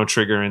bit of Chrono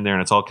Trigger in there.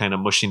 And it's all kind of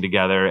mushing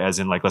together as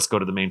in like, let's go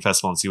to the main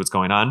festival and see what's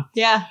going on.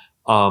 Yeah.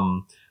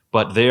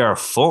 But they are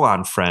full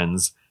on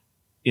friends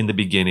in the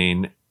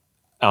beginning.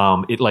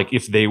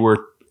 If they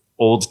were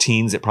old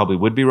teens, it probably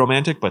would be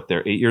romantic, but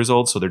they're 8 years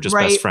old. So they're just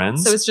best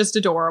friends. So it's just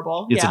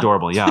adorable. It's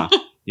adorable. Yeah.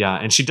 Yeah.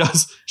 And she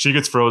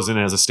gets frozen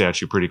as a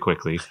statue pretty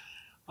quickly.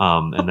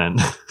 And then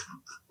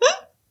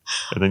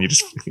you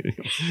just,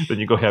 then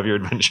you go have your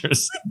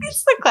adventures.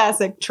 It's the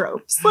classic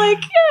tropes.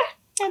 Like,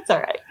 it's all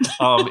right.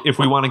 If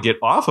we want to get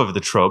off of the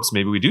tropes,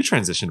 maybe we do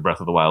transition to Breath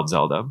of the Wild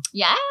Zelda.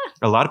 Yeah.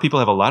 A lot of people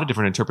have a lot of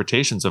different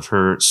interpretations of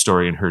her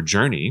story and her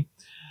journey.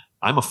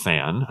 I'm a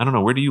fan. I don't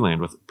know. Where do you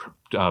land with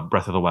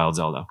Breath of the Wild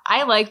Zelda?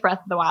 I like Breath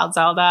of the Wild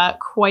Zelda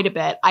quite a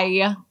bit.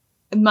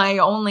 My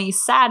only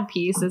sad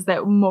piece is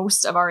that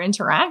most of our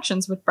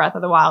interactions with Breath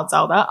of the Wild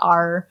Zelda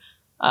are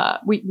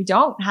we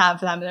don't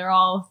have them. They're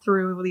all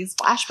through these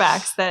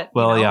flashbacks that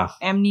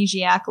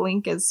amnesiac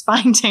Link is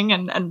finding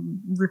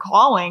and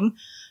recalling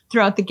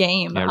throughout the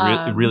game.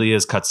 Yeah, it really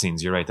is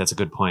cutscenes. You're right. That's a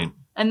good point.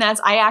 And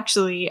that's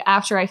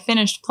after I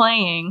finished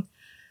playing,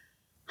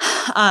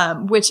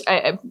 which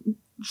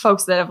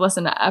folks that have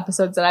listened to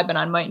episodes that I've been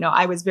on might know,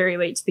 I was very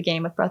late to the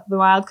game with Breath of the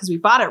Wild because we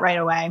bought it right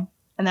away.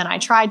 And then I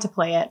tried to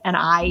play it and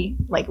I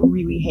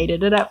really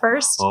hated it at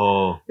first.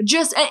 Oh.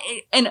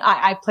 And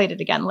I played it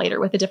again later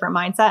with a different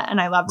mindset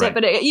and I loved it.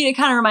 But it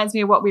kind of reminds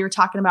me of what we were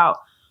talking about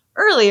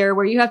earlier,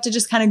 where you have to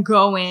just kind of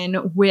go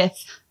in with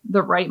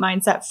the right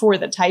mindset for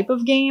the type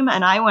of game.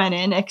 And I went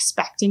in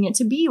expecting it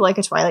to be like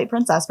a Twilight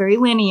Princess, very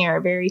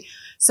linear,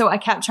 so I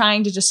kept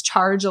trying to just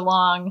charge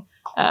along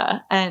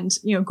and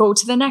go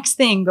to the next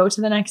thing.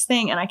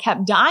 And I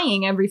kept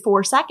dying every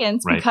 4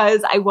 seconds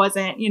because I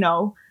wasn't,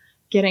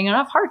 getting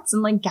enough hearts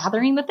and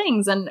gathering the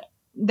things. And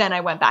then I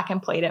went back and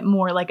played it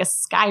more like a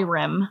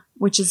Skyrim,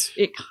 which is,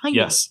 it kind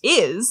of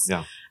is.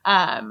 Yeah.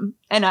 And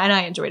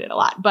I enjoyed it a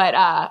lot.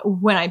 But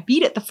when I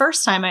beat it the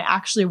first time, I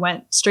actually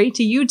went straight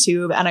to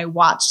YouTube and I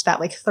watched that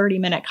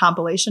 30-minute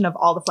compilation of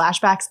all the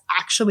flashbacks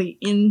actually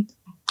in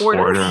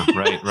order.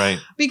 Right.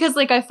 Because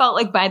I felt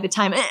like by the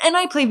time, and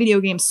I play video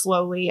games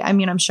slowly. I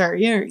mean, I'm sure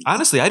you're.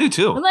 Honestly, I do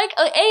too. A,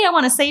 I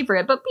want to savor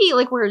it, but B,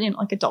 we're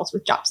adults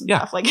with jobs and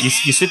stuff.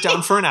 You sit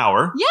down for an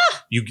hour. Yeah.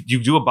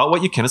 You do about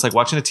what you can. It's like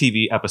watching a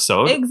TV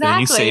episode. Exactly.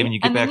 And you save and you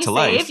get back to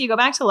life. You go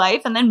back to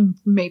life, and then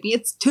maybe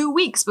it's 2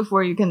 weeks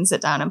before you can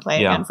sit down and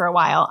play again for a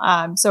while.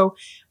 So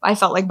I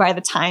felt like by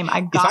the time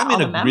I got all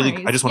the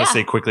memories. I just want to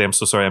say quickly, I'm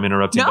so sorry I'm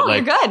interrupting. No, but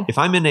you're good. If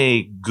I'm in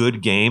a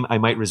good game, I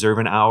might reserve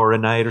an hour a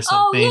night or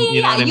something. Oh,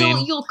 you know what I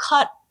mean? You'll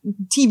cut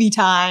TV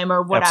time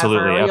or whatever.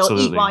 Absolutely, or you'll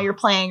absolutely. eat while you're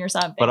playing or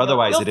something. But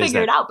otherwise, you'll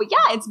figure it out. But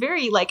yeah, it's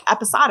very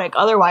episodic.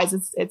 Otherwise,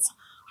 it's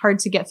hard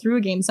to get through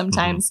a game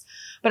sometimes.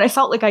 Mm-hmm. But I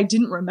felt like I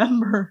didn't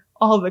remember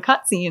all the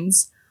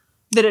cutscenes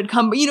that had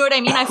come. You know what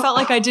I mean? I felt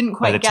like I didn't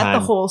quite get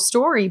the whole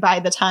story by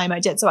the time I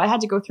did. So I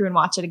had to go through and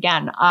watch it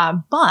again.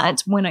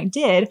 But when I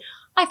did,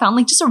 I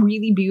found just a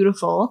really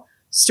beautiful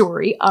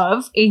story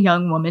of a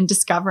young woman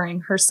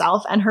discovering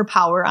herself and her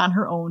power on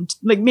her own,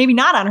 maybe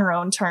not on her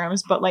own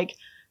terms, but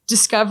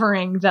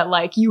discovering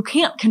that you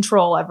can't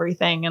control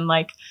everything and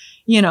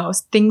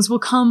things will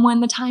come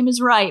when the time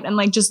is right,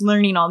 and just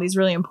learning all these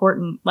really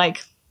important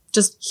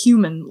just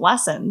human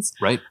lessons.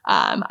 Right.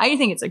 I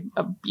think it's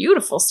a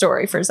beautiful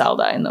story for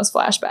Zelda in those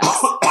flashbacks.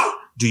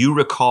 Do you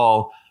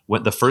recall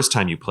when the first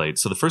time you played?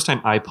 So the first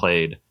time I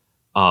played,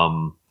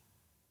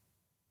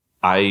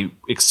 I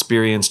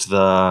experienced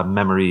the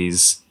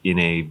memories in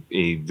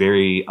a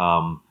very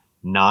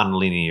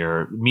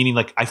non-linear, meaning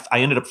I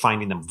ended up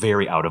finding them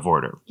very out of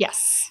order.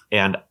 Yes.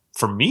 And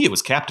for me, it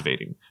was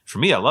captivating. For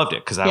me, I loved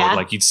it because I would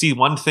like, you'd see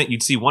one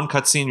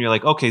cutscene, you're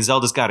like, okay,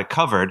 Zelda's got it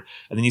covered.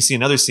 And then you see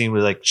another scene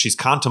where like she's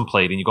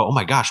contemplating, you go, oh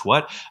my gosh,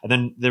 what? And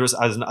then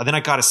then I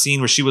got a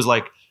scene where she was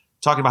like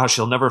talking about how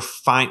she'll never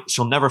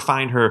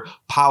find her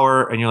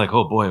power. And you're like,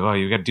 oh boy, well,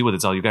 you got to deal with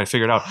it, Zelda. You got to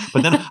figure it out.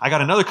 But then I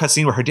got another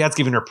cutscene where her dad's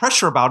giving her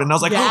pressure about it. And I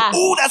was like,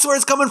 oh, that's where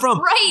it's coming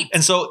from. Right.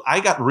 And so I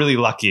got really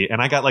lucky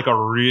and I got like a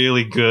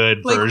really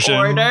good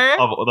version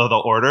of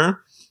the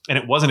order. And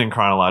it wasn't in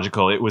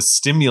chronological. It was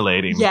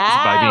stimulating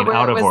by being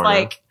out of order.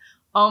 Like,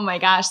 oh my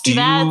gosh. Do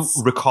you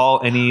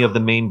recall any of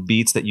the main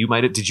beats that you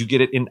did you get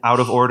it in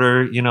out of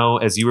order,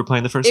 as you were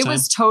playing the first time? It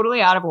was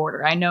totally out of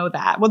order. I know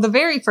that. Well, the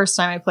very first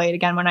time I played,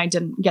 again, when I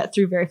didn't get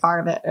through very far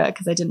of it,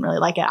 because I didn't really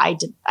like it,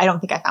 I don't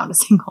think I found a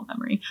single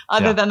memory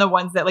other than the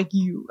ones that like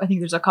I think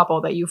there's a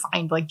couple that you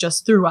find like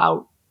just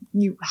throughout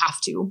you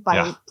have to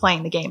by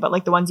playing the game, but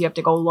like the ones you have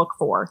to go look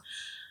for.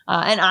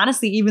 And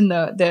honestly, even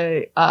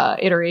the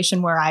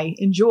iteration where I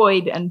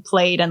enjoyed and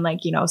played and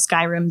like,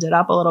 Skyrim'd it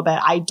up a little bit,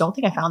 I don't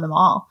think I found them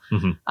all.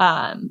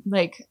 Mm-hmm.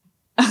 Like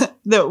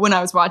when I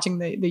was watching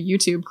the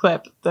YouTube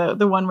clip,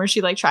 the one where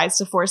she like tries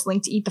to force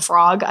Link to eat the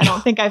frog, I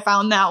don't think I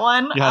found that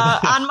one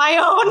on my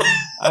own.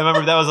 I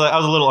remember I was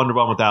a little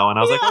underwhelmed with that one.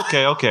 I was like,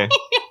 okay.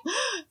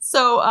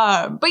 So,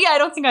 but yeah, I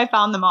don't think I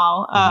found them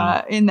all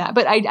in that,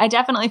 but I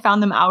definitely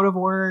found them out of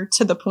order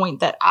to the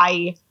point that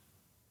I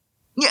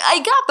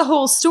got the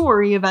whole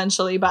story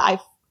eventually,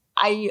 but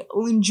I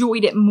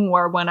enjoyed it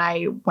more when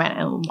I went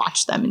and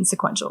watched them in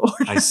sequential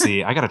order. I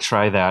see. I got to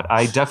try that.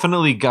 I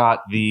definitely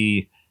got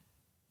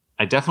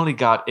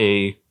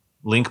a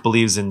Link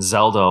Believes in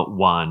Zelda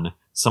 1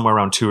 somewhere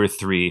around 2 or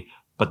 3,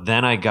 but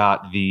then I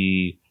got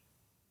the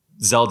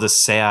Zelda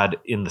sad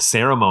in the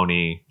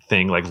ceremony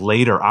thing like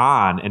later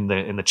on, and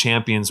the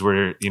champions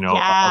were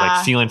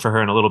like feeling for her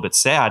and a little bit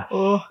sad.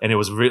 Ooh. And it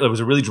was a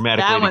really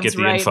dramatic way to get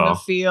the info. In the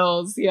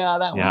feels.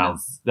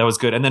 That was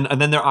good. And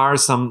then there are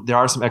some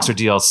extra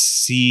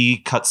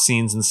DLC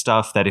cutscenes and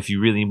stuff that if you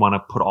really want to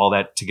put all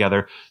that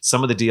together,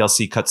 some of the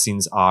DLC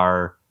cutscenes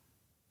are,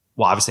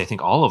 well, obviously I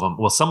think all of them.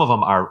 Well, some of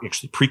them are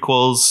actually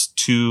prequels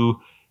to,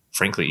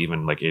 frankly,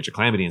 even like Age of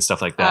Calamity and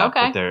stuff like that.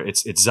 Okay. But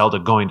it's Zelda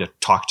going to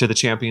talk to the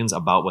champions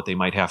about what they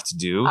might have to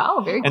do.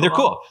 Oh, very cool. And they're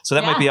cool. So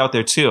that might be out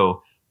there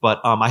too. But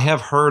I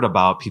have heard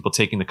about people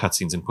taking the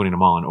cutscenes and putting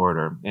them all in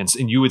order. And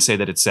you would say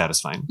that it's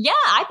satisfying. Yeah,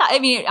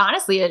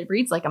 honestly, it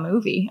reads like a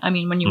movie. I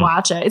mean, when you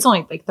watch it, it's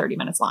only like 30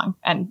 minutes long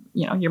and,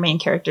 your main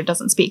character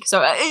doesn't speak. So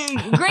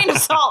grain of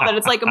salt that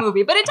it's like a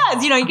movie, but it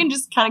does, you can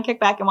just kind of kick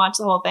back and watch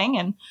the whole thing.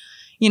 And,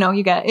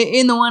 you get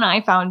in the one I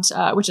found,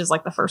 which is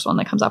like the first one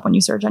that comes up when you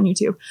search on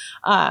YouTube.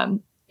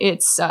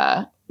 It's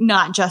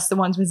not just the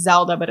ones with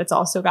Zelda, but it's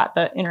also got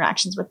the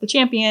interactions with the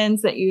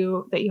champions that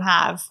you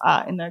have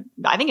in the.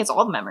 I think it's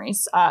all the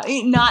memories,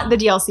 not the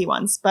DLC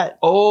ones, but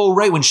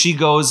right when she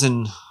goes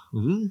and.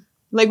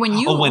 Like when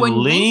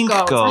Link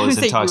goes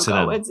and talks to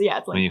them. It's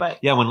Link,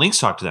 when Link's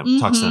talks to them,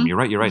 you're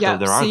right. Yep.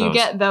 There are so those. you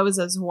get those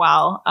as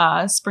well,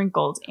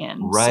 sprinkled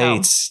in.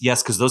 Right. So.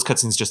 Yes, because those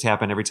cutscenes just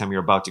happen every time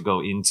you're about to go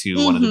into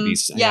one of the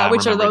beasts. Yeah,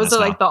 which are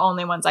like the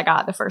only ones I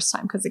got the first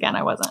time because again,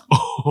 I wasn't.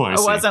 I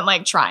wasn't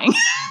like trying.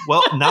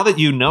 Well, now that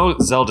you know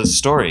Zelda's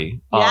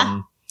story,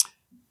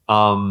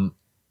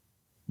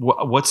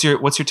 what's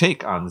your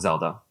take on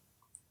Zelda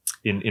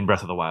in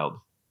Breath of the Wild?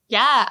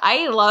 Yeah,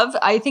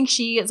 I think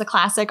she is a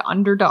classic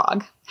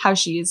underdog, how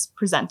she's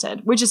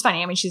presented, which is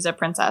funny. I mean, she's a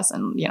princess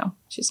and,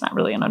 she's not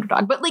really an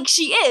underdog, but like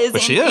she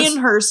is in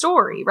her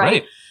story,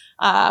 right?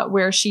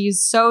 Where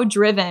she's so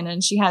driven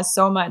and she has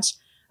so much,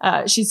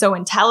 she's so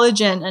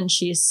intelligent and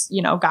she's,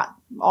 got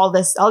all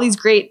these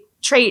great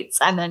traits.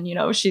 And then,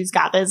 she's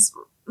got this,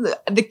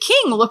 the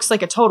king looks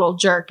like a total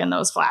jerk in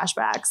those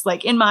flashbacks,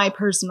 like in my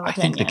personal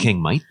opinion. I think the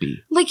king might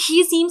be. Like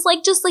he seems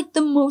like just like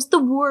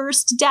the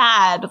worst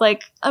dad.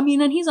 Like, I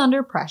mean, and he's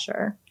under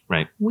pressure.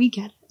 Right. We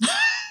get it.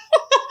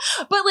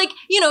 But like,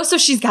 so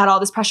she's got all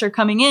this pressure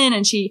coming in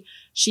and she,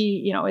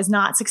 is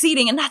not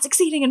succeeding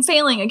and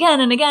failing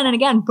again and again and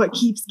again, but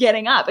keeps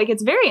getting up. Like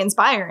it's very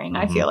inspiring,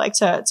 I feel like,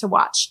 to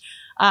watch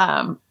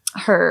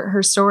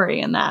her story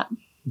in that.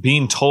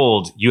 Being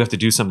told you have to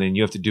do something,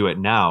 you have to do it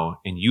now,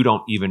 and you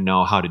don't even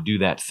know how to do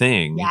that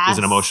thing is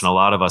an emotion a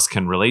lot of us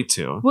can relate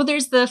to. Well,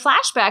 there's the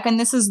flashback, and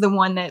this is the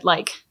one that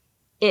like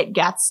it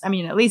gets, I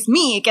mean, at least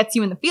me, it gets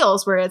you in the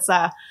feels where it's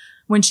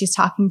when she's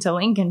talking to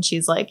Link and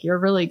she's like, you're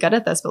really good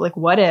at this, but like,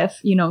 what if,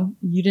 you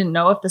didn't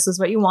know if this was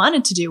what you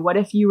wanted to do? What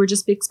if you were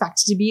just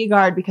expected to be a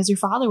guard because your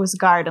father was a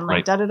guard and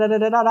like,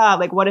 da-da-da-da-da-da.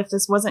 Like, what if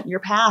this wasn't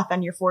your path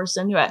and you're forced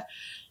into it?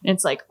 And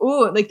it's like,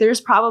 oh, like there's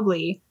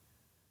probably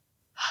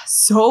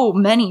so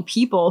many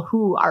people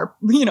who are,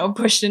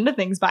 pushed into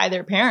things by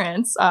their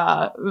parents.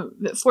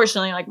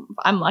 Fortunately, like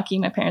I'm lucky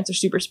my parents are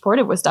super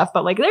supportive with stuff,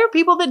 but like there are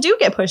people that do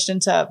get pushed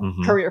into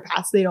career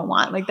paths they don't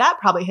want. Like that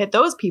probably hit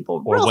those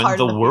people real hard.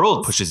 Or when the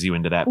world pushes you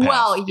into that path.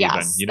 Well,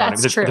 yes,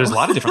 that's true. There's a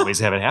lot of different ways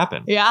to have it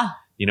happen. Yeah.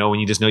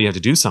 When you just know you have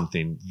to do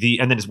something.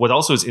 And then what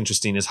also is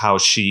interesting is how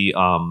she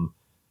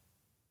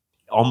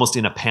almost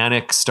in a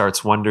panic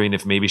starts wondering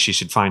if maybe she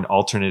should find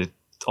alternate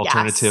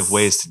alternative Yes.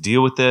 ways to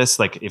deal with this.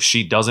 Like if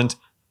she doesn't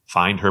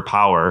find her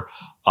power,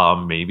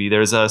 maybe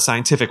there's a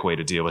scientific way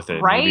to deal with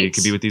it. Maybe it Right.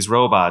 could be with these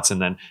robots.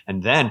 And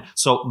then,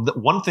 so the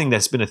one thing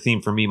that's been a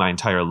theme for me my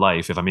entire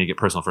life, if I may get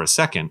personal for a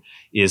second,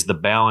 is the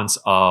balance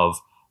of,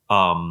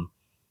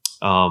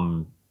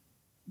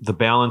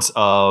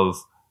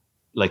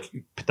 like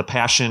the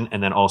passion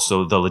and then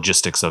also the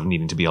logistics of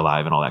needing to be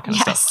alive and all that kind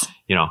of stuff,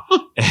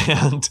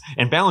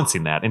 and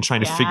balancing that and trying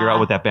to figure Yeah. out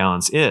what that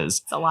balance is.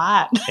 It's a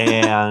lot.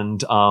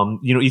 And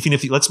even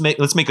if let's make it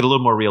a little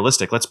more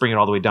realistic, let's bring it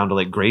all the way down to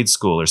like grade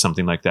school or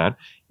something like that.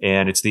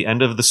 And it's the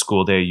end of the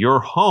school day, you're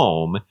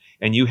home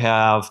and you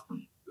have,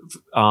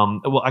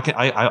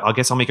 I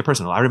guess I'll make it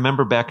personal. I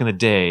remember back in the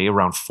day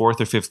around 4th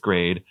or 5th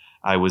grade,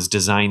 I was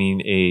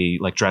designing a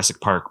like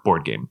Jurassic Park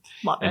board game.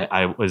 Love And it.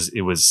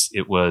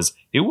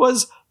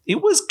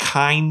 it was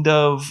kind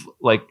of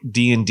like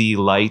D&D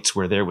light,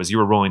 where you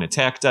were rolling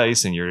attack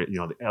dice and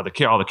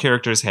all the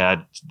characters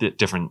had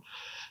different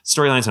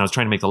storylines, and I was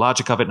trying to make the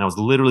logic of it, and I was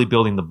literally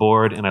building the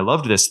board, and I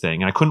loved this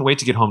thing, and I couldn't wait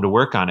to get home to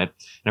work on it.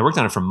 And I worked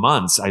on it for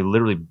months. I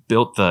literally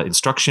built the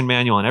instruction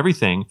manual and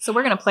everything. So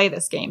we're going to play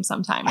this game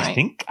sometime, right?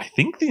 I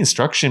think the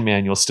instruction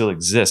manual still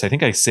exists. I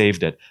think I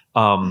saved it.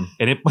 And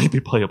it might be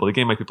playable. The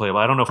game might be playable.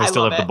 I don't know if I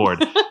still love have the board.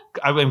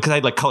 Because I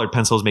had like colored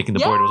pencils making the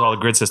board. It was all a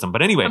grid system.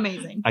 But anyway,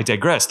 Amazing. I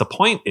digress. The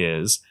point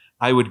is,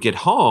 I would get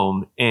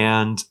home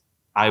and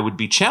I would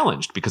be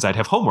challenged because I'd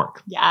have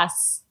homework.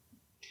 Yes.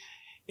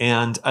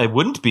 And I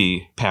wouldn't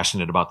be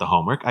passionate about the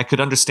homework. I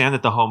could understand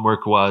that the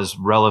homework was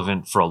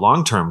relevant for a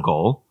long-term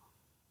goal.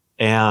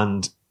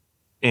 And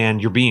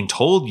you're being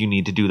told you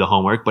need to do the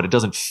homework, but it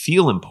doesn't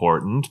feel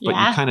important. But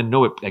Yeah. you kind of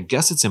know it. I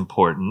guess it's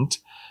important.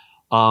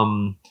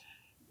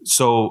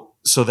 So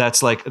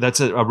that's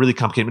a really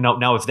complicated.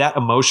 Now, if that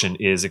emotion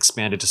is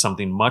expanded to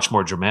something much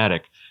more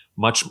dramatic,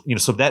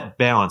 so that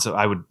balance,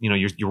 I would,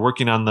 you're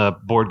working on the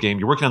board game,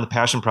 you're working on the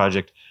passion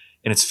project,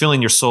 and it's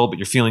filling your soul, but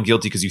you're feeling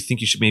guilty because you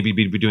think you should maybe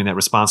be doing that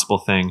responsible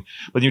thing.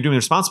 But when you're doing the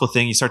responsible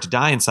thing, you start to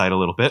die inside a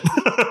little bit,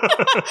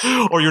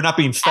 or you're not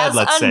being fed. As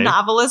let's a say.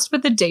 novelist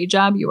with a day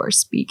job, you are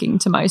speaking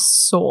to my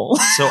soul.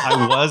 So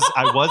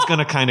I was going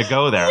to kind of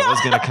go there. I was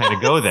going to kind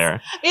of go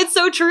there. It's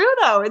so true,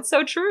 though. It's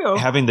so true.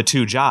 Having the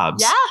two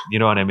jobs. Yeah. You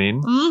know what I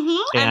mean?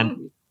 Mm-hmm. And-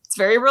 And it's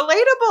very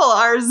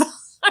relatable.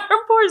 Our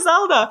poor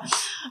Zelda.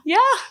 Yeah.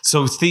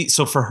 So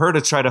for her to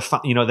try to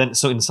find,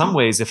 so in some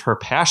ways, if her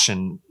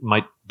passion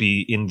might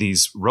be in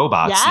these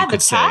robots, Yeah, you the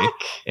could say, tech.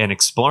 and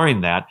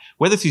exploring that,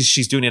 whether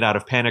she's doing it out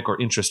of panic or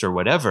interest or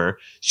whatever,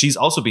 she's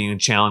also being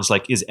challenged.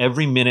 Like, is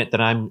every minute that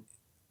I'm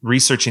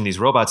researching these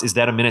robots, is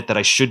that a minute that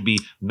I should be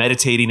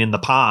meditating in the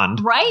pond,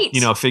 Right.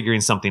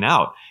 figuring something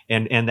out?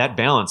 And that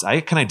balance,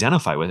 I can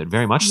identify with it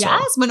very much so.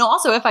 Yes. But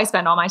also, if I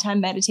spend all my time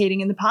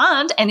meditating in the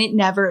pond and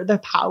the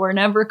power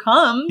never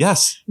comes,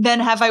 Yes. then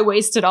have I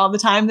wasted all the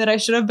time that I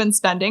should have been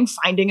spending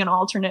finding an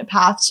alternate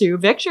path to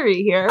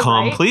victory here?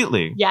 Right?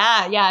 Completely.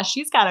 Yeah.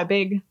 She's got a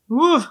big,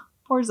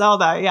 poor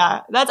Zelda.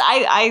 Yeah. That's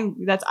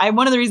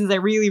one of the reasons I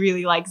really,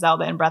 really like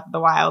Zelda in Breath of the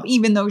Wild,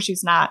 even though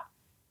she's not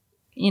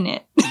in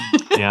it.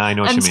 Yeah, I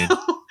know what you mean.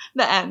 Until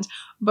the end.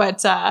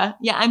 But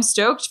I'm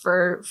stoked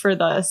for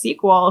the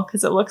sequel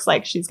because it looks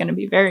like she's going to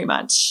be very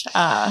much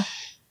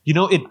It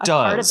part of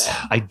does. it.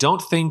 I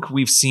don't think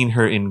we've seen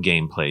her in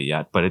gameplay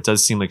yet, but it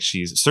does seem like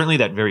she's certainly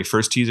that very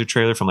first teaser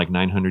trailer from like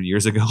 900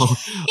 years ago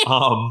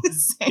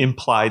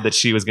implied that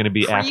she was going to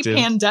be active.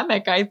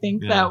 Pre-pandemic, I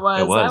think Yeah, that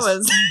was. it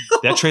was.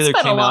 That trailer it's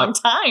been came a long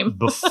out time.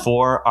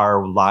 before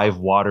our live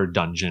water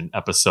dungeon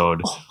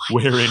episode,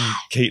 wherein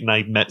Kate and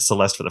I met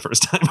Celeste for the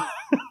first time.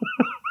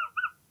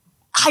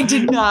 I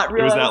did not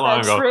realize that long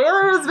ago.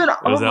 trailer has been.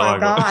 Oh was that my long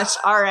ago. gosh!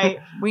 All right,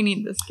 we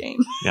need this game.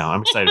 Yeah,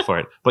 I'm excited for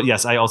it. But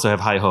yes, I also have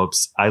high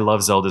hopes. I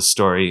love Zelda's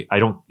story. I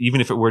don't, even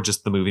if it were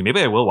just the movie,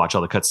 maybe I will watch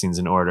all the cutscenes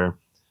in order.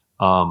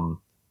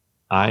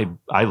 I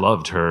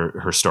loved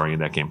her story in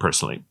that game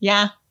personally.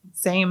 Yeah,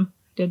 same.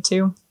 Did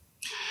too.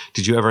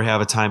 Did you ever have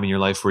a time in your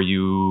life where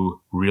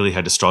you really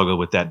had to struggle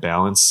with that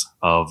balance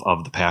of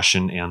the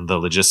passion and the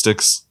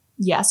logistics?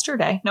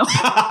 Yesterday, no.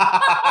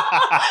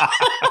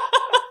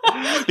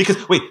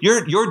 Because wait,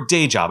 your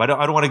day job, I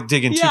don't want to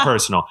dig in too Yeah.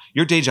 personal.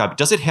 Your day job,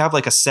 does it have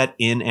like a set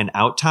in and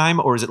out time,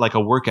 or is it like a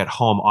work at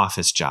home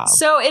office job?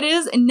 So it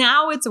is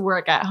now. It's a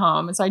work at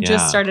home. So I Yeah.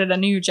 just started a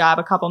new job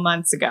a couple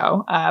months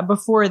ago.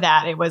 Before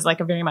that, it was like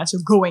a very much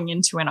going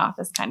into an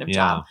office kind of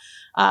job.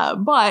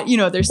 But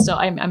there's still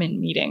I'm in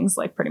meetings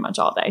like pretty much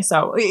all day,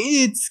 so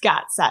it's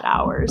got set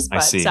hours. I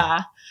But see.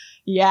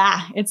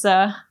 yeah, it's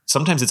a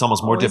Sometimes it's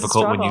almost more Always a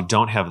difficult when you struggle.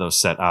 don't have those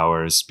set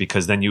hours,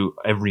 because then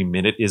every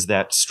minute is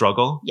that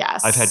struggle.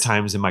 yes. I've had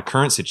times in my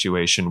current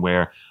situation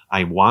where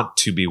I want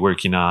to be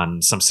working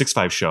on some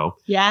 6-5 show,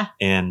 Yeah,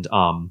 and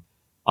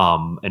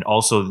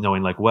also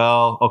knowing like,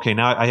 well, okay,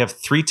 now I have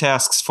 3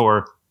 tasks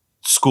for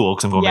school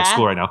because I'm going back to Yeah.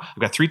 school right now. I've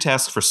got 3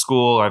 tasks for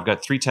school, or I've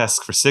got 3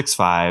 tasks for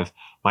 6-5.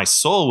 My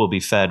soul will be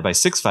fed by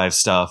 6-5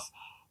 stuff,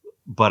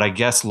 but I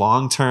guess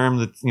long term,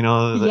 you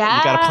got to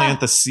Yeah.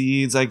 plant the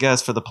seeds, I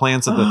guess, for the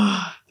plants of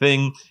the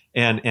thing.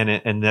 and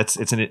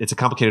it's a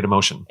complicated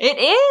emotion. It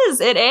is.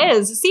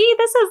 See,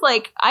 this is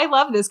like, I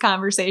love this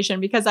conversation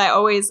because I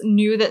always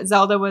knew that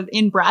Zelda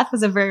in Breath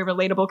was a very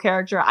relatable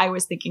character. I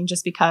was thinking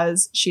just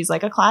because she's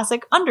like a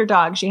classic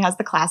underdog. She has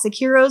the classic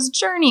hero's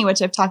journey,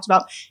 which I've talked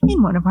about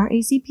in one of our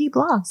ACP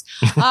blogs.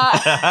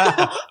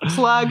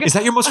 Plug. Is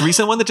that your most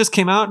recent one that just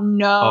came out?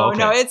 No,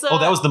 no. It's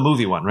that was the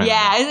movie one, right?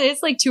 Yeah,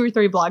 it's like 2 or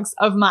 3 blogs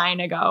of mine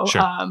ago.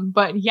 Sure.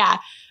 But yeah.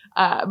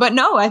 But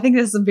no, I think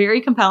this is a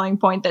very compelling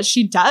point that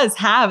she does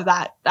have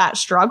that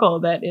struggle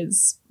that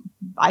is,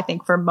 I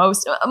think, for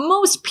most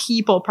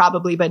people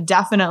probably, but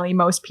definitely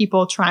most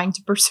people trying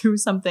to pursue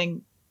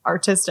something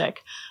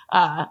artistic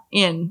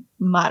in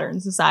modern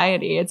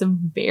society. It's a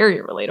very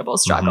relatable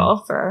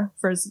struggle for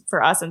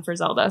us and for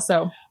Zelda.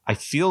 So I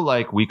feel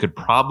like we could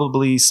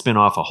probably spin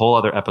off a whole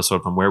other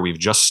episode from where we've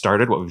just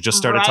started, what we've just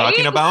started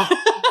talking about.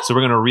 So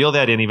we're going to reel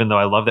that in, even though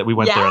I love that we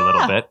went there a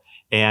little bit.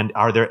 And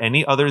are there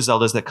any other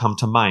Zeldas that come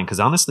to mind? Because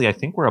honestly, I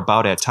think we're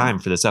about at time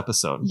for this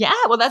episode. Yeah,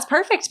 well, that's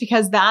perfect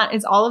because that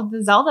is all of the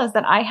Zeldas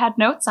that I had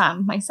notes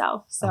on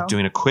myself. So I'm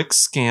doing a quick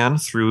scan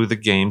through the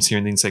games here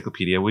in the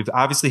encyclopedia. We've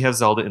obviously have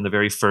Zelda in the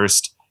very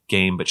first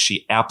game, but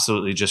she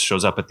absolutely just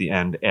shows up at the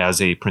end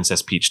as a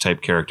Princess Peach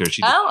type character.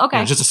 She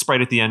just a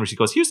sprite at the end where she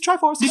goes, "Here's the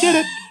Triforce, you did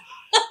it."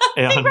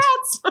 And,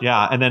 congrats.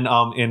 Yeah, and then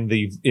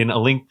in a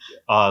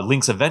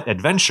Link's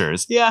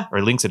Adventures,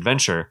 or Link's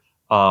Adventure.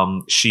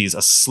 She's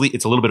asleep.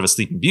 It's a little bit of a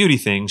Sleeping Beauty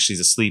thing. She's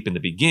asleep in the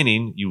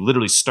beginning. You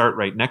literally start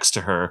right next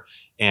to her,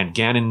 and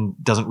Ganon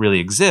doesn't really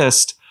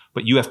exist,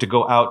 but you have to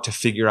go out to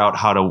figure out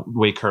how to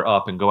wake her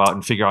up and go out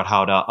and figure out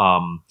how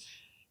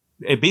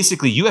to,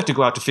 basically you have to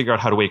go out to figure out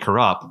how to wake her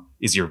up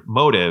is your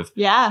motive.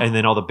 Yeah. And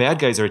then all the bad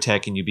guys are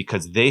attacking you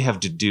because they have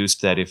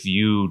deduced that if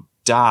you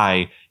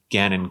die,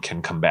 Ganon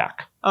can come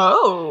back.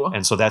 Oh.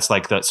 And so that's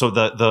like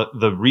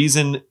the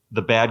reason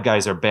the bad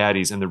guys are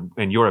baddies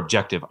and your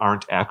objective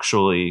aren't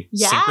actually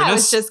synchronous. I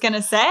was just going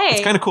to say.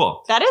 It's kind of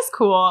cool. That is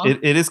cool.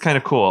 It is kind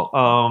of cool.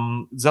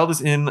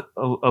 Zelda's in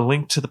a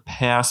Link to the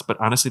Past, but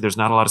honestly, there's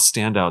not a lot of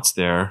standouts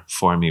there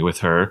for me with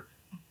her.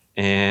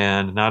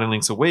 And not in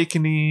Link's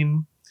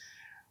Awakening.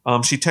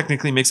 She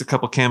technically makes a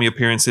couple cameo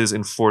appearances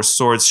in Four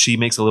Swords. She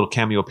makes a little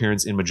cameo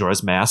appearance in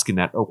Majora's Mask in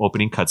that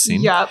opening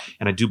cutscene. Yep.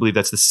 And I do believe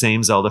that's the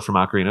same Zelda from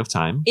Ocarina of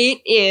Time. It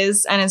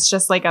is, and it's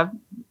just like a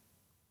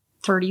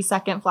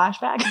 30-second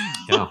flashback.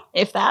 Yeah.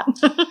 If that.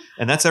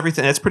 And that's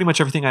everything. That's pretty much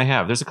everything I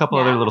have. There's a couple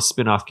other little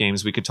spin-off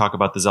games. We could talk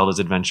about the Zelda's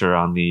Adventure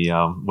on the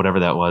whatever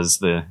that was,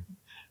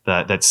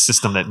 that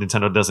system that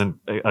Nintendo doesn't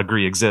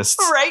agree exists.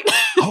 Right.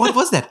 What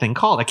was that thing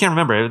called? I can't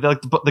remember.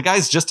 The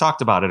guys just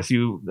talked about it.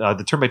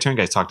 The turn-by-turn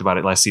guys talked about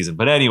it last season.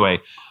 But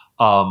anyway,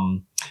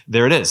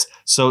 there it is.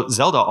 So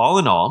Zelda, all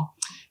in all,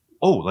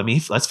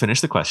 let's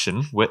finish the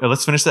question.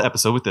 Let's finish the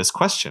episode with this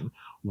question.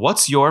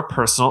 What's your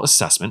personal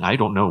assessment? I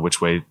don't know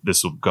which way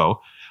this will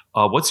go.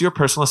 What's your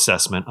personal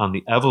assessment on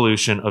the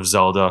evolution of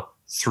Zelda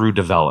through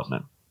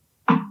development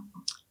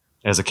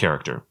as a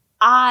character?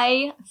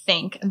 I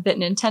think that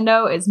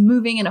Nintendo is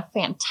moving in a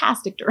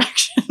fantastic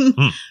direction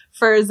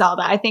for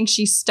Zelda. I think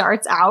she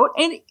starts out,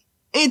 and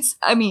it's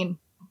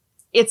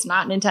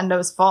not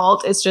Nintendo's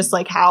fault. It's just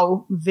like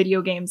how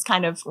video games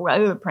kind of,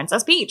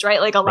 Princess Peach,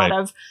 right? Like a lot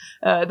of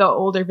the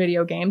older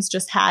video games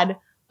just had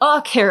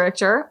a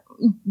character,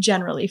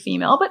 generally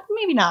female, but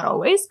maybe not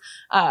always,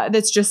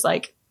 that's just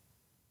like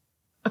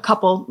a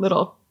couple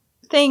little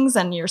things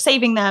and you're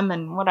saving them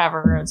and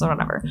whatever.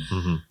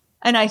 Mm-hmm.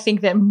 And I think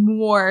that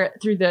more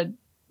through the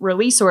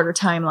release order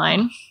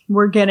timeline,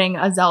 we're getting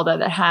a Zelda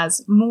that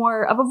has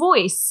more of a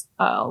voice,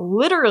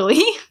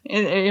 literally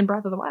in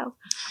Breath of the Wild.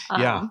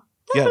 The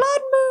Blood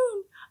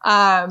Moon.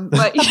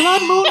 But the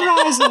Blood Moon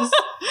rises.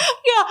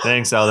 Yeah.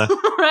 Thanks, Zelda.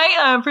 Right?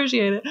 I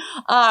appreciate it.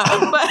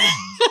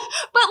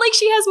 But like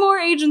she has more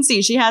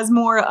agency. She has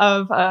more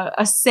of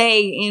a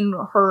say in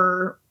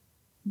her,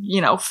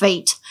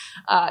 fate.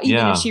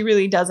 Even if she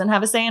really doesn't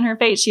have a say in her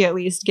fate, she at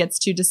least gets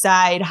to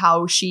decide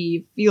how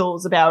she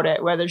feels about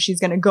it, whether she's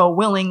going to go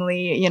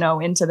willingly,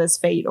 into this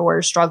fate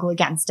or struggle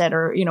against it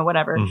or,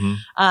 whatever.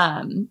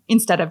 Mm-hmm.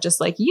 Instead of just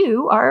like,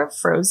 you are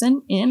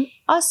frozen in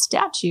a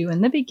statue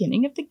in the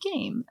beginning of the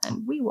game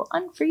and we will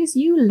unfreeze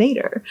you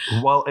later.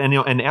 Well,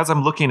 and as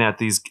I'm looking at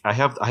these, I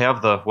have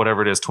the,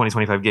 whatever it is,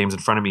 2025 games in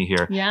front of me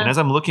here. Yeah. And as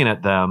I'm looking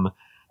at them,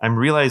 I'm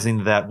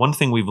realizing that one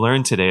thing we've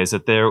learned today is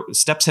that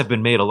steps have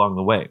been made along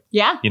the way.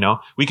 Yeah.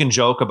 We can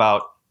joke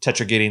about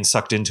Tetra getting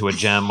sucked into a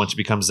gem once you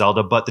become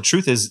Zelda, but the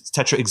truth is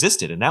Tetra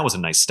existed, and that was a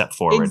nice step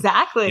forward.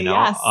 Exactly.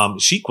 Yes.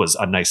 Sheik was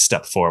a nice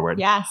step forward.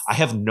 Yes. I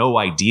have no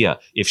idea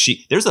if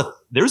there's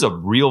a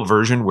real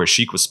version where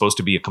Sheik was supposed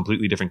to be a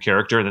completely different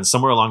character, and then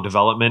somewhere along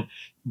development,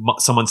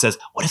 someone says,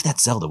 "What if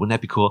that's Zelda? Wouldn't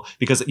that be cool?"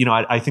 Because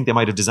I think they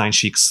might have designed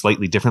Sheik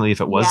slightly differently if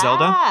it was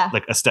Zelda,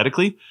 like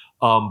aesthetically.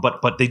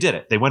 But they did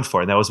it. They went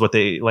for it. That was what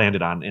they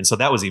landed on, and so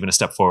that was even a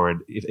step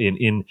forward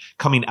in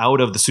coming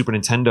out of the Super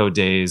Nintendo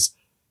days.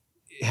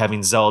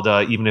 Having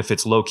Zelda, even if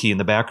it's low key in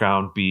the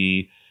background,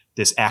 be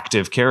this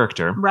active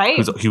character, Right.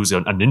 he was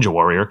a ninja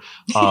warrior,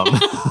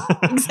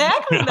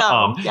 Exactly,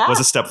 though. Yeah. was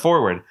a step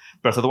forward.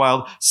 Breath of the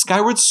Wild.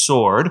 Skyward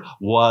Sword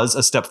was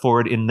a step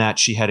forward in that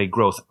she had a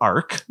growth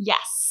arc,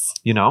 Yes.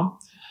 you know?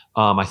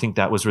 I think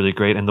that was really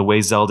great. And the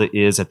way Zelda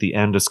is at the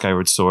end of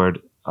Skyward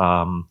Sword,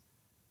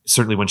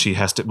 certainly when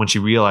she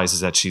realizes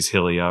that she's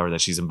Hylia or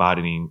that she's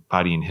embodying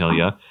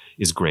Hylia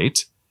is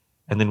great.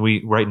 And then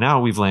we've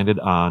landed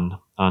on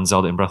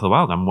Zelda in Breath of the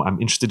Wild. I'm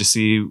interested to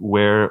see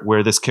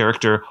where this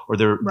character or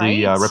the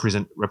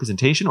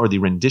representation or the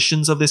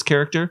renditions of this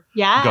character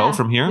go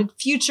from here. The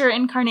future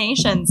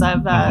incarnations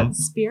of the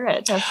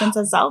spirit of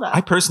Princess Zelda.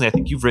 I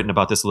think you've written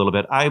about this a little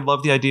bit. I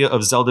love the idea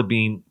of Zelda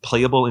being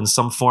playable in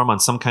some form on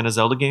some kind of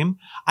Zelda game.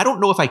 I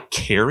don't know if I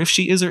care if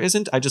she is or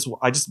isn't. I just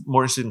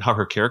more interested in how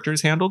her character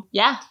is handled.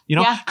 Yeah. You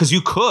know, because you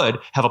could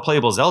have a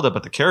playable Zelda,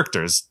 but the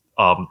character's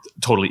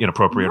totally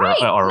inappropriate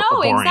or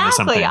boring or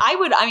something.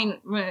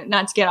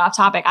 Not to get off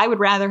topic, I would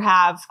rather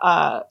have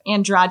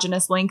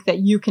androgynous Link that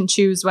you can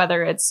choose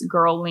whether it's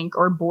girl Link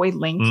or boy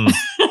Link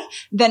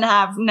than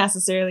have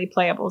necessarily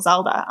playable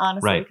Zelda,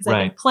 honestly. Because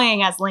I think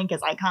playing as Link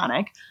is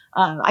iconic.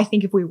 I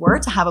think if we were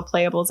to have a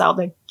playable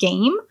Zelda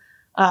game,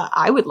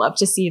 I would love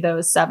to see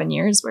those 7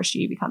 years where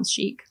she becomes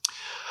Sheik.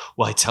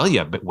 Well, I tell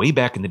you, but way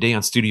back in the day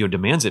on Studio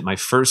Demands It, my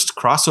first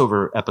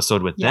crossover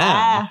episode with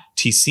them,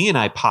 TC and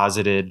I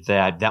posited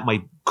that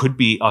could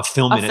be a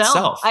film in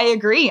itself. I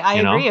agree. I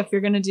agree. If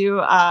you're going to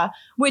do,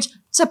 which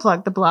to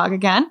plug the blog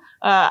again,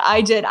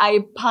 I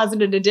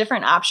posited a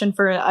different option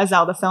for a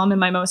Zelda film in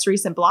my most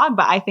recent blog,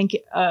 but I think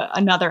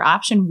another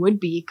option would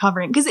be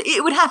covering, because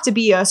it would have to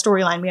be a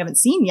storyline we haven't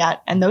seen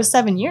yet. And those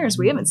 7 years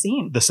we haven't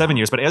seen. The 7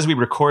 years. But as we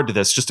record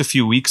this, just a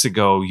few weeks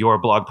ago, your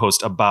blog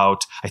post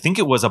about the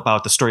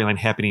storyline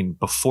happening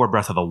before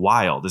Breath of the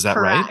Wild. Is that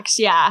right? Correct.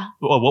 Yeah.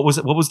 Well, what was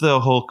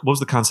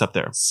the concept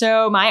there?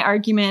 So my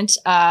argument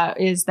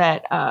is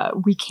that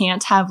we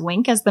can't have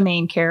Link as the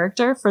main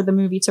character for the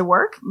movie to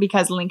work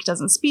because Link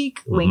doesn't speak.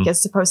 Mm-hmm. Link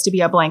is supposed to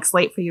be a blank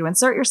slate for you to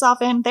insert yourself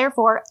in.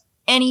 Therefore,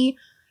 any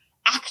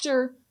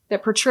actor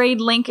that portrayed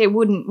Link, it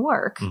wouldn't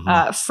work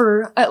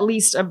for at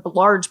least a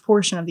large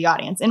portion of the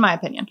audience, in my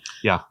opinion.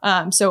 Yeah.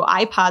 So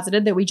I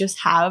posited that we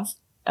just have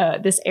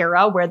this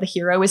era where the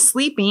hero is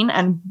sleeping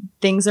and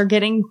things are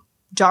getting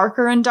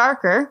darker and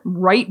darker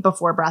right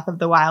before Breath of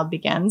the Wild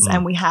begins.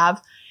 And we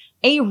have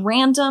a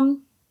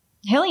random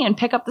Hylian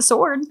pick up the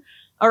sword,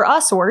 or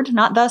a sword,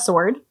 not the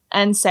sword,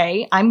 and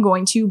say, I'm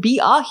going to be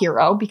a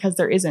hero because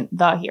there isn't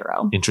the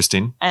hero.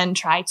 Interesting. And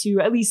try to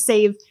at least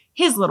save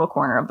his little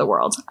corner of the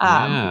world.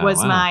 And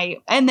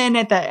then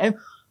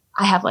I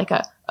have like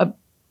a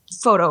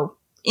photo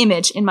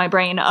image in my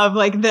brain of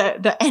like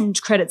the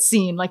end credits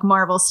scene, like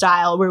Marvel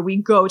style, where we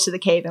go to the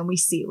cave and we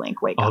see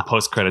Link wake up.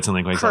 Post credits and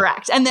Link wakes up.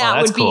 Correct. And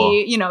that would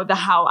be,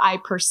 how I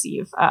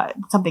perceive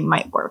something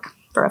might work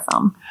for a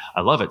film.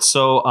 I love it.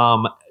 So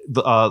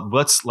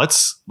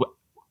let's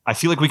I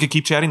feel like we could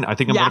keep chatting. I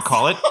think I'm going to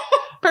call it.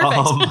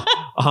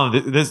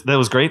 Perfect. That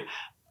was great.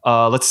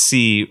 Let's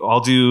see. I'll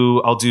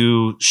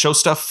do show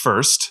stuff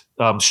first.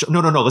 No.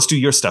 Let's do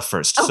your stuff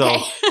first.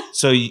 Okay.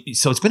 So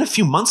it's been a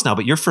few months now,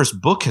 but your first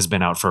book has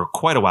been out for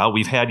quite a while.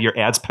 We've had your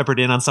ads peppered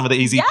in on some of the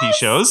AZP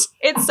shows.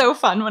 It's so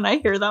fun when I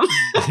hear them.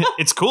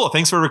 It's cool.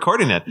 Thanks for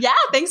recording it. Yeah.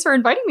 Thanks for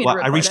inviting me to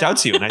record I reached out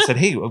to you and I said,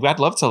 hey, I'd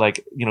love to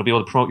be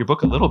able to promote your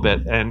book a little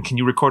bit. And can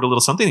you record a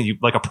little something? And you,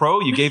 like a pro,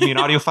 you gave me an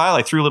audio file.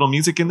 I threw a little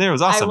music in there. It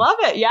was awesome. I love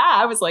it. Yeah.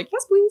 I was like,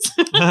 yes, please.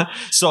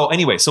 So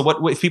anyway,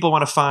 what if people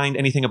want to find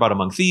anything about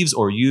Among Thieves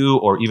or you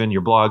or even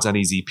your blogs on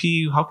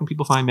AZP, how can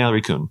people find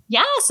Mallory Kuhn?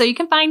 Yeah. So you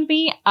can find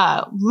me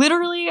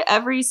literally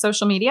every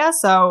social media.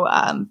 So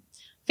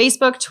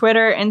Facebook,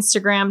 Twitter,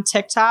 Instagram,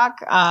 TikTok.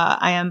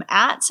 I am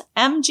at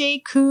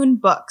MJ Kuhn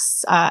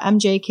Books,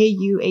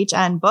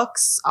 MJKUHN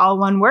Books, all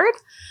one word.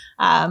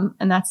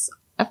 And that's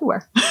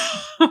everywhere.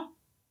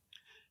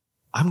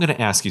 I'm going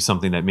to ask you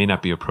something that may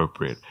not be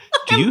appropriate.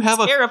 Do you have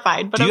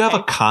terrified, but do you have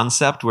a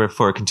concept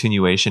for a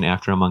continuation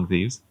after Among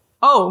Thieves?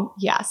 Oh,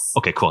 yes.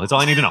 Okay, cool. That's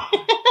all I need to know.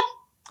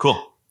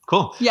 Cool.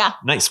 Yeah.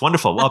 Nice.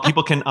 Wonderful. Well,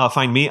 people can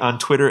find me on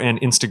Twitter and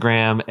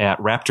Instagram at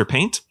Raptor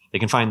Paint. They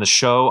can find the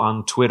show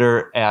on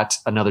Twitter at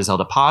Another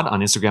Zelda Pod, on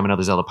Instagram,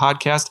 Another Zelda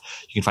Podcast.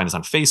 You can find us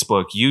on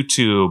Facebook,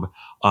 YouTube.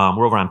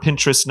 We're over on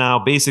Pinterest now,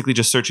 basically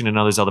just searching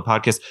Another Zelda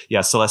Podcast.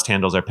 Yeah, Celeste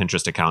handles our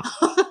Pinterest account.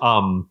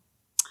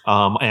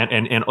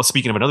 And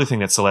speaking of another thing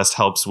that Celeste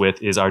helps with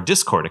is our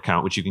Discord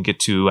account, which you can get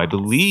to, I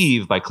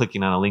believe, by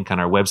clicking on a link on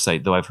our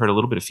website, though I've heard a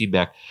little bit of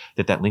feedback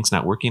that link's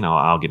not working.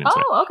 I'll get into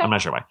it. Okay. I'm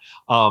not sure why.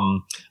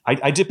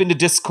 I dip into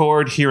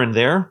Discord here and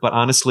there, but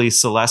honestly,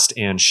 Celeste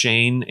and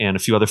Shane and a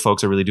few other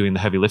folks are really doing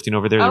the heavy lifting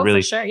over there. They're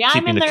really for sure. Yeah,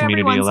 keeping I'm in the there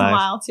community every once alive. in a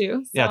while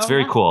too. So, yeah, it's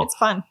very cool. It's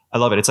fun. I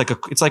love it. It's like do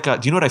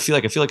you know what I feel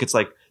like? I feel like it's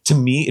like, to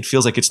me, it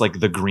feels like it's like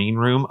the green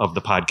room of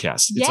the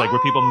podcast. It's like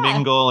where people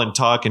mingle and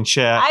talk and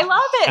chat. I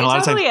love it. And a lot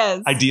of times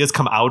is. Ideas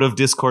come out of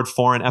Discord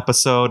for an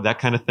episode, that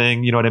kind of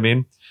thing. You know what I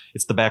mean?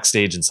 It's the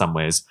backstage in some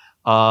ways.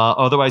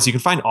 Otherwise, you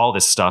can find all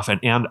this stuff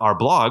and our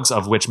blogs,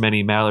 of which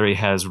many Mallory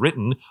has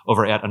written,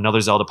 over at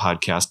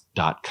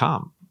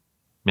anotherzeldapodcast.com.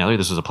 Mallory,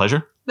 this was a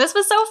pleasure. This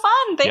was so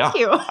fun. Thank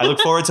you. I look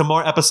forward to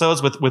more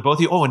episodes with both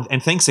of you. Oh,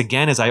 and thanks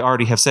again, as I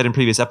already have said in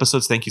previous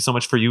episodes, thank you so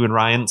much for you and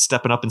Ryan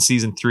stepping up in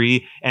season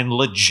 3 and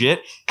legit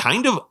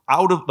kind of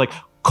out of like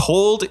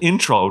cold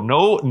intro.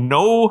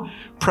 No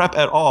prep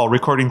at all.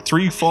 Recording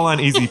 3 full-on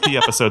EZP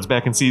episodes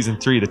back in season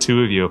 3, the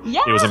two of you.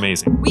 Yeah. It was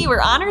amazing. We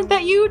were honored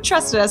that you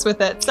trusted us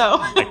with it. So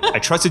I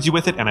trusted you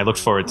with it and I looked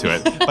forward to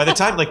it. By the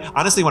time, like,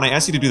 honestly, when I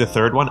asked you to do the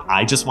 3rd one,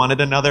 I just wanted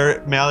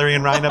another Mallory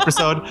and Ryan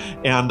episode.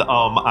 And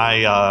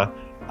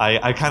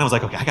I kind of was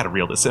like, okay, I got to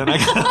reel this in. I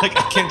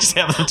can't just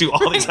have them do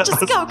all these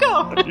episodes. Just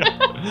go.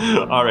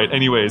 Yeah. All right.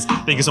 Anyways,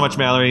 thank you so much,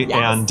 Mallory.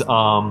 Yes.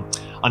 And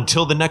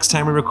until the next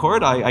time we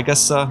record, I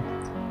guess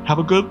have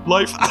a good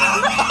life.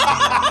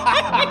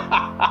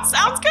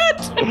 Sounds good.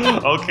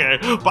 Okay.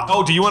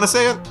 But, do you want to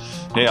say it?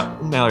 Yeah.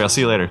 Mallory, I'll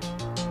see you later.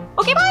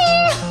 Okay,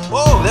 bye.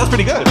 Whoa, that was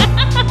pretty good.